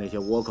就是那些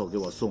倭寇给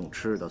我送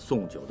吃的、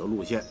送酒的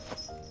路线。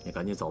你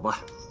赶紧走吧，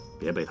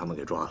别被他们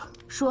给抓了。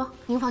叔，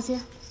您放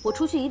心，我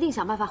出去一定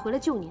想办法回来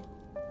救您。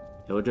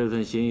有这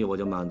份心意我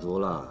就满足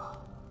了。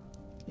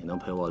你能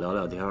陪我聊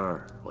聊天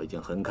儿，我已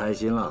经很开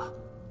心了。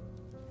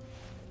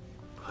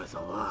快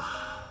走吧。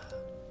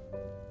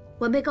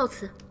晚辈告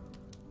辞。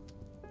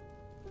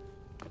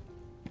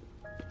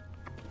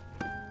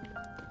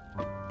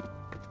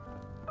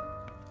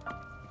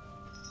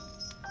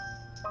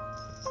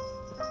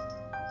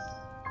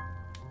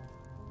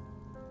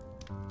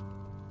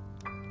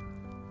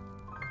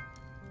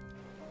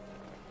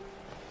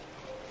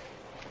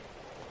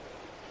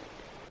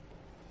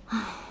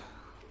唉，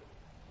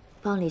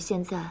帮里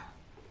现在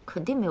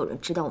肯定没有人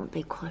知道我们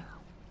被困了。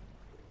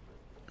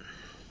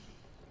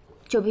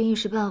救兵一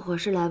时半会儿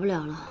是来不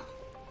了了。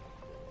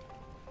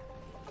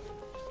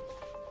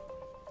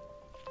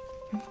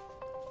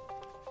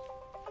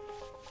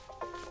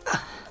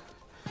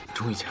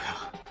终于解开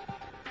了。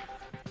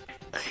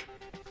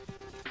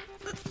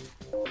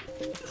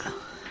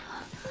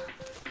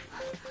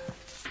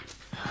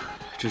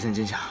之前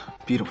金夏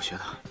逼着我学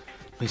的，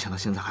没想到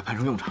现在还派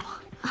上用场了。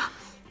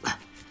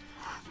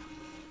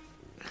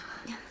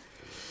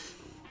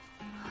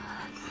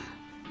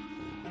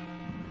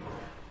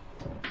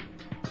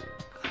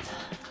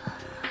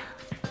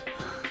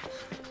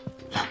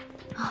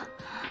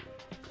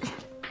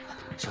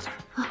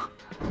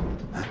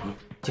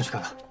进去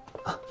看看。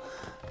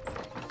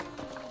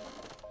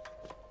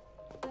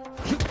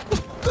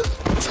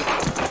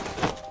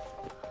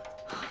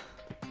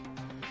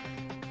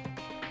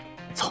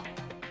走。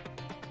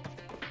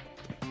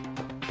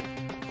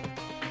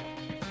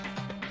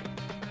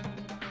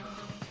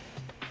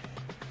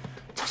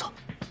走走。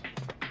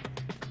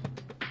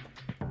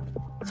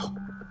走。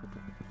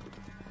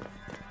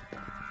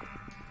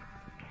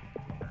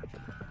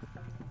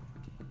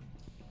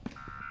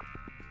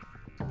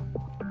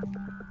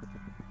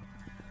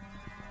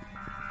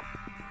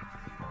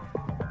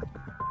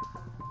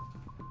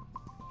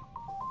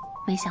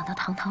没想到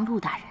堂堂陆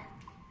大人，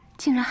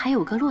竟然还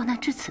有个落难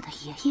至此的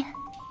爷爷。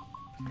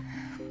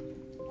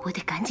我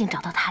得赶紧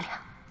找到他俩，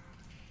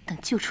等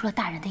救出了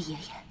大人的爷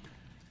爷，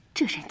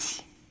这人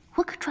气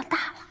我可赚大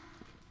了。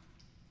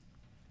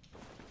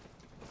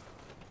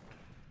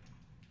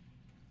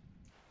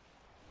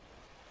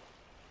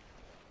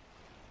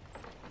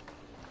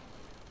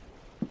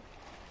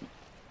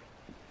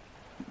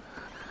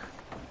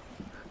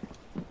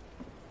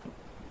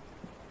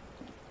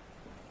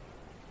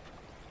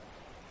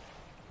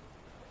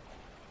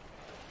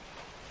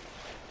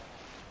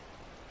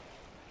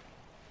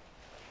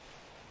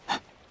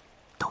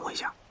等我一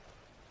下。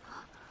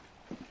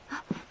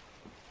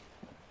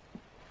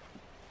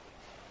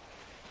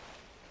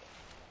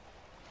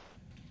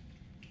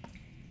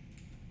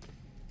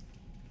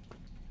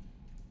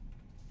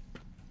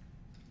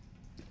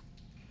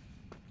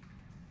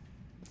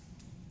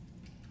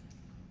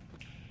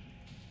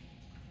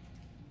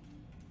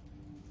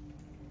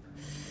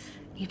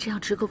你这样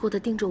直勾勾的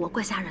盯着我，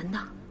怪吓人的，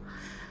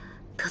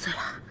得罪了。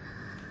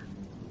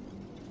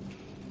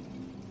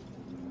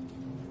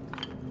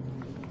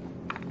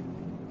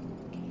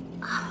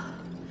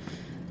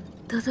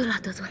得罪了，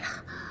得罪了。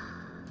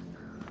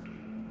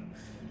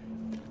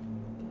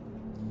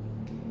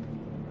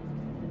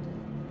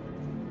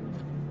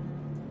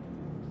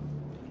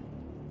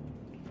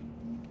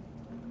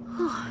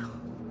哎呦，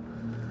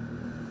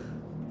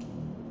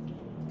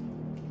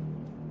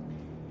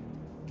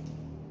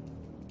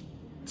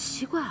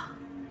奇怪啊，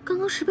刚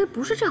刚石碑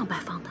不是这样摆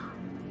放的。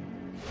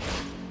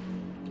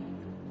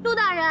陆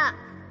大人。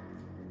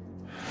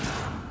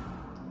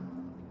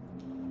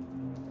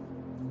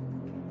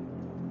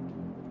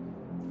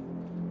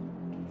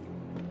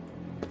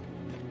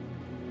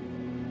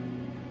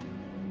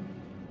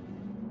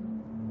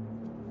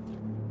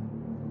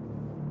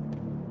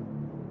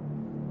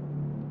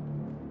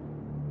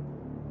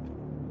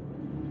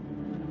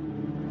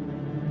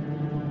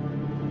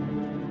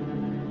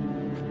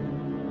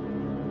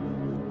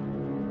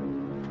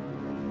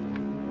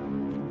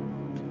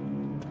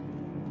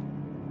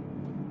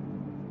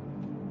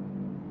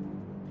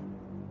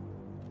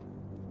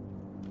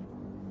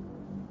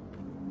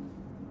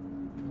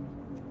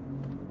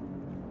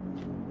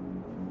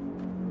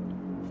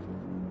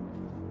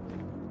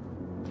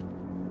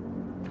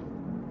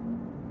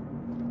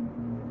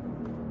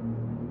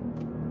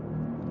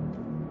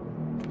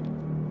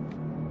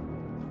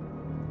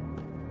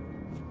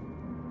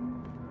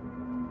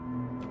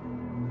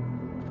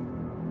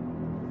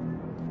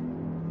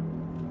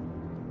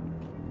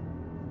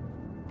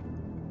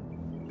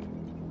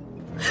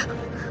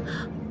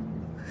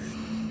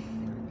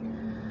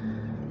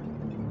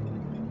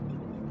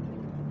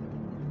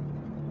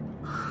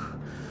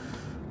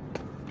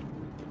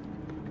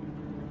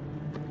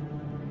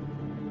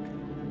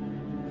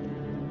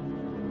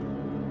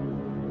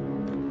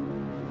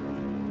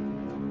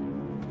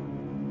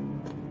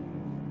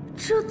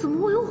这怎么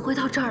我又回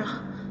到这儿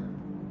了？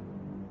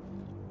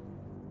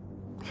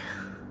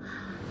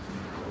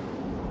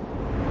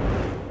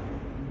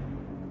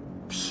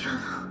天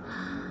啊！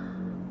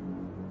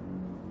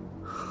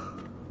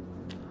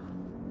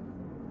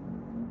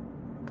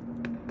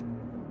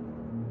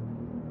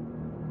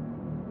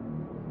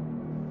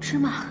芝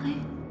麻黑，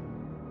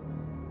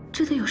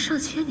这得有上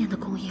千年的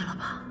工艺了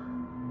吧？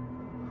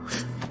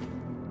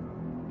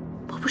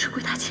我不是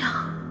鬼打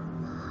墙。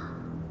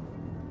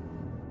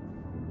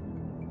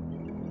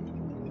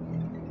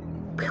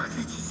 不要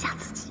自己吓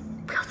自己，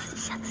不要自己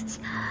吓自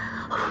己。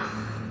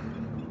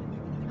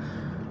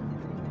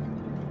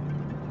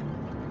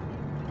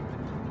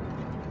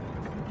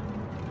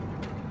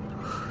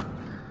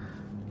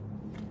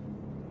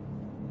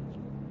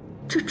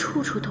这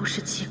处处都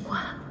是机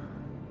关，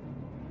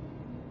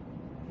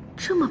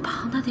这么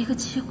庞大的一个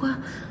机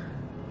关，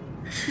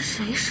是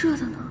谁设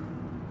的呢？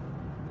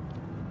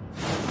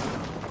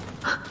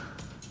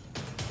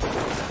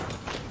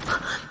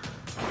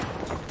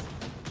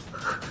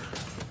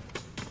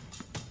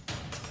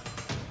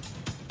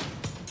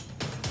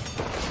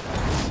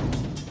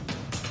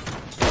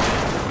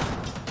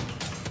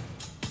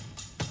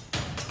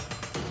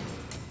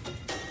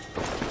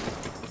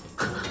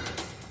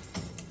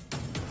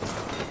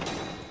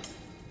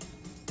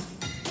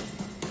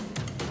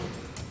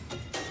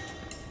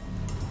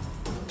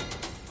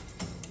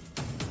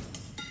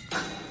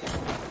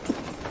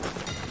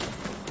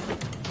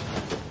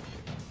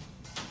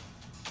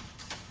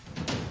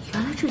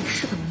 这里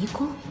是个迷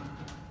宫，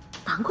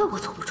难怪我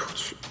走不出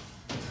去。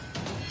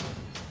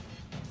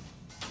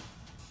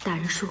大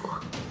人说过，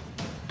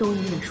东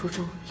瀛美术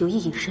中有一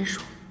隐身术，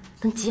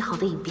能极好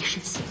的隐蔽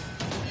身形。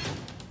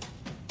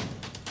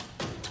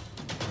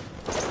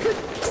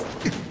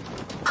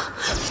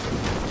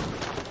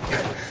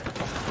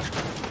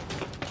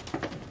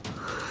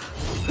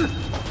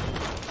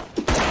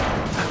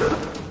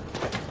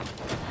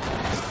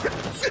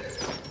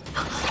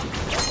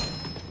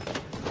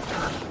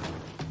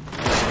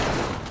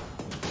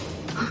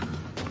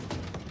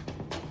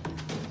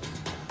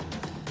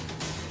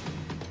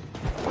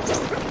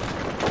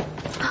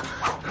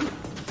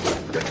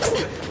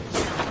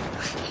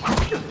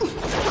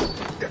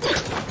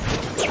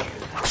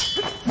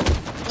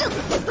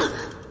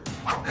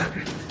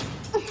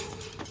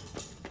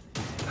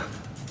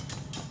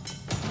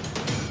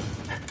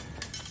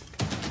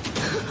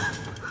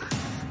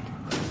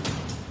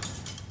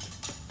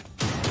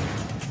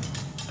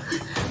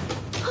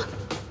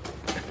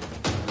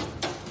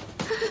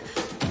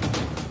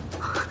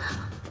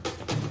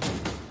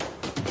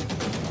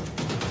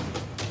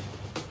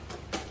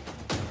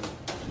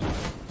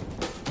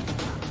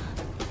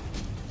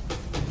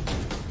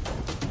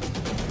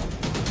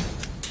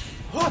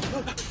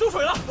走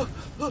水了！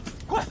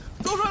快，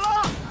走水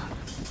了！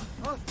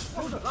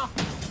走水了！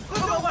快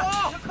救我！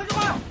快救我！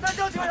再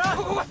叫几个人！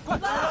快！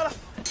来！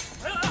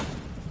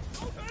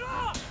走水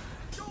了！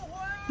救我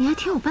呀！你还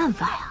挺有办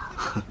法呀！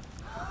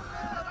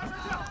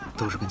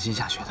都是跟金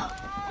夏学的。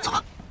走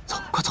吧，走，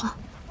快走！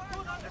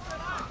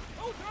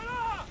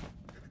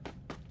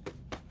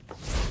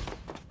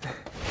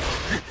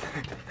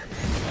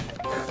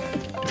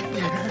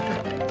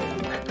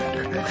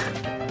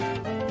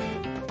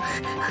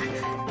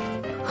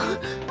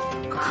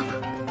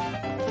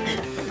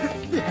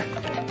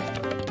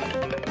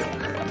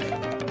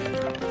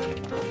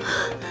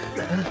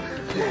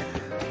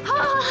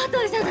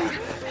等一下，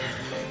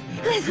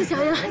累死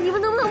小爷了，你们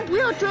能不能不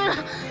要追了？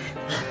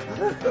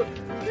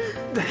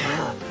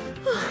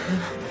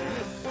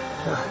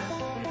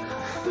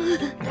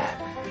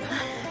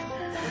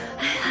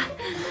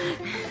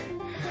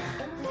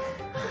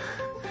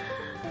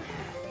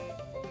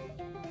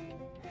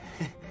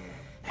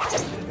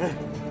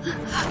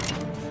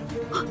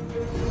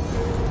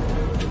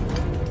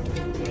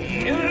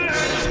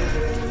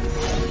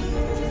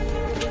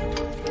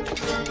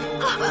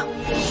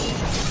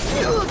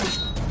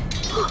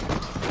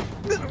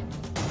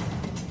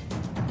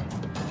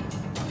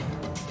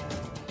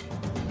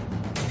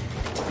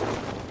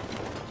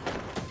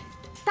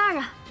大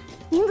人，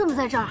您怎么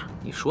在这儿？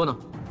你说呢？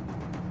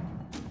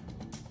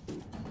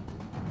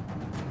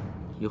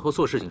以后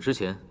做事情之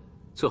前，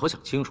最好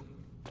想清楚。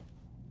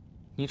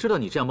你知道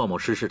你这样冒冒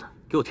失失的，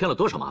给我添了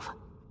多少麻烦？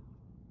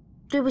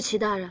对不起，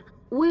大人，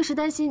我也是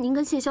担心您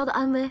跟谢霄的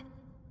安危。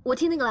我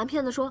听那个蓝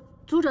骗子说，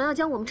族长要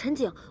将我们沉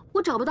井，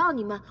我找不到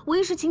你们，我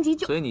一时情急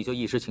就……所以你就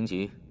一时情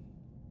急，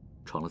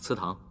闯了祠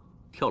堂，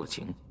跳了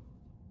井。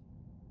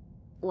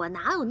我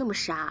哪有那么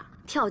傻？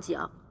跳井，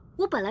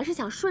我本来是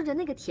想顺着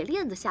那个铁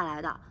链子下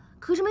来的，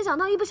可是没想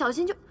到一不小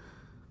心就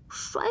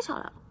摔下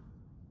来了。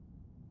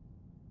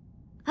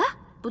哎，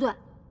不对，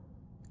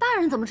大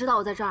人怎么知道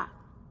我在这儿？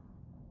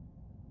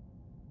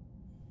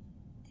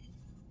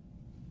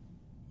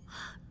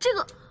这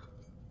个，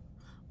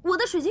我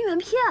的水晶圆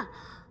片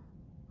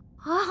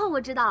啊，我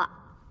知道了，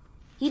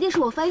一定是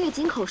我翻越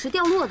井口时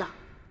掉落的。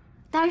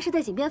大人是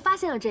在井边发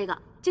现了这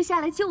个，就下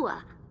来救我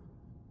了。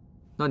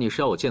那你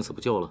是要我见死不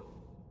救了？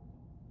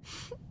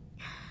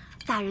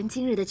大人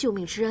今日的救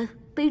命之恩，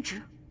卑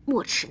职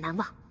没齿难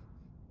忘。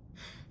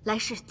来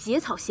世结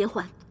草衔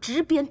环，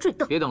执鞭坠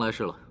镫。别等来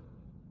世了，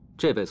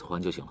这辈子还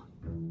就行了。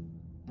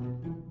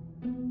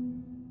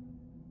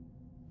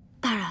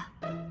大人，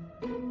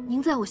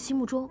您在我心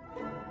目中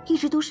一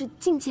直都是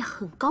境界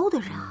很高的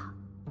人啊！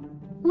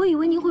我以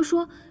为您会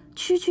说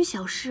区区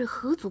小事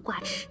何足挂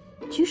齿，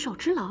举手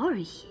之劳而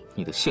已。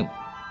你的性命，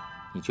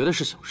你觉得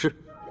是小事？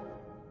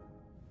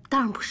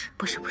当然不是，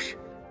不是，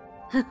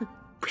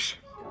不是。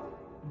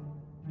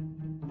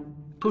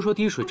都说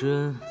滴水之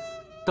恩，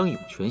当涌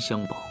泉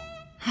相报。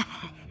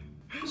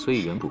所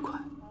以缘不快，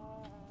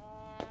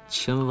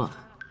千万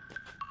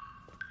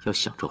要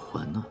想着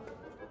还呢。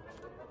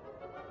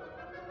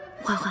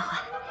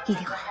还，一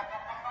定还，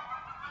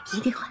一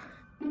定还。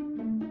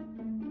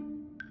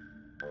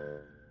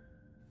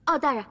哦，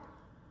大人，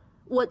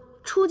我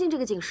出进这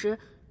个井时，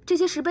这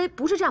些石碑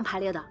不是这样排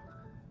列的。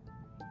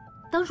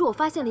当时我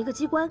发现了一个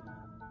机关，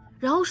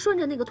然后顺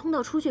着那个通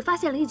道出去，发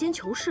现了一间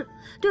囚室。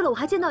对了，我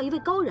还见到一位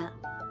高人。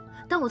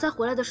当我再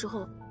回来的时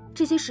候，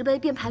这些石碑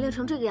便排列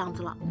成这个样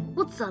子了。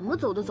我怎么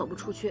走都走不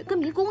出去，跟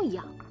迷宫一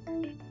样。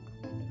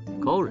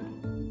高人？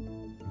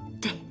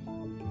对，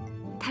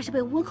他是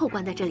被倭寇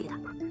关在这里的。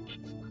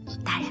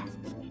大人，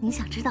您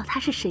想知道他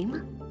是谁吗？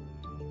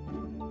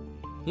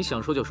你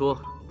想说就说，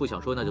不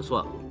想说那就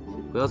算了，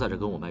不要在这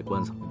跟我卖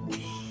关子。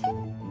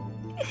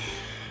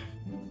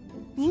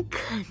您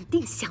肯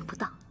定想不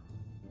到，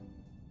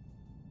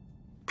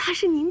他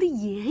是您的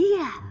爷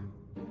爷。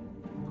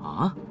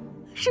啊？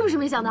是不是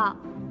没想到？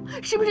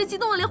是不是激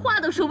动的连话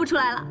都说不出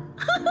来了？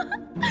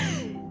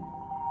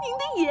您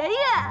的爷爷，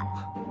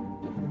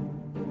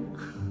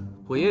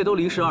我爷爷都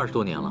离世20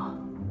多年了，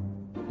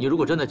你如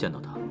果真的见到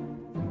他，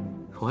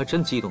我还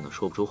真激动的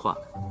说不出话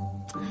来。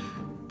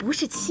不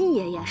是亲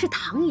爷爷，是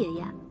堂爷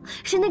爷，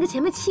是那个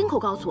前辈亲口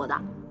告诉我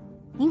的。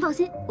您放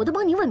心，我都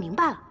帮您问明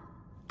白了。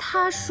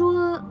他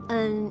说，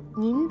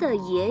您的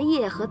爷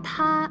爷和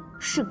他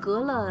是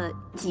隔了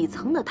几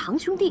层的堂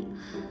兄弟，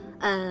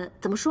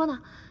怎么说呢？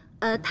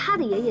他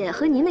的爷爷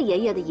和您的爷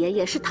爷的爷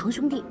爷是堂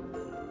兄弟，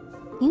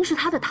您是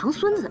他的堂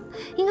孙子，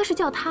应该是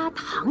叫他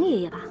堂爷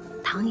爷吧？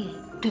堂爷爷，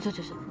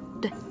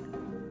对。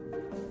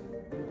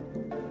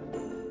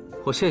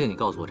我谢谢你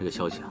告诉我这个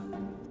消息啊，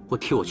我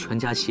替我全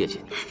家谢谢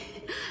你。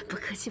不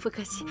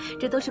客气，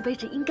这都是卑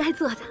职应该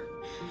做的。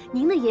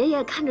您的爷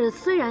爷看着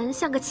虽然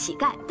像个乞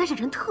丐，但是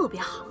人特别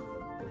好。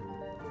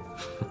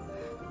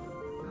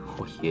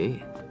我爷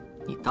爷，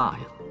你大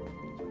爷了？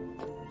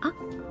啊？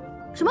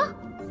什么？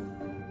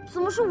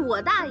怎么是我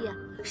大爷？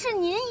是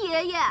您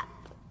爷爷？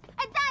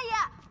哎，大爷，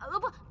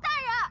不，大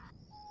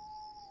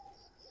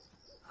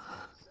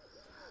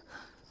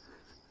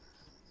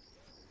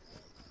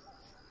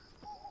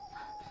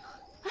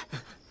人！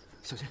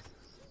小心！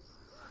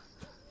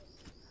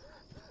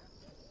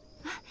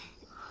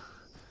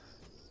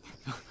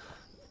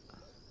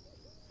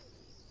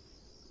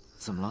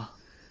怎么了？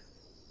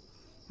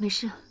没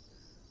事。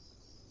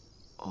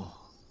哦。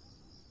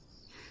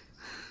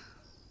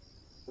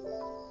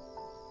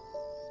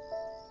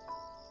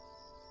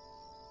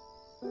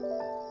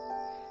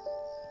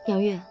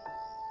杨月，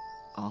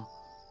啊，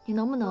你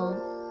能不能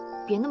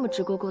别那么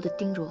直勾勾的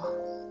盯着我？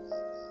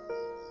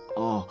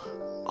哦，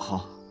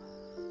好。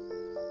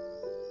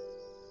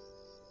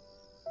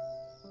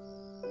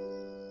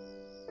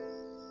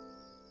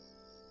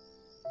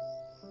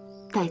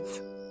袋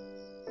子。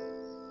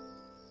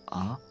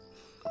啊？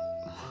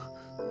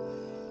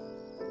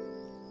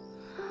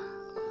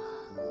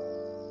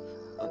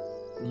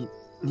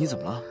你怎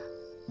么了？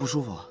不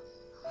舒服啊？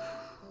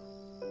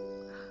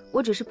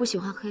我只是不喜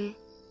欢黑，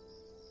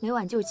每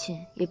晚就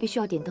寝也必须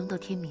要点灯到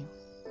天明。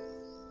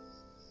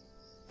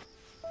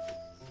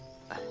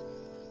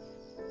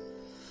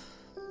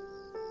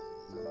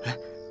哎，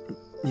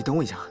你等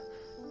我一下。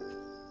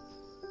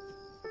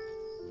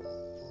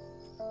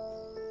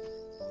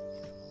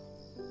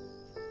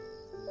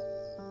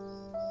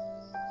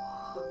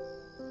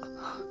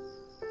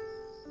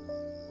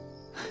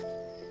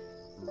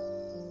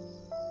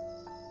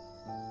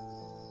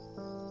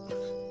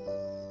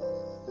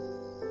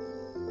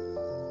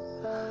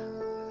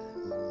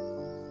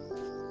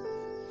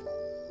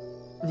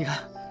你看，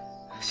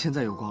现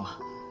在有光了。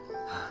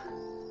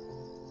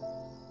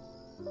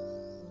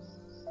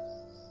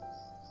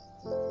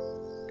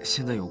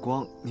现在有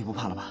光，你不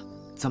怕了吧？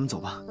咱们走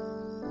吧。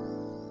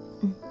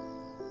嗯。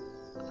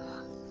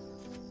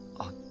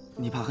哦，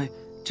你怕黑，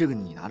这个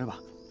你拿着吧。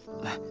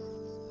来。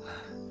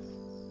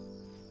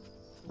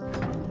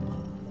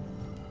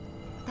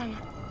大人，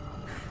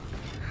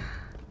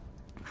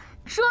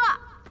叔，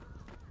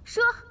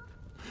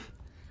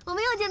我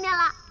们又见面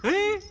了。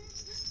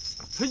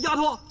哎，丫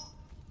头。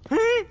嘿，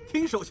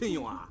挺守信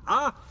用啊！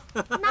啊，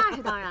那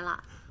是当然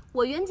了，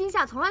我袁今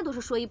夏从来都是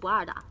说一不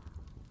二的。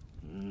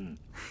嗯，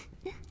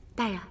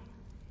大人，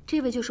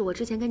这位就是我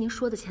之前跟您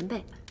说的前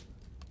辈。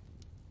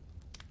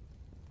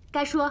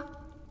该说，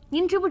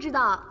您知不知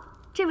道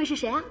这位是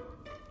谁啊？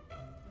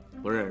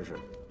不认识。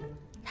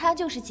他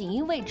就是锦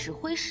衣卫指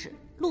挥使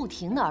陆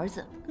廷的儿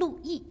子陆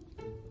毅。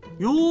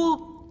哟，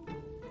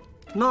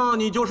那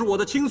你就是我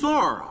的亲孙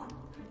儿啊！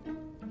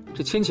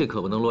这亲戚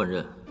可不能乱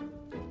认，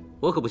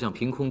我可不想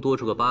凭空多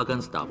出个八竿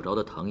子打不着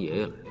的堂爷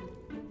爷来。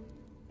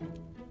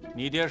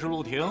你爹是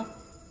陆廷，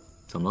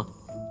怎么了？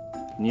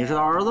你是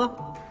他儿子，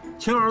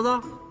亲儿子？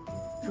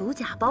如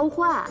假包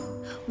换，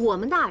我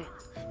们大人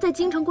在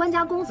京城官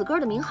家公子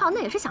哥的名号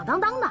那也是响当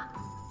当的。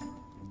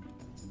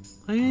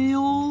哎呦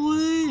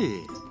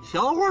喂，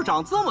小伙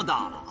长这么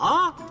大了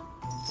啊！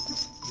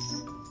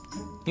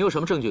你有什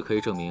么证据可以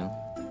证明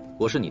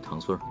我是你堂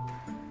孙？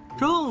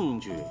证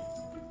据？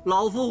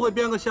老夫会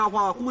编个瞎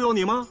话忽悠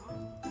你吗？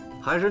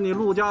还是你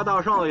陆家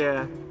大少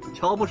爷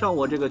瞧不上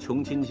我这个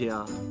穷亲戚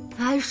啊？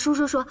哎，叔，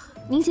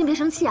您先别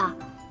生气啊，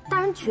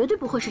大人绝对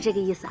不会是这个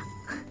意思。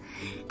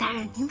大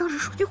人，您倒是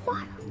说句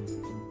话呀！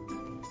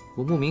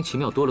我莫名其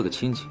妙多了个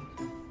亲戚，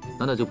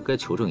难道就不该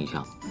求证一下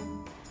吗？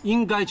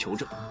应该求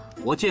证。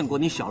我见过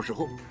你小时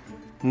候，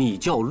你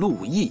叫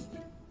陆毅，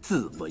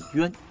字文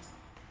渊，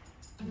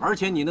而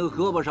且你那个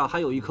胳膊上还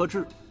有一颗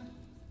痣，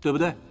对不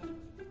对？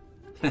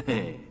嘿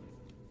嘿，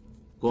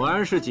果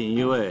然是锦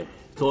衣卫，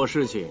做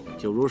事情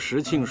就如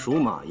石磬属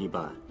马一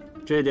般，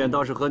这点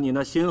倒是和你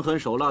那心狠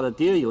手辣的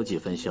爹有几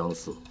分相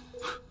似。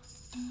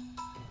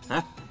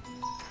哎，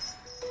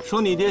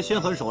说你爹心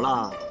狠手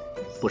辣，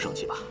不生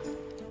气吧？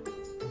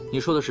你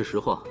说的是实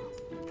话，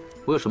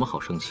我有什么好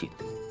生气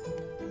的？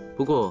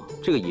不过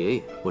这个爷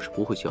爷我是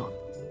不会叫的。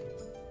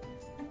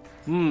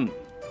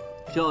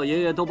叫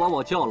爷爷都把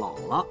我叫老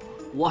了，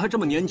我还这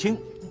么年轻。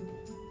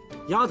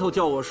丫头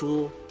叫我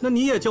叔，那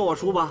你也叫我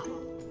叔吧，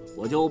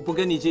我就不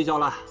跟你计较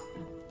了。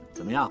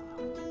怎么样？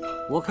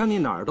我看你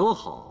哪儿都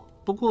好，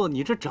不过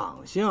你这长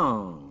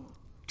相……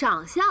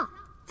长相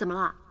怎么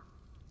了？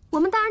我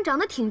们大人长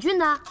得挺俊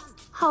的，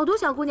好多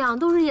小姑娘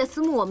都日夜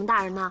思慕我们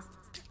大人呢。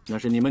那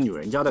是你们女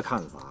人家的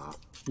看法，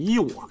依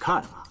我看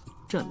啊，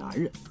这男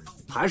人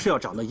还是要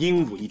长得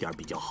英武一点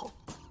比较好，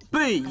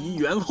背仪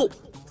圆厚，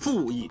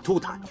腹翼凸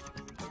坦，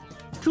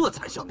这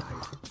才像男人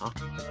啊！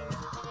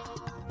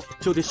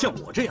就得像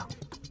我这样，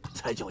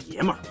才叫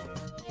爷们儿。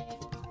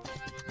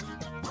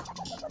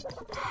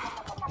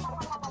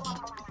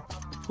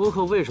倭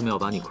寇为什么要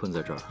把你困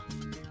在这儿？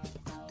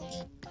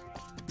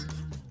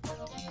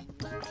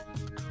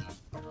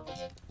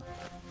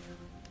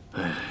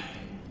哎，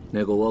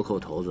那个倭寇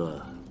头子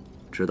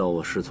知道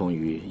我师从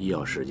于医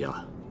药世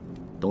家，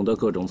懂得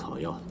各种草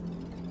药，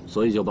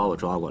所以就把我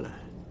抓过来，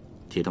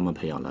替他们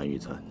培养蓝玉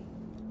簪。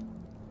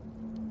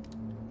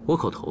倭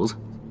寇头子，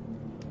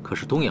可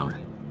是东洋人？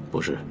不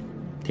是，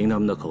听他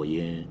们的口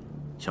音，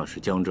像是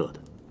江浙的。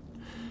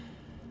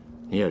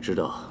你也知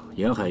道，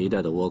沿海一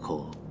带的倭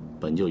寇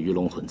本就鱼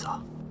龙混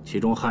杂，其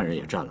中汉人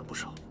也占了不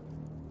少。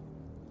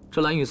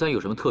这蓝玉簪有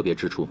什么特别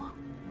之处吗？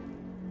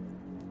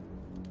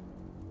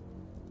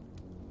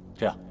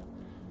这样，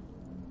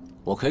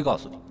我可以告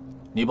诉你，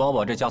你帮我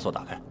把这枷锁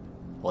打开，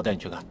我带你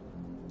去看。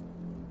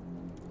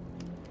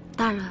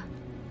大人，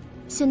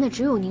现在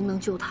只有您能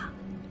救他。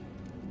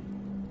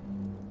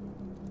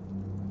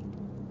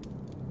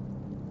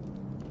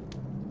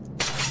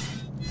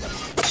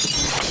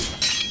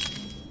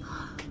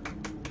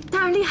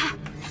大人厉害，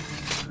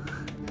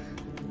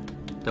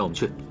带我们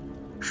去。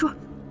叔。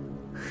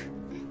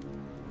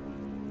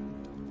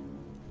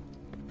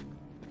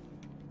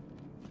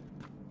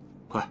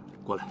快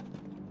过来！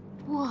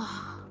哇！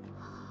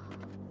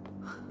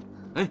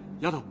哎，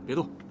丫头，别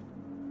动！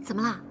怎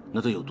么啦？那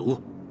都有毒。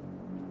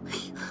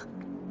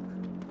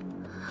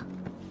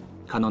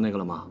看到那个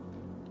了吗？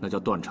那叫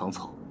断肠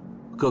草，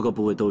各个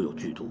部位都有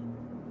剧毒，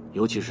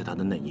尤其是它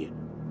的嫩叶，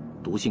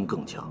毒性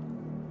更强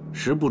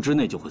，10步之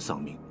内就会丧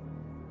命。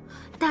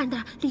大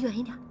人，离远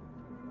一点。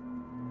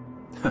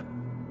哼，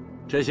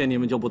这些你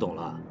们就不懂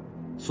了。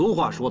俗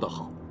话说得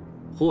好，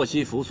祸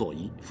兮福所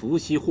依，福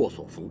兮祸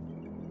所伏。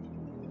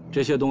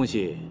这些东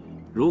西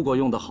如果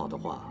用得好的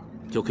话，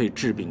就可以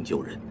治病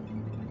救人。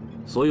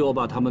所以我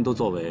把它们都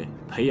作为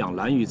培养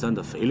蓝玉簪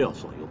的肥料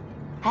所用。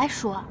哎，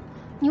叔，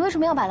你为什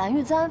么要把蓝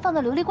玉簪放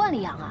在琉璃罐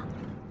里养啊？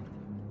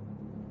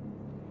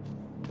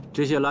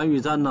这些蓝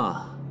玉簪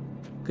呢，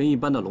跟一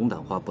般的龙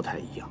胆花不太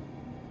一样，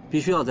必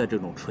须要在这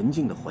种纯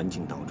净的环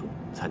境当中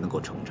才能够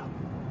成长。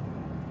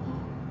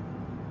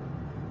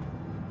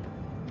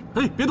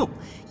哎，别动！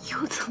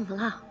又怎么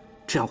了？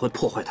这样会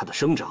破坏它的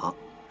生长。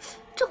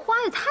这花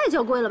也太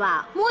娇贵了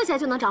吧，摸一下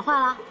就能长坏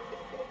了？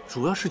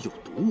主要是有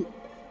毒。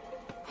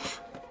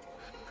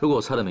如果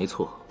我猜的没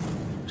错，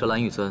这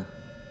蓝玉簪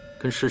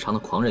跟失常的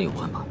狂人有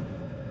关吧？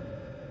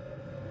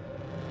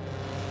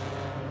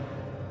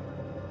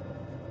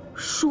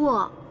叔，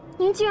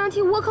您竟然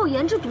替倭寇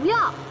研制毒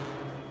药！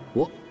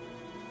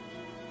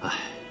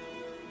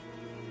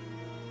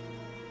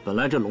本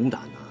来这龙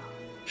胆呢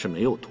是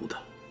没有毒的，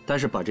但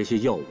是把这些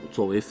药物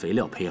作为肥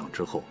料培养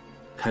之后，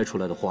开出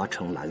来的花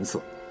呈蓝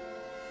色，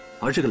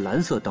而这个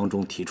蓝色当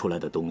中提出来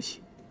的东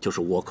西，就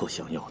是倭寇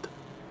想要的。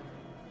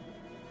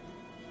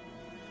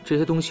这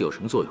些东西有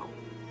什么作用？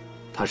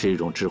它是一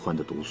种致幻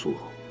的毒素，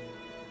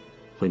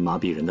会麻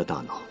痹人的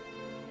大脑，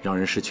让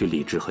人失去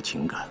理智和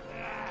情感，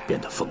变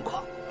得疯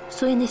狂。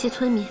所以那些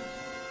村民，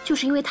就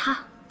是因为他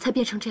才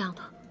变成这样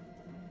的。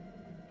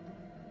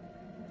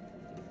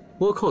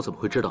倭寇怎么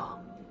会知道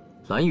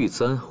蓝玉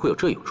簪会有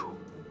这用处？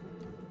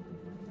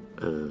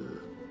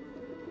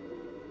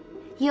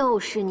又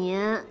是您。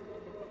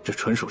这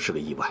纯属是个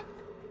意外。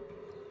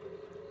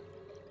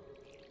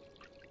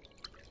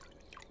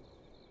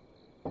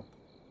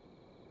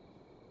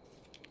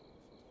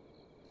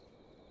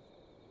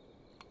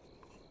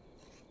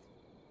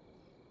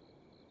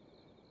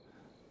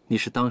你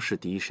是当世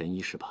第一神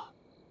医是吧？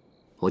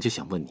我就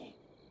想问你，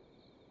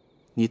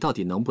你到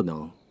底能不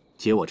能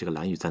解我这个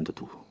蓝玉簪的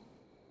毒？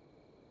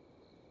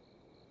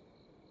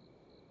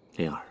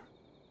灵儿，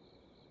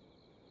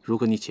如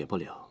果你解不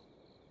了，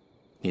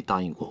你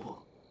答应过我，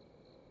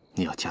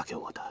你要嫁给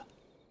我的。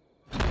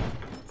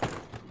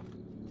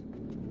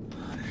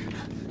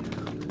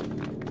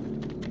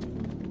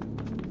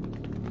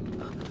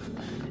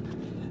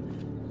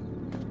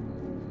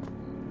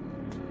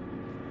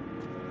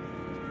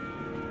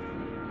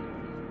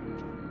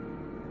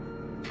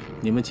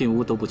你们进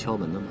屋都不敲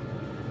门的吗？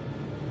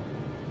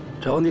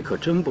找你可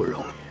真不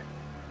容易。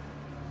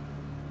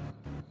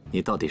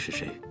你到底是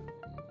谁？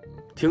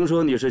听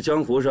说你是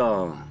江湖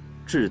上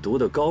制毒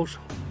的高手，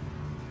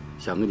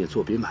想跟你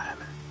做笔买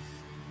卖。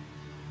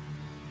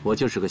我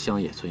就是个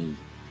乡野村医，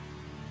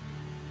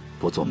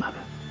不做买卖。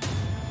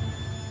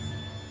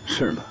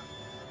是吗？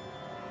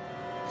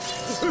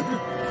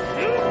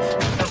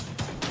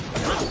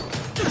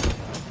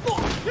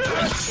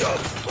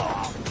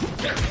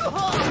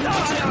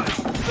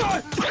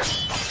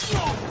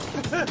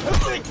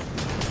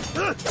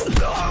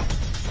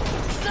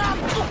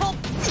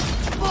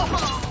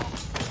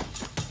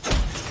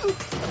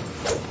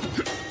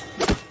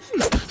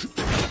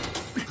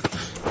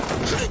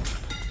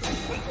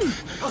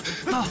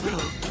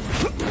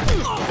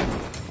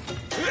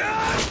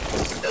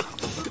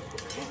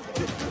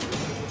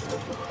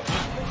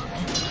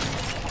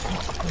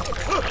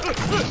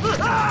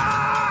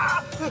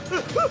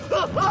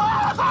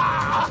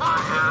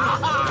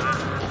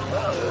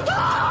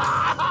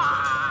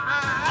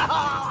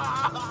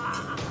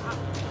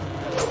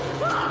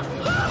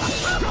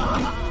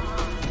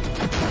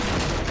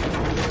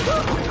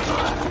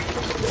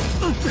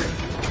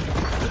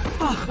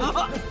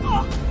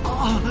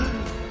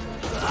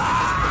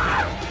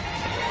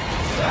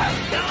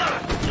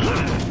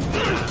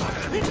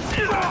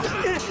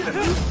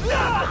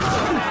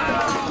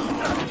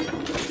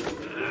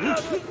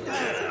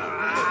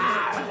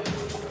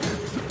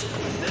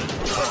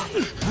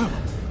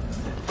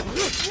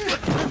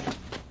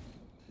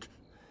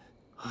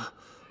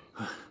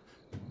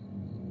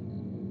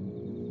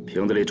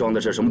瓶子里装的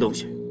是什么东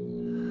西？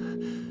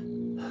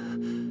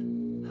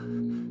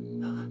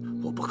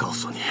我不告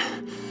诉你。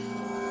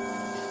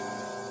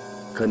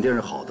肯定是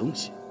好东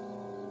西，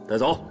带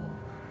走。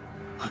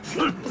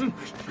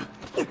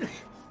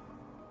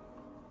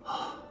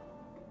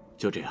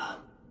就这样，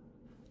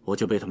我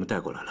就被他们带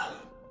过来了。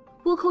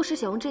倭寇是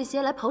想用这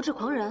些来炮制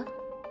狂人？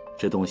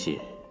这东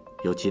西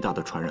有极大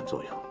的传染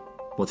作用，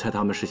我猜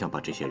他们是想把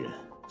这些人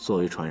作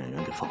为传染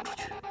源给放出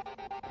去。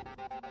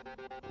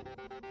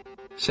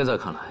现在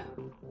看来，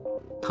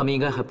他们应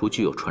该还不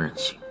具有传染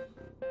性。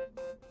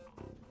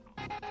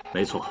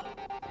没错，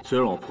虽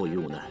然我迫于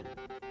无奈，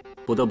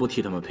不得不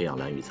替他们培养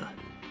蓝玉簪，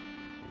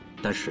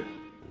但是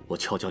我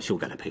悄悄修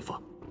改了配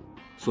方，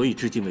所以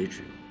至今为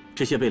止，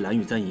这些被蓝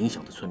玉簪影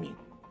响的村民，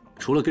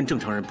除了跟正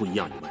常人不一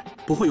样以外，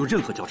不会有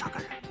任何交叉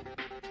感染。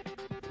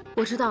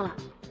我知道了，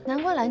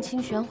难怪蓝清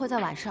玄会在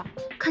晚上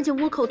看见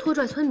倭寇拖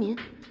拽村民，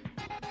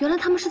原来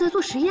他们是在做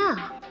实验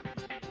啊！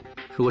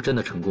如果真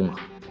的成功了，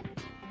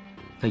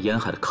那沿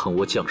海的抗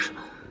倭将士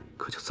们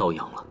可就遭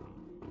殃了。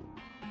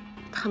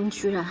他们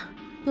居然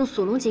用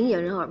索隆井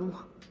掩人耳目，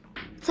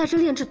在这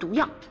炼制毒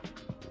药，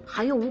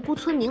还用无辜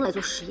村民来做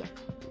实验。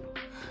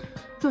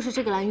若是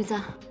这个蓝玉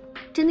簪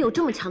真的有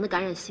这么强的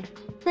感染性，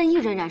那一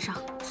人染上，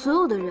所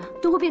有的人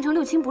都会变成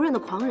六亲不认的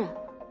狂人。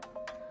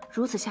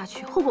如此下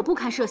去，后果不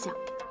堪设想。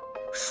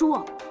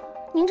叔，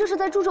您这是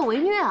在助纣为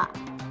虐啊！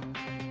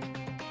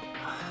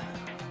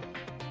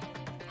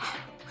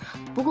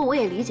不过我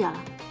也理解了，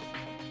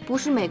不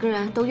是每个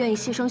人都愿意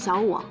牺牲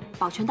小我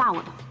保全大我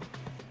的。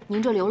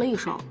您这留了一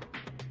手，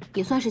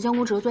也算是将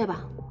功折罪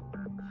吧。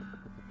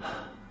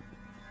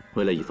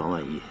为了以防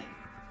万一，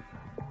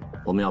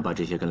我们要把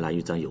这些跟蓝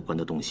玉簪有关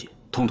的东西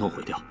统统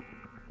毁掉，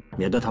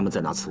免得他们再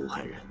拿此物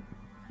害人。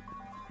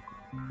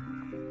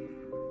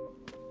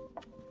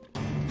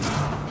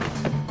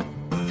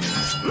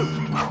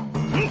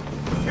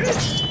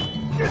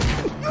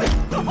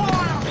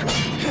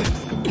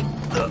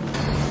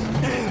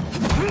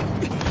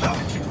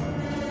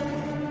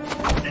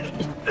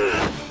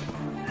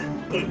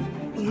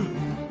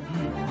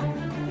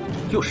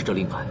又是这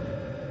令牌，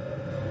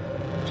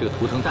这个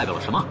图腾代表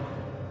了什么？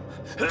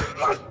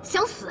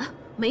想死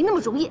没那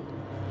么容易。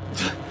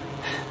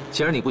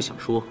既然你不想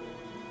说，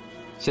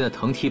现在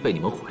藤梯被你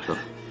们毁了，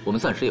我们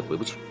暂时也回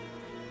不去。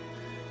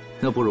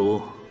那不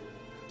如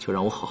就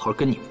让我好好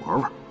跟你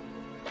玩玩。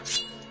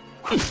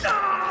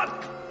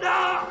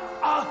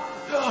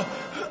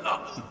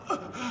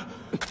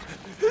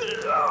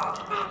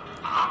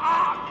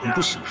你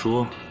不想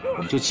说，我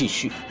们就继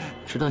续，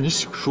直到你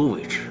想说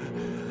为止。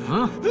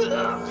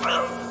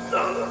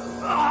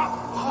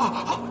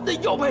那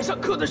腰牌上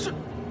刻的是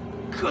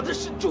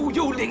周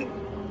幽灵。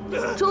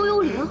周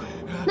幽灵，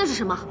那是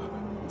什么？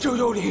周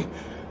幽灵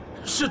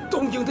是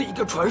东瀛的一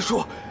个传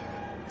说，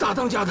大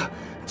当家的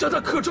将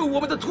它刻成我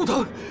们的图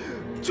腾，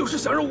就是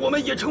想让我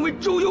们也成为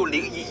周幽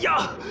灵一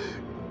样，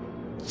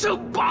争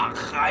霸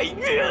海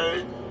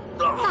域。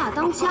大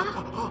当家？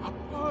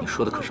你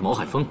说的可是毛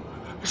海峰？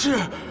是，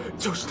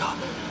就是他。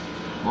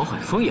毛海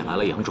峰也来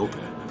了扬州？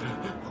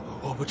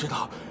我不知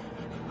道，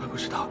不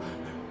知道。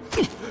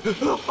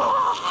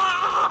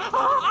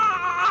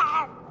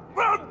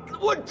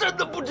我真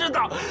的不知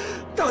道，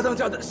大当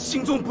家的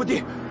行踪不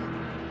定，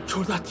除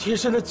了他贴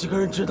身的几个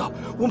人知道，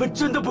我们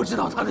真的不知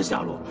道他的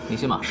下落。那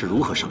些马是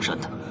如何上山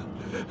的？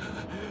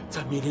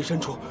在密林深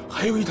处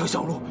还有一条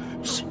小路，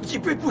是以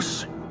备不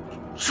时，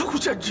出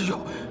战之用。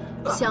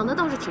想的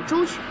倒是挺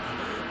周全。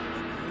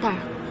大人，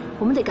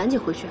我们得赶紧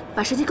回去，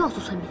把时机告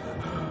诉村民。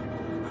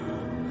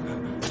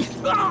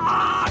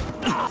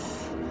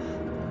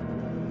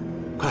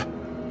快，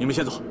你们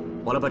先走，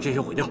我来把这些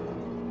毁掉。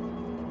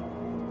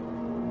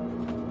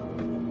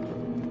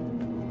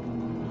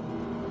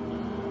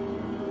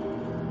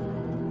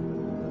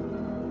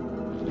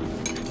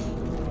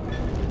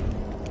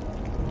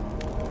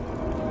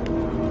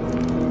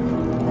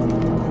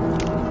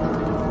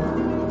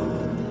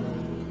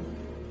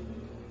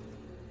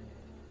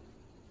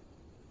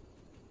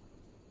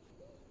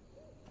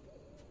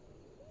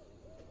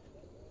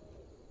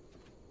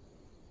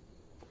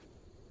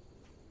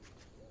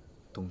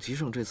董吉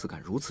胜这次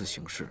敢如此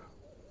行事，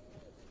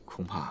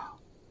恐怕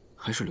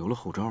还是留了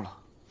后招了。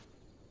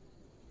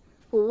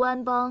吴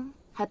安邦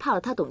还怕了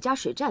他董家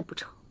水寨不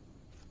成？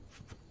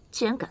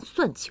既然敢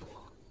算计我，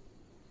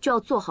就要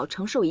做好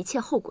承受一切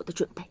后果的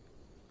准备。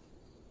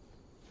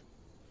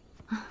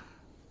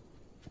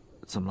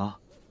怎么了？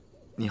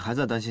你还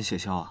在担心谢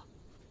霄啊？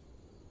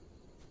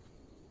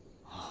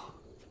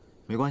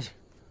没关系，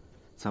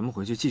咱们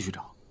回去继续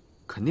找，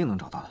肯定能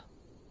找到的。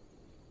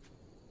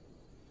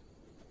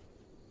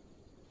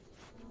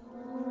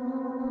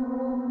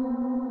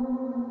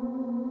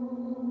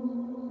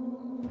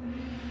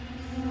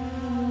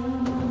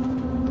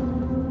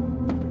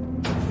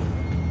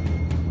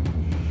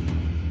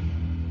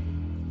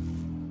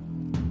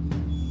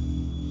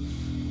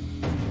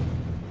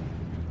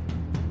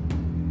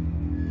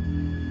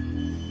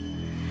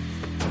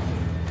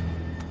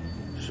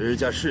石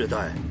家世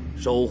代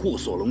守护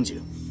锁龙井，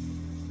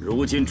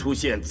如今出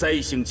现灾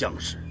星将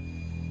士，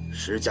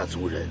石家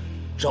族人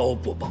朝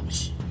不保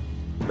夕，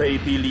被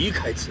逼离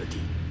开此地，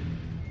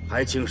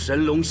还请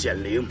神龙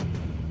显灵，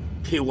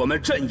替我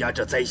们镇压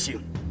这灾星，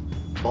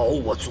保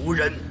我族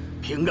人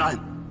平安。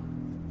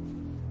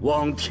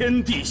望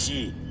天地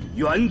熙，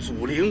元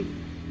祖灵，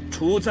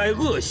除灾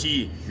厄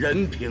息，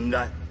人平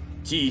安。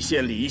祭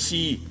献礼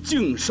息，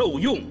敬受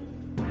用，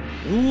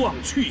无往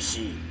去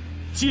兮，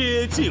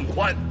皆尽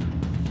欢。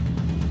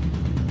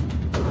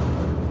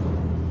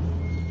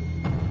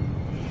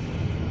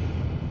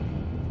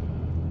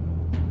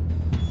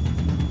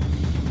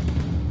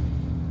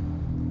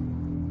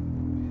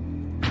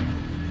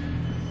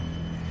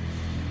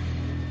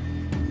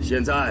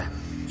现在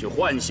去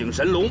唤醒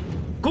神龙，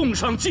供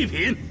上祭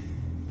品。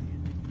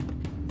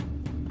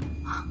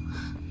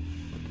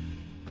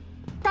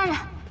大人，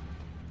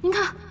您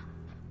看，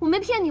我没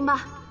骗您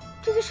吧？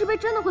这些石碑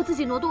真的会自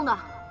己挪动的。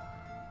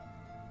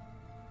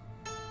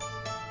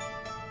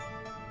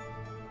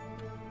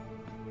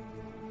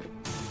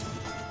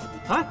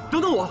哎，等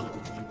等我！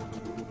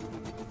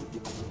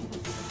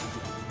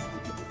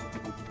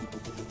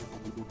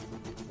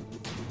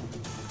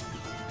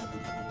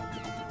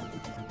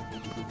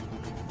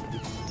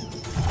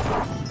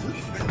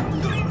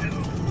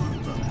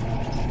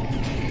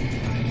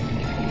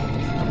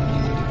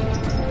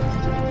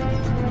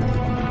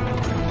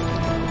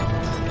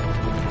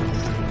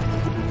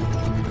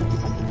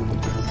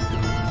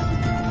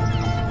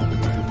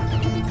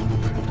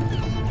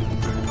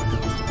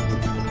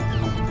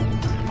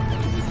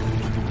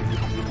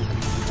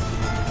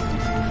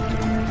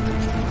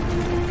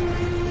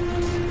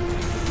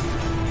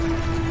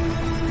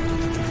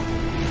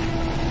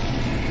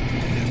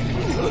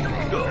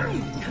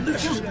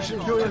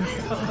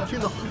听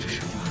到这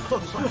声音，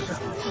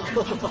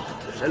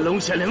神龙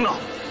显灵了，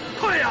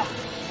快呀！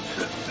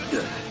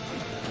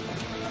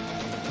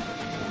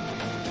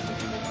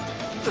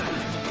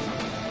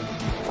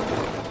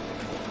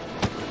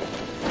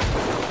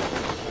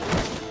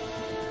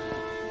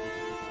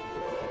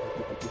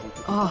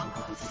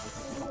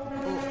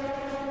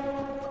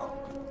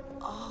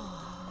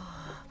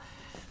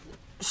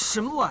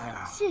什么玩意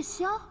儿？谢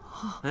霄。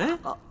哎，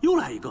又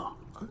来一个。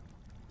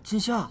金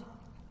夏，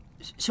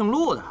姓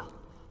陆的。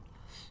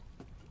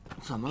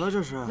怎么了？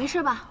这是？没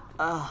事吧？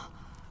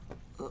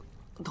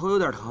头有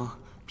点疼，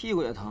屁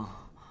股也疼。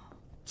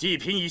祭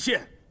品已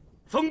现，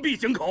封闭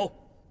井口。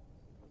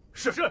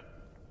是。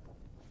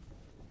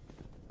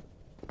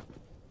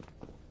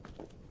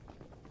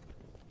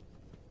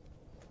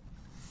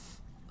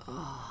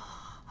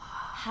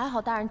还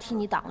好大人替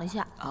你挡了一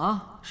下。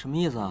啊？什么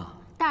意思啊？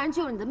大人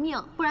救了你的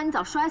命，不然你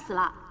早摔死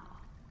了。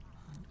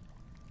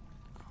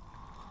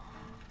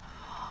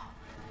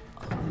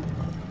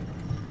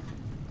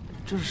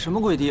这是什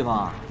么鬼地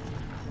方啊？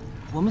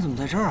我们怎么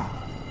在这儿啊？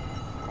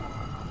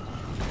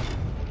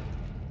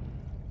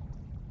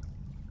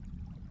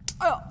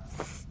哎呦，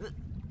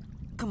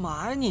干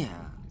嘛呀你？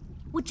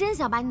我真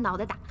想把你脑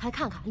袋打开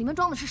看看，里面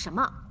装的是什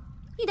么，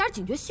一点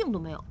警觉性都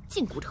没有，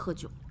净顾着喝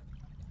酒。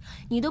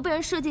你都被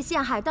人设计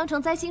陷害，当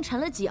成灾星陈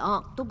了警，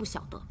都不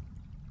晓得。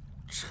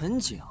陈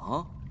景，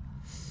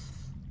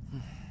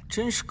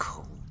真是可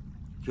恶！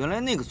原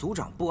来那个组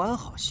长不安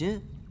好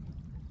心。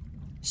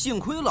幸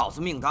亏老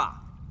子命大。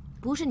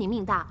不是你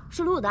命大，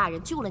是陆大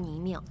人救了你一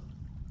命。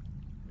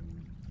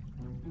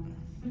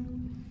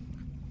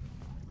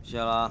谢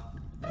了。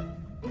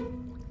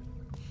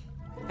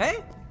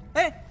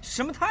哎，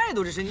什么态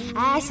度这是你？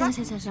哎，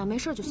行，没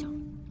事就行。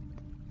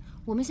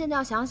我们现在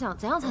要想想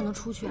怎样才能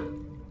出去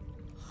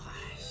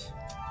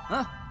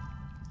啊？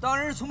当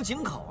然是从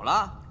井口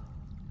了。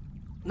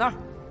那儿，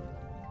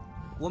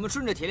我们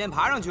顺着铁链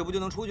爬上去，不就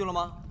能出去了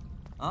吗？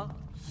啊！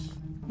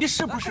你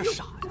是不是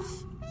傻呀？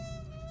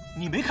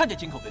你没看见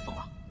井口被封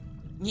了？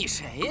你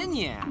谁呀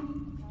你？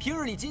平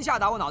日里今夏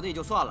打我脑袋也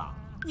就算了，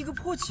你个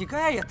破乞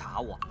丐也打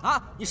我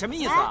啊！你什么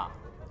意思啊？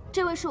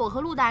这位是我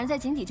和陆大人在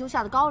井底救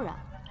下的高人，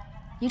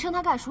你称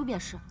他盖叔便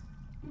是。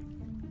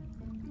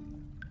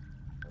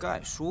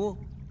盖叔？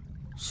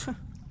是。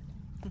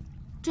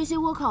这些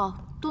倭寇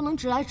都能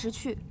直来直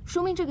去，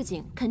说明这个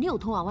井肯定有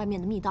通往外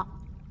面的密道。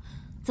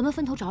咱们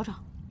分头找找。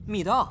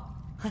密道？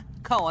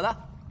看我的！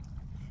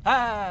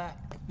哎，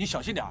你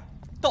小心点，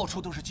到处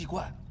都是机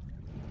关。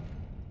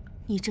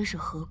你这是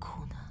何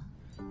苦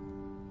呢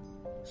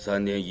？3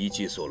年一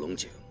季锁龙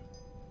井，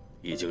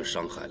已经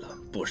伤害了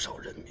不少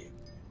人命。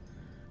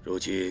如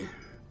今，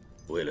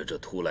为了这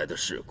突来的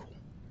事故，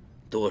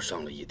多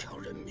伤了一条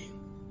人命。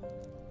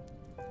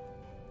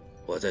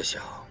我在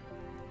想，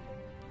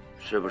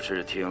是不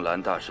是听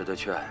蓝大师的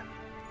劝，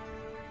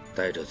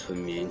带着村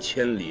民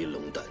迁离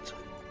龙胆村？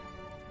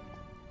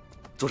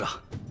组长，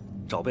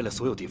找遍了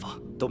所有地方，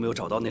都没有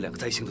找到那2个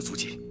灾星的足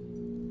迹。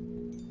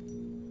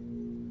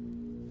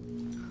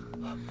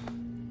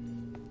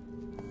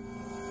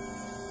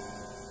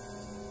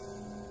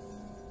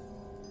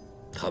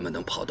他们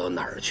能跑到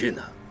哪儿去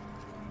呢？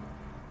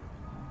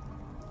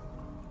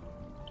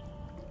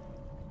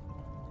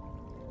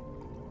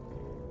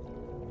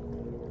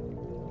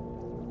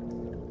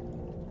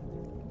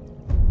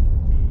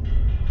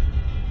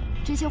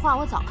这些画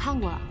我早看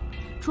过了，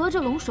除了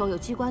这龙首有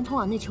机关通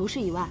往那囚室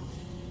以外，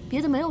别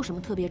的没有什么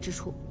特别之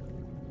处。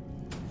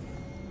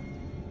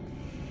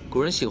古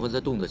人喜欢在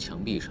洞的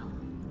墙壁上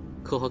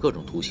刻画各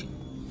种图形，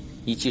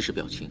以记实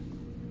表情。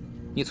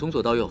你从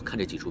左到右看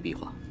这几处壁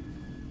画，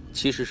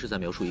其实是在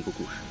描述一个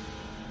故事。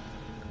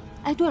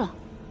哎，对了，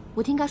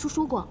我听该叔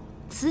说过，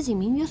此井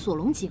名曰锁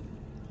龙井，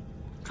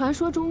传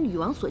说中禹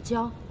王锁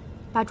蛟，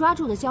把抓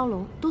住的蛟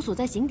龙都锁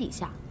在井底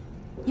下，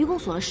一共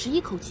锁了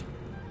11口井。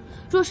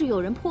若是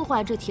有人破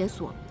坏这铁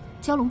锁，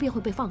蛟龙便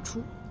会被放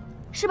出，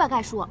是吧，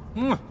盖叔？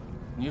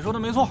你说的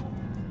没错。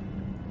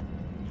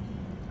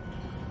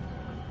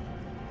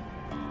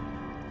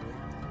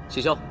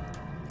谢霄，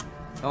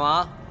干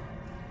嘛？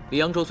离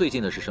扬州最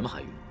近的是什么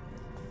海域？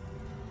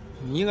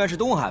应该是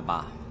东海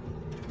吧。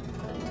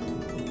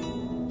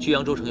距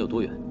扬州城有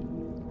多远？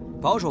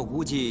保守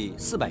估计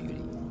400余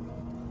里。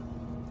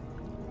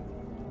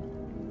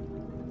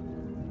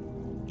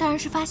大人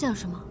是发现了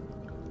什么？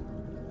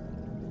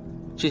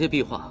这些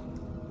壁画，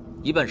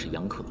一半是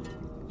阳刻，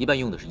一半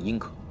用的是阴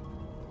刻。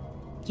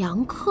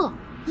阳刻、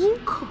阴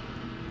刻。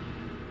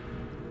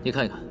你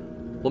看一看，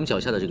我们脚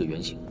下的这个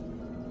圆形。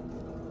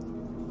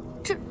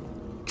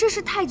这是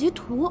太极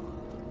图。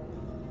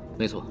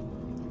没错，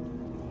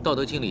《道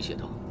德经》里写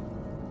道：“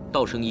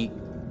道生一，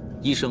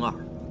一生二，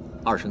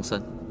二生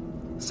三，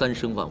三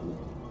生万物。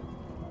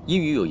阴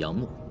鱼有阳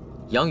木，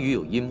阳鱼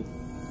有阴木，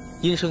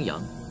阴生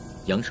阳，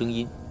阳生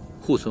阴，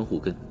互存互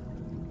根。”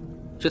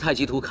这太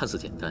极图看似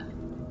简单，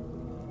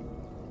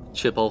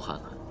却包含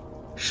了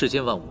世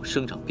间万物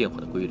生长变化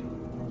的规律。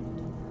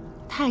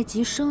太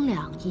极生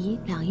两仪，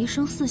两仪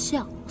生四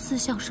象，四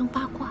象生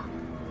八卦。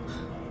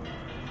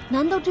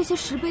难道这些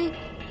石碑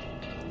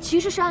其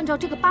实是按照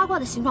这个八卦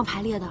的形状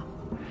排列的？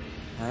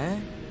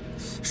哎，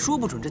说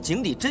不准这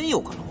井底真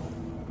有个龙，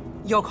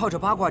要靠这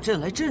八卦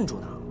阵来镇住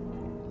呢。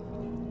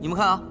你们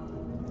看啊，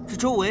这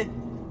周围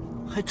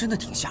还真的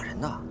挺吓人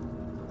的，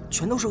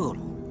全都是恶龙。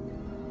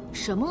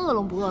什么恶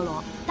龙不恶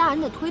龙？大人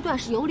的推断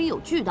是有理有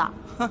据的。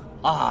哼！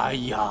哎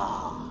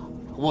呀，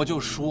我就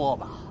说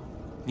吧，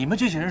你们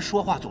这些人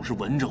说话总是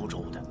文绉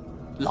绉的，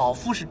老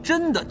夫是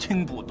真的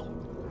听不懂。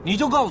你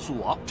就告诉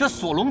我，这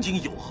锁龙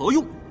井有何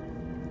用？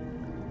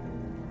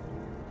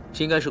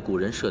这应该是古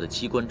人设的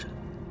机关阵。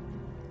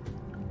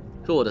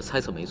若我的猜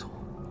测没错，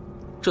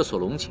这锁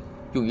龙井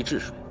用于治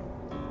水。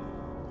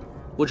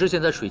我之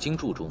前在《水经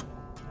注》中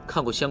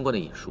看过相关的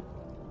引述。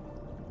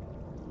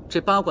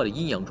这八卦的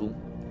阴阳中，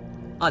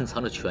暗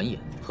藏着泉眼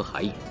和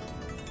海眼。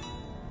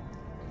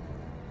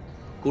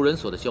古人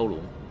锁的蛟龙，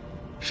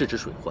是指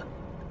水患。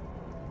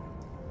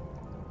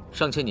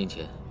上千年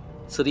前，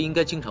此地应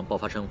该经常爆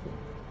发山洪，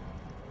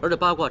而这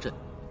八卦阵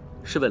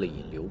是为了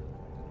引流，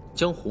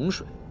将洪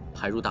水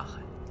排入大海。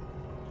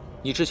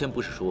你之前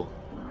不是说，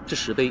这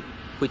石碑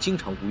会经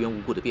常无缘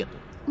无故的变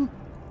动？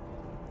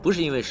不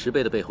是因为石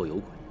碑的背后有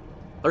鬼，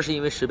而是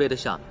因为石碑的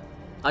下面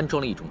安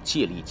装了一种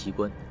借力机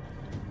关，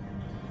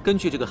根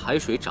据这个海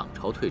水涨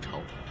潮退潮，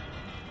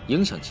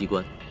影响机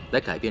关来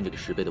改变这个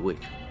石碑的位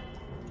置。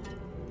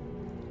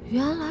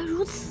原来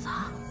如此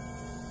啊！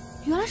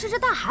原来是这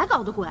大海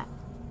搞的鬼。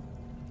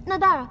那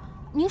大人，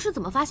您是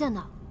怎么发现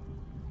的？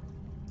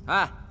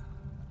哎，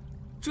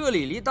这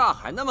里离大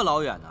海那么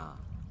老远呢，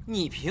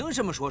你凭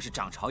什么说是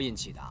涨潮引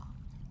起的？